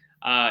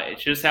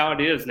It's just how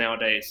it is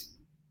nowadays.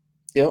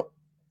 Yep.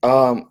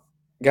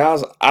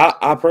 Guys,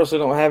 I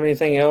personally don't have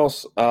anything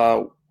else.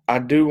 I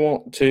do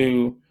want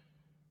to.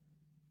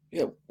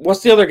 Yeah,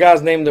 what's the other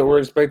guy's name that we're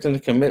expecting to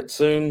commit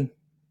soon,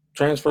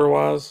 transfer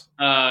wise?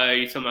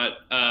 You talking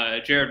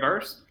about Jared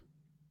Verse?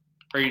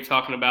 Or are you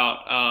talking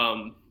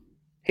about?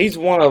 He's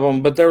one of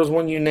them, but there was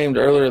one you named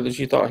earlier that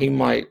you thought he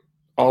might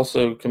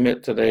also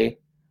commit today.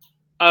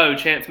 Oh,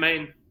 Chance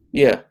Main.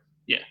 Yeah.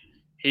 Yeah,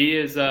 he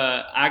is.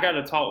 I got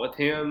to talk with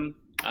him.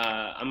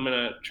 I'm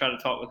gonna try to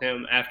talk with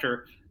him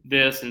after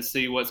this and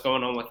see what's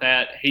going on with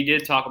that. He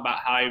did talk about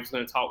how he was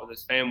going to talk with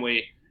his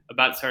family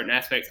about certain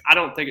aspects. I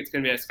don't think it's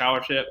going to be a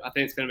scholarship. I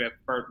think it's going to be a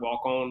preferred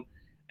walk on,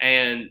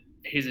 and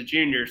he's a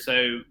junior,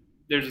 so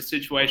there's a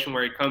situation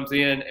where he comes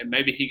in and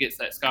maybe he gets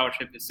that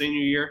scholarship his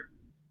senior year.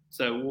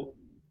 So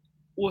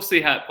we'll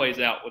see how it plays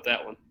out with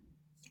that one.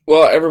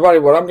 Well, everybody,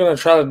 what I'm going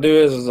to try to do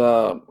is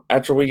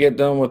after we get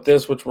done with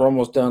this, which we're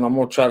almost done, I'm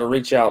going to try to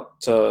reach out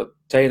to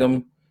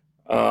Tatum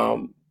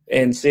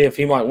and see if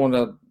he might want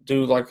to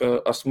do like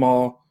a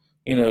small,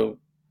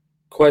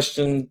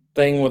 question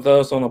thing with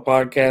us on a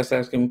podcast,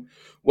 ask him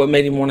what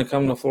made him want to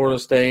come to Florida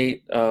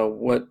State,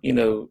 what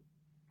did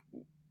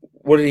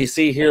he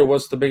see here?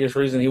 What's the biggest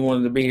reason he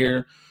wanted to be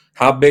here?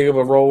 How big of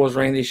a role was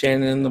Randy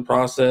Shannon in the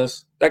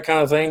process? That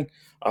kind of thing.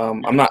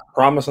 I'm not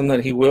promising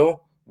that he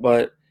will,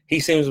 but he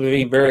seems to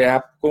be very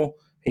applicable.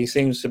 He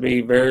seems to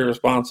be very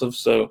responsive.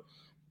 So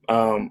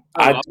I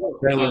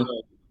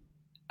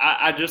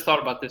just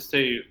thought about this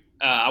too.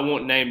 I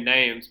won't name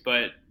names,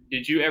 but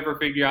did you ever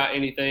figure out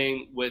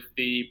anything with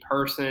the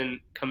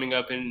person coming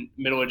up in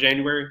middle of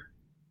January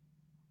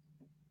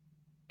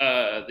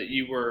that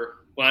you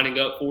were lining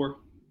up for,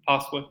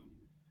 possibly?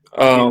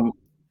 Are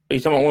you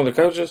talking about one of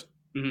the coaches?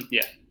 Mm-hmm,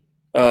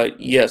 yeah.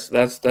 Yes,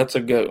 that's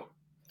a go.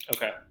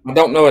 Okay. I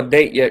don't know a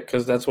date yet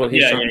because that's what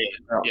he's trying to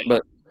figure out.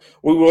 But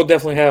we will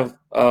definitely have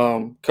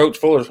Coach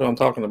Fuller's who I'm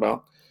talking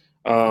about.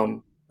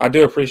 I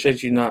do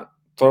appreciate you not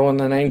throwing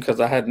the name because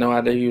I had no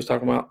idea you was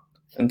talking about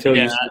until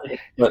you said it.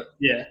 But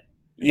I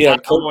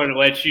wanted to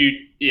let you.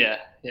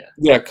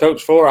 Yeah,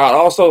 Coach Fuller. I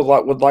also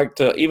would like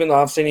to, even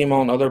though I've seen him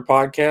on other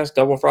podcasts,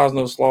 Double Fries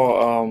No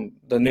Slaw,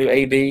 the new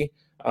AD,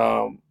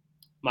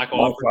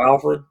 Michael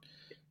Alfred.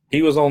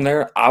 He was on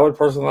there. I would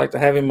personally like to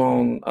have him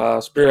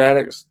on Spirit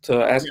Addicts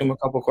to ask him a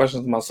couple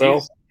questions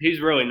myself. He's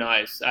really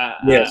nice.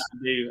 Yes. I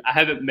do. I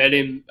haven't met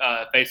him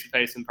face to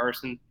face in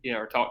person,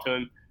 or talked to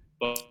him,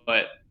 but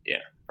yeah,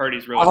 heard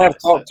he's really. I have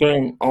talked to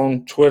him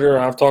on Twitter.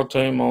 I've talked to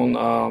him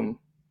on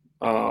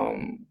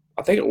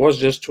I think it was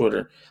just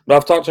Twitter, but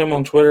I've talked to him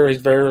on Twitter. He's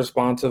very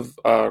responsive,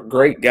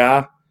 great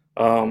guy,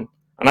 and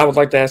I would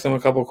like to ask him a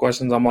couple of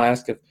questions. I'm gonna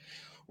ask if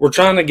we're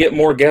trying to get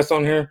more guests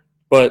on here,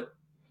 but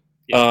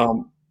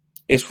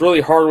it's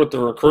really hard with the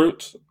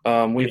recruits.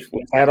 We've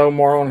had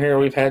Omar on here.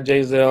 We've had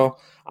Jay Zell.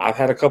 I've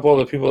had a couple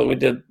other people that we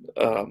did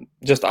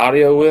just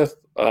audio with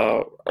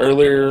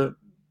earlier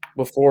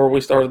before we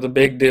started the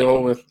big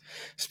deal with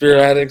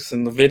Spirit Addicts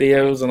and the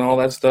videos and all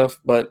that stuff.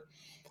 But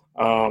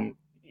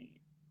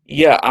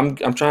yeah, I'm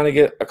trying to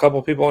get a couple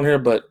of people on here,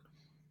 but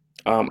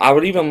I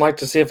would even like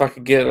to see if I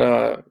could get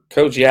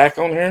Coach Yak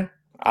on here.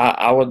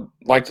 I would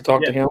like to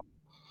talk to him.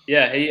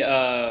 Yeah, he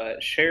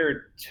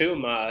shared two of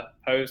my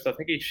posts. I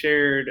think he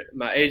shared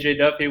my AJ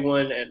Duffy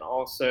one and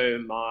also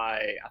my,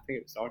 I think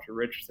it was Dr.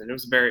 Richardson.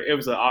 It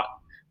was a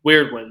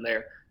weird one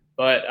there,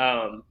 but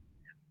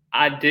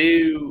I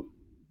do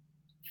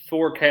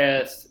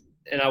forecast,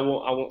 and I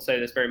won't say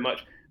this very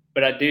much,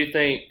 but I do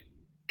think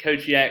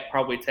Coach Yak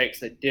probably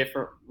takes a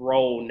different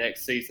role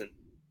next season.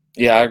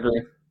 Yeah, I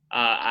agree.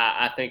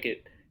 I think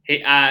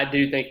I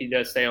do think he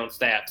does stay on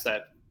staff. So.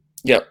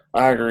 Yep,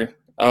 I agree.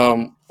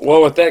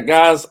 Well, with that,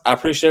 guys, I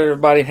appreciate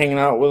everybody hanging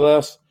out with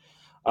us.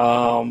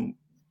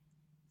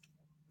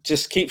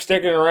 Just keep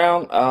sticking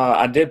around.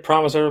 I did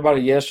promise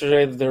everybody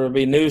yesterday that there would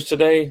be news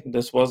today.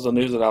 This was the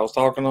news that I was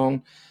talking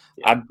on.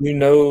 I do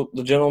know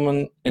the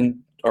gentleman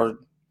or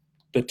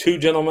the two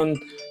gentlemen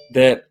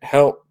that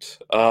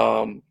helped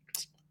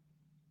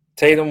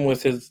Tatum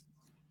with his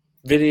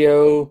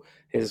video,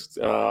 his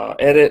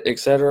edit,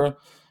 etc.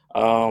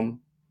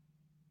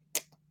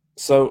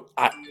 So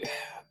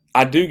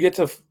I do get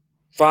to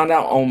find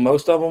out on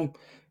most of them.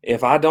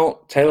 If I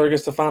don't, Taylor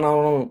gets to find out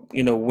on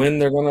them, when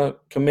they're going to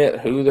commit,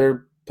 who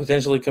they're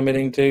potentially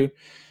committing to.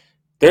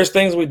 There's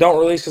things we don't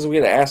release because we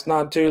get asked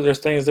not to. There's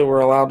things that we're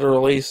allowed to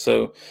release.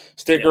 So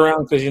stick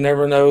around because you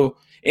never know.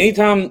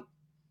 Anytime,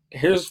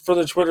 here's for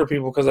the Twitter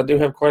people because I do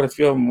have quite a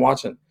few of them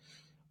watching.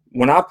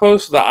 When I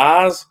post the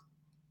eyes,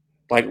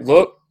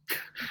 look,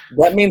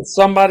 that means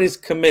somebody's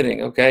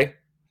committing, okay?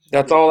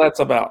 That's all that's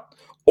about.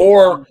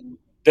 Or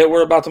that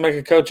we're about to make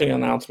a coaching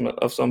announcement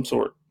of some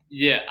sort.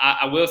 Yeah,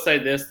 I will say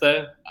this,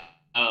 though,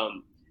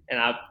 and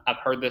I've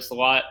heard this a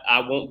lot. I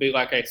won't be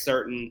like a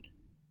certain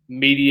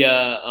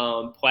media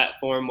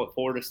platform with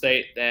Florida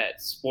State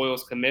that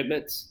spoils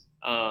commitments.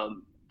 I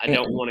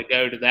don't want to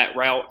go to that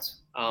route.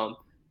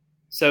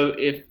 So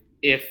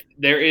if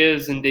there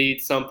is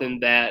indeed something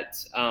that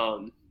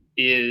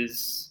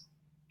is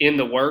in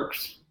the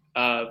works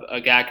of a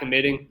guy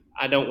committing,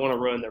 I don't want to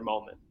ruin their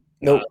moment.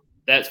 Nope.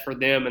 That's for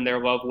them and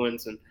their loved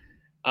ones. And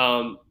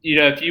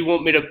if you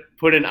want me to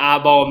put an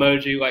eyeball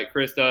emoji like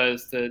Chris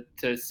does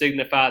to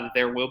signify that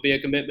there will be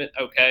a commitment,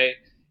 okay,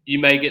 you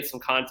may get some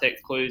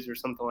context clues or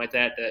something like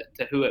that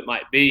to who it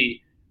might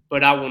be.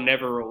 But I will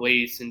never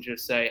release and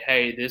just say,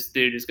 hey, this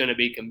dude is going to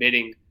be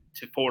committing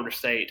to Florida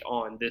State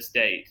on this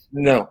date.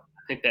 No.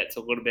 I think that's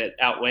a little bit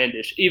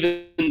outlandish.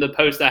 Even the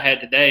post I had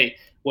today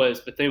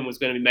was Bethune was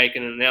going to be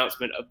making an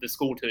announcement of the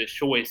school to his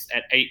choice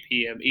at 8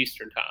 p.m.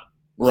 Eastern time.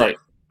 Right.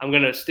 So I'm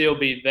going to still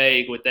be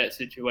vague with that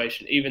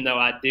situation, even though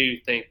I do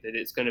think that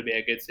it's going to be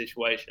a good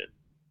situation.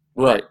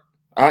 Right.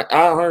 I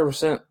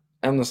 100%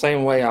 am the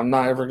same way.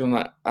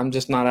 I'm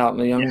just not out in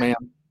the young man.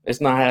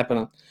 It's not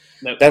happening.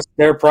 Nope. That's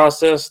their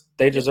process.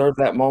 They deserve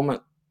that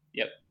moment.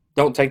 Yep.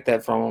 Don't take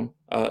that from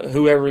them.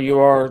 Whoever you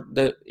are,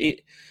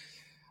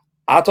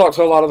 I talk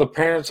to a lot of the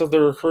parents of the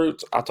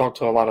recruits. I talk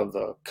to a lot of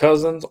the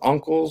cousins,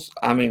 uncles.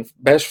 I mean,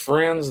 best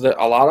friends.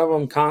 That a lot of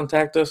them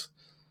contact us.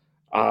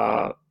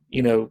 I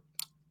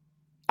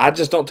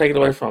just don't take it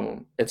away from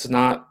them. It's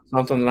not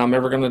something that I'm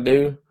ever going to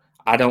do.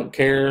 I don't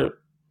care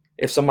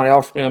if somebody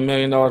offers me $1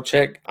 million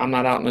check. I'm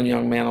not out in a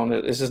young man on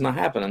it. This is not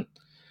happening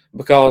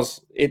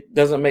because it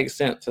doesn't make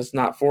sense. It's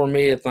not for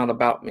me. It's not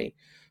about me.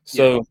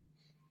 So,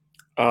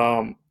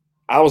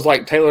 I was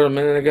like Taylor a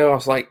minute ago. I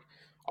was like,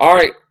 all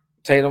right,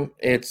 Tatum,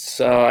 it's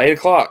 8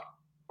 o'clock.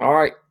 All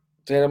right,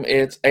 Tatum,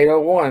 it's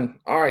 8:01.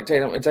 All right,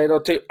 Tatum, it's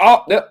 8:02.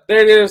 Oh, there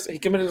it is. He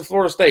committed to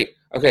Florida State.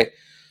 Okay.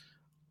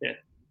 Yeah.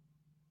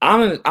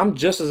 I'm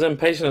just as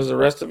impatient as the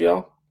rest of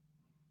y'all.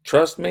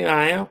 Trust me,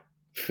 I am.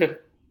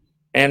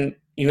 And,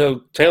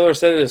 Taylor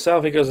said it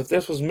himself. He goes, if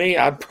this was me,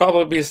 I'd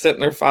probably be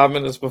sitting there 5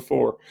 minutes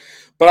before.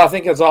 But I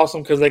think it's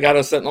awesome because they got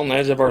us sitting on the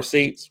edge of our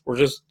seats. We're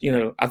just,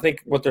 I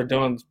think what they're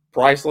doing is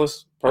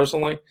priceless,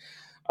 personally.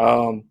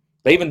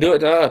 They even do it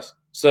to us.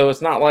 So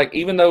it's not like,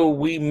 even though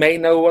we may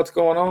know what's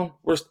going on,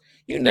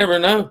 you never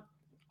know.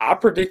 I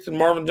predicted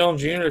Marvin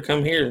Jones Jr. to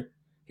come here.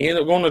 He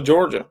ended up going to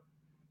Georgia.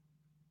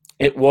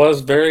 It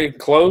was very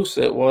close.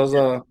 It was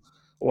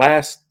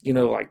last,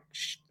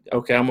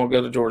 okay, I'm going to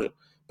go to Georgia.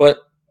 But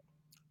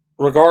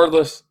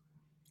regardless,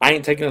 I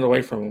ain't taking it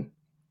away from him.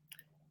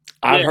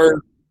 I've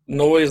heard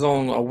noise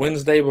on a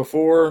Wednesday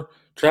before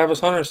Travis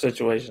Hunter's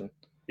situation.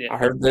 I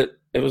heard that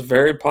it was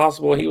very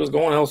possible he was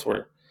going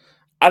elsewhere.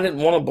 I didn't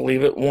want to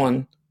believe it,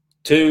 one.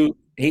 Two,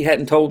 he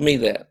hadn't told me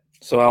that,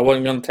 so I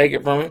wasn't going to take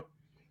it from him.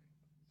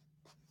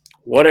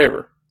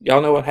 Whatever.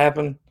 Y'all know what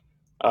happened.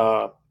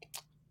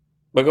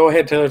 But go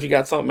ahead, Taylor, if you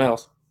got something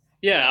else.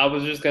 Yeah, I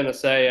was just going to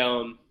say,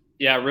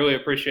 I really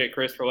appreciate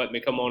Chris for letting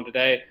me come on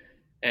today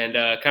and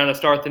kind of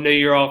start the new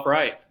year off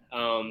right.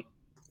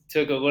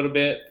 Took a little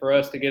bit for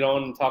us to get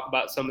on and talk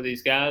about some of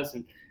these guys,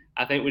 and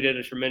I think we did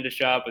a tremendous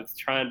job with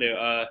trying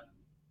to,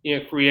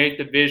 create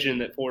the vision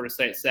that Florida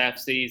State staff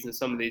sees in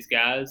some of these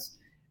guys.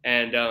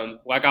 And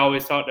like I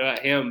always talked about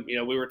him,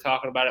 we were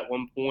talking about at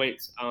one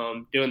point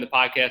doing the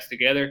podcast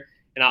together,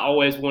 and I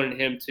always wanted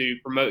him to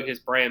promote his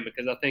brand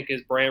because I think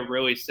his brand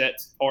really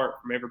sets apart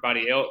from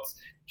everybody else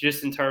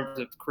just in terms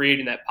of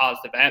creating that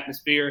positive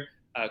atmosphere,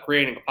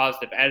 creating a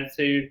positive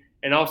attitude,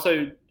 and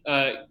also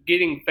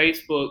getting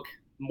Facebook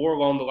more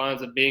along the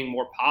lines of being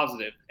more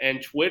positive,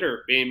 and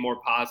Twitter being more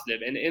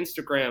positive, and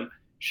Instagram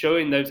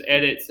showing those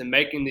edits and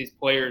making these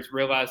players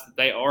realize that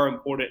they are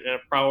important and a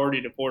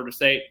priority to Florida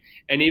State.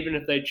 And even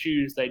if they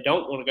choose they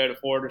don't want to go to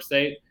Florida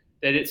State,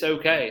 that it's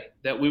okay,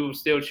 that we will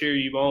still cheer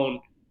you on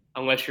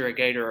unless you're a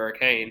Gator or a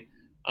Cane.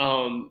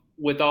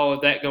 With all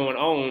of that going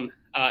on,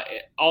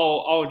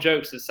 all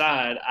jokes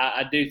aside,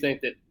 I do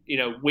think that,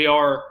 we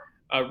are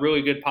a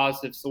really good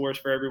positive source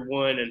for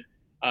everyone,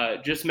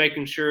 and just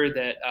making sure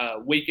that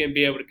we can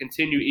be able to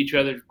continue each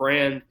other's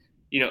brand,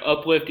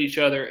 uplift each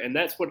other. And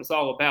that's what it's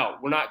all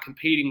about. We're not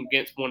competing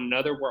against one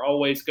another. We're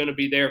always going to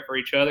be there for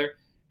each other.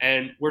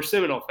 And we're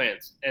Seminole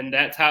fans. And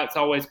that's how it's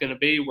always going to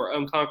be. We're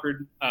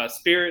unconquered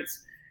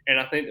spirits. And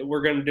I think that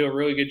we're going to do a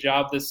really good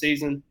job this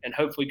season and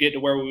hopefully get to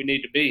where we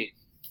need to be.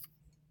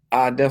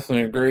 I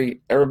definitely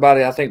agree.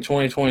 Everybody, I think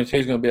 2022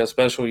 is going to be a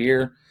special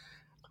year.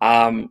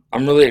 I'm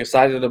really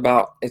excited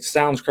about – it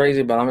sounds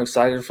crazy, but I'm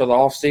excited for the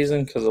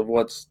offseason because of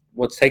what's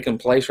taking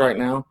place right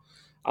now.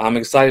 I'm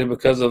excited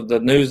because of the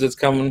news that's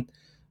coming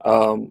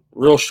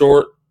real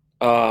short.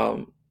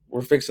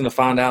 We're fixing to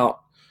find out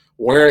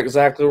where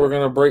exactly we're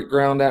going to break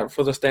ground at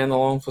for the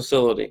standalone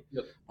facility.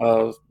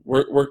 Yep.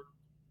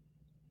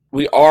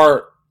 We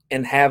are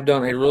and have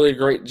done a really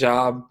great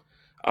job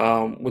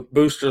with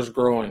boosters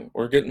growing.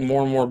 We're getting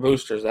more and more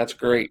boosters. That's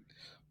great.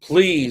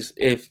 Please,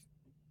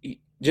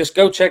 just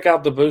go check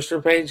out the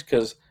booster page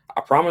because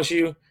I promise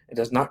you it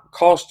does not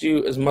cost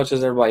you as much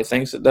as everybody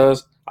thinks it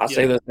does. I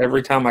say this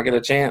every time I get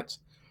a chance.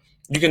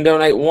 You can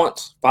donate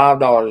once,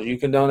 $5. You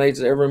can donate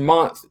every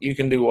month. You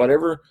can do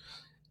whatever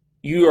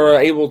you are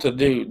able to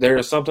do. There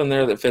is something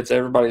there that fits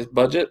everybody's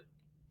budget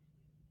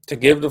to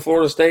give to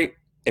Florida State.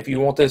 If you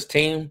want this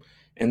team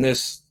and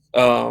this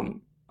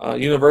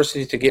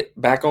university to get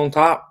back on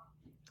top,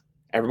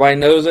 everybody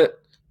knows it.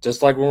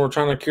 Just like when we're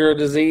trying to cure a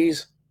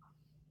disease,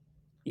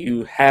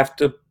 you have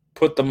to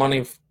put the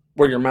money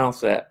where your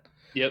mouth's at.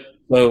 Yep.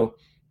 So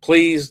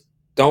please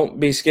don't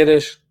be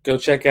skittish. Go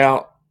check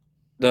out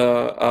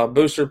the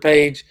booster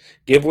page.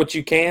 Give what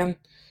you can.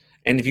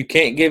 And if you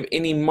can't give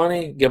any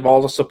money, give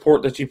all the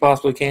support that you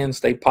possibly can.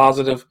 Stay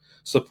positive.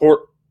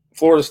 Support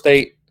Florida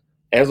State.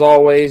 As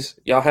always,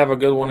 y'all have a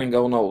good one and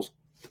go Noles.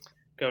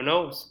 Go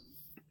Noles.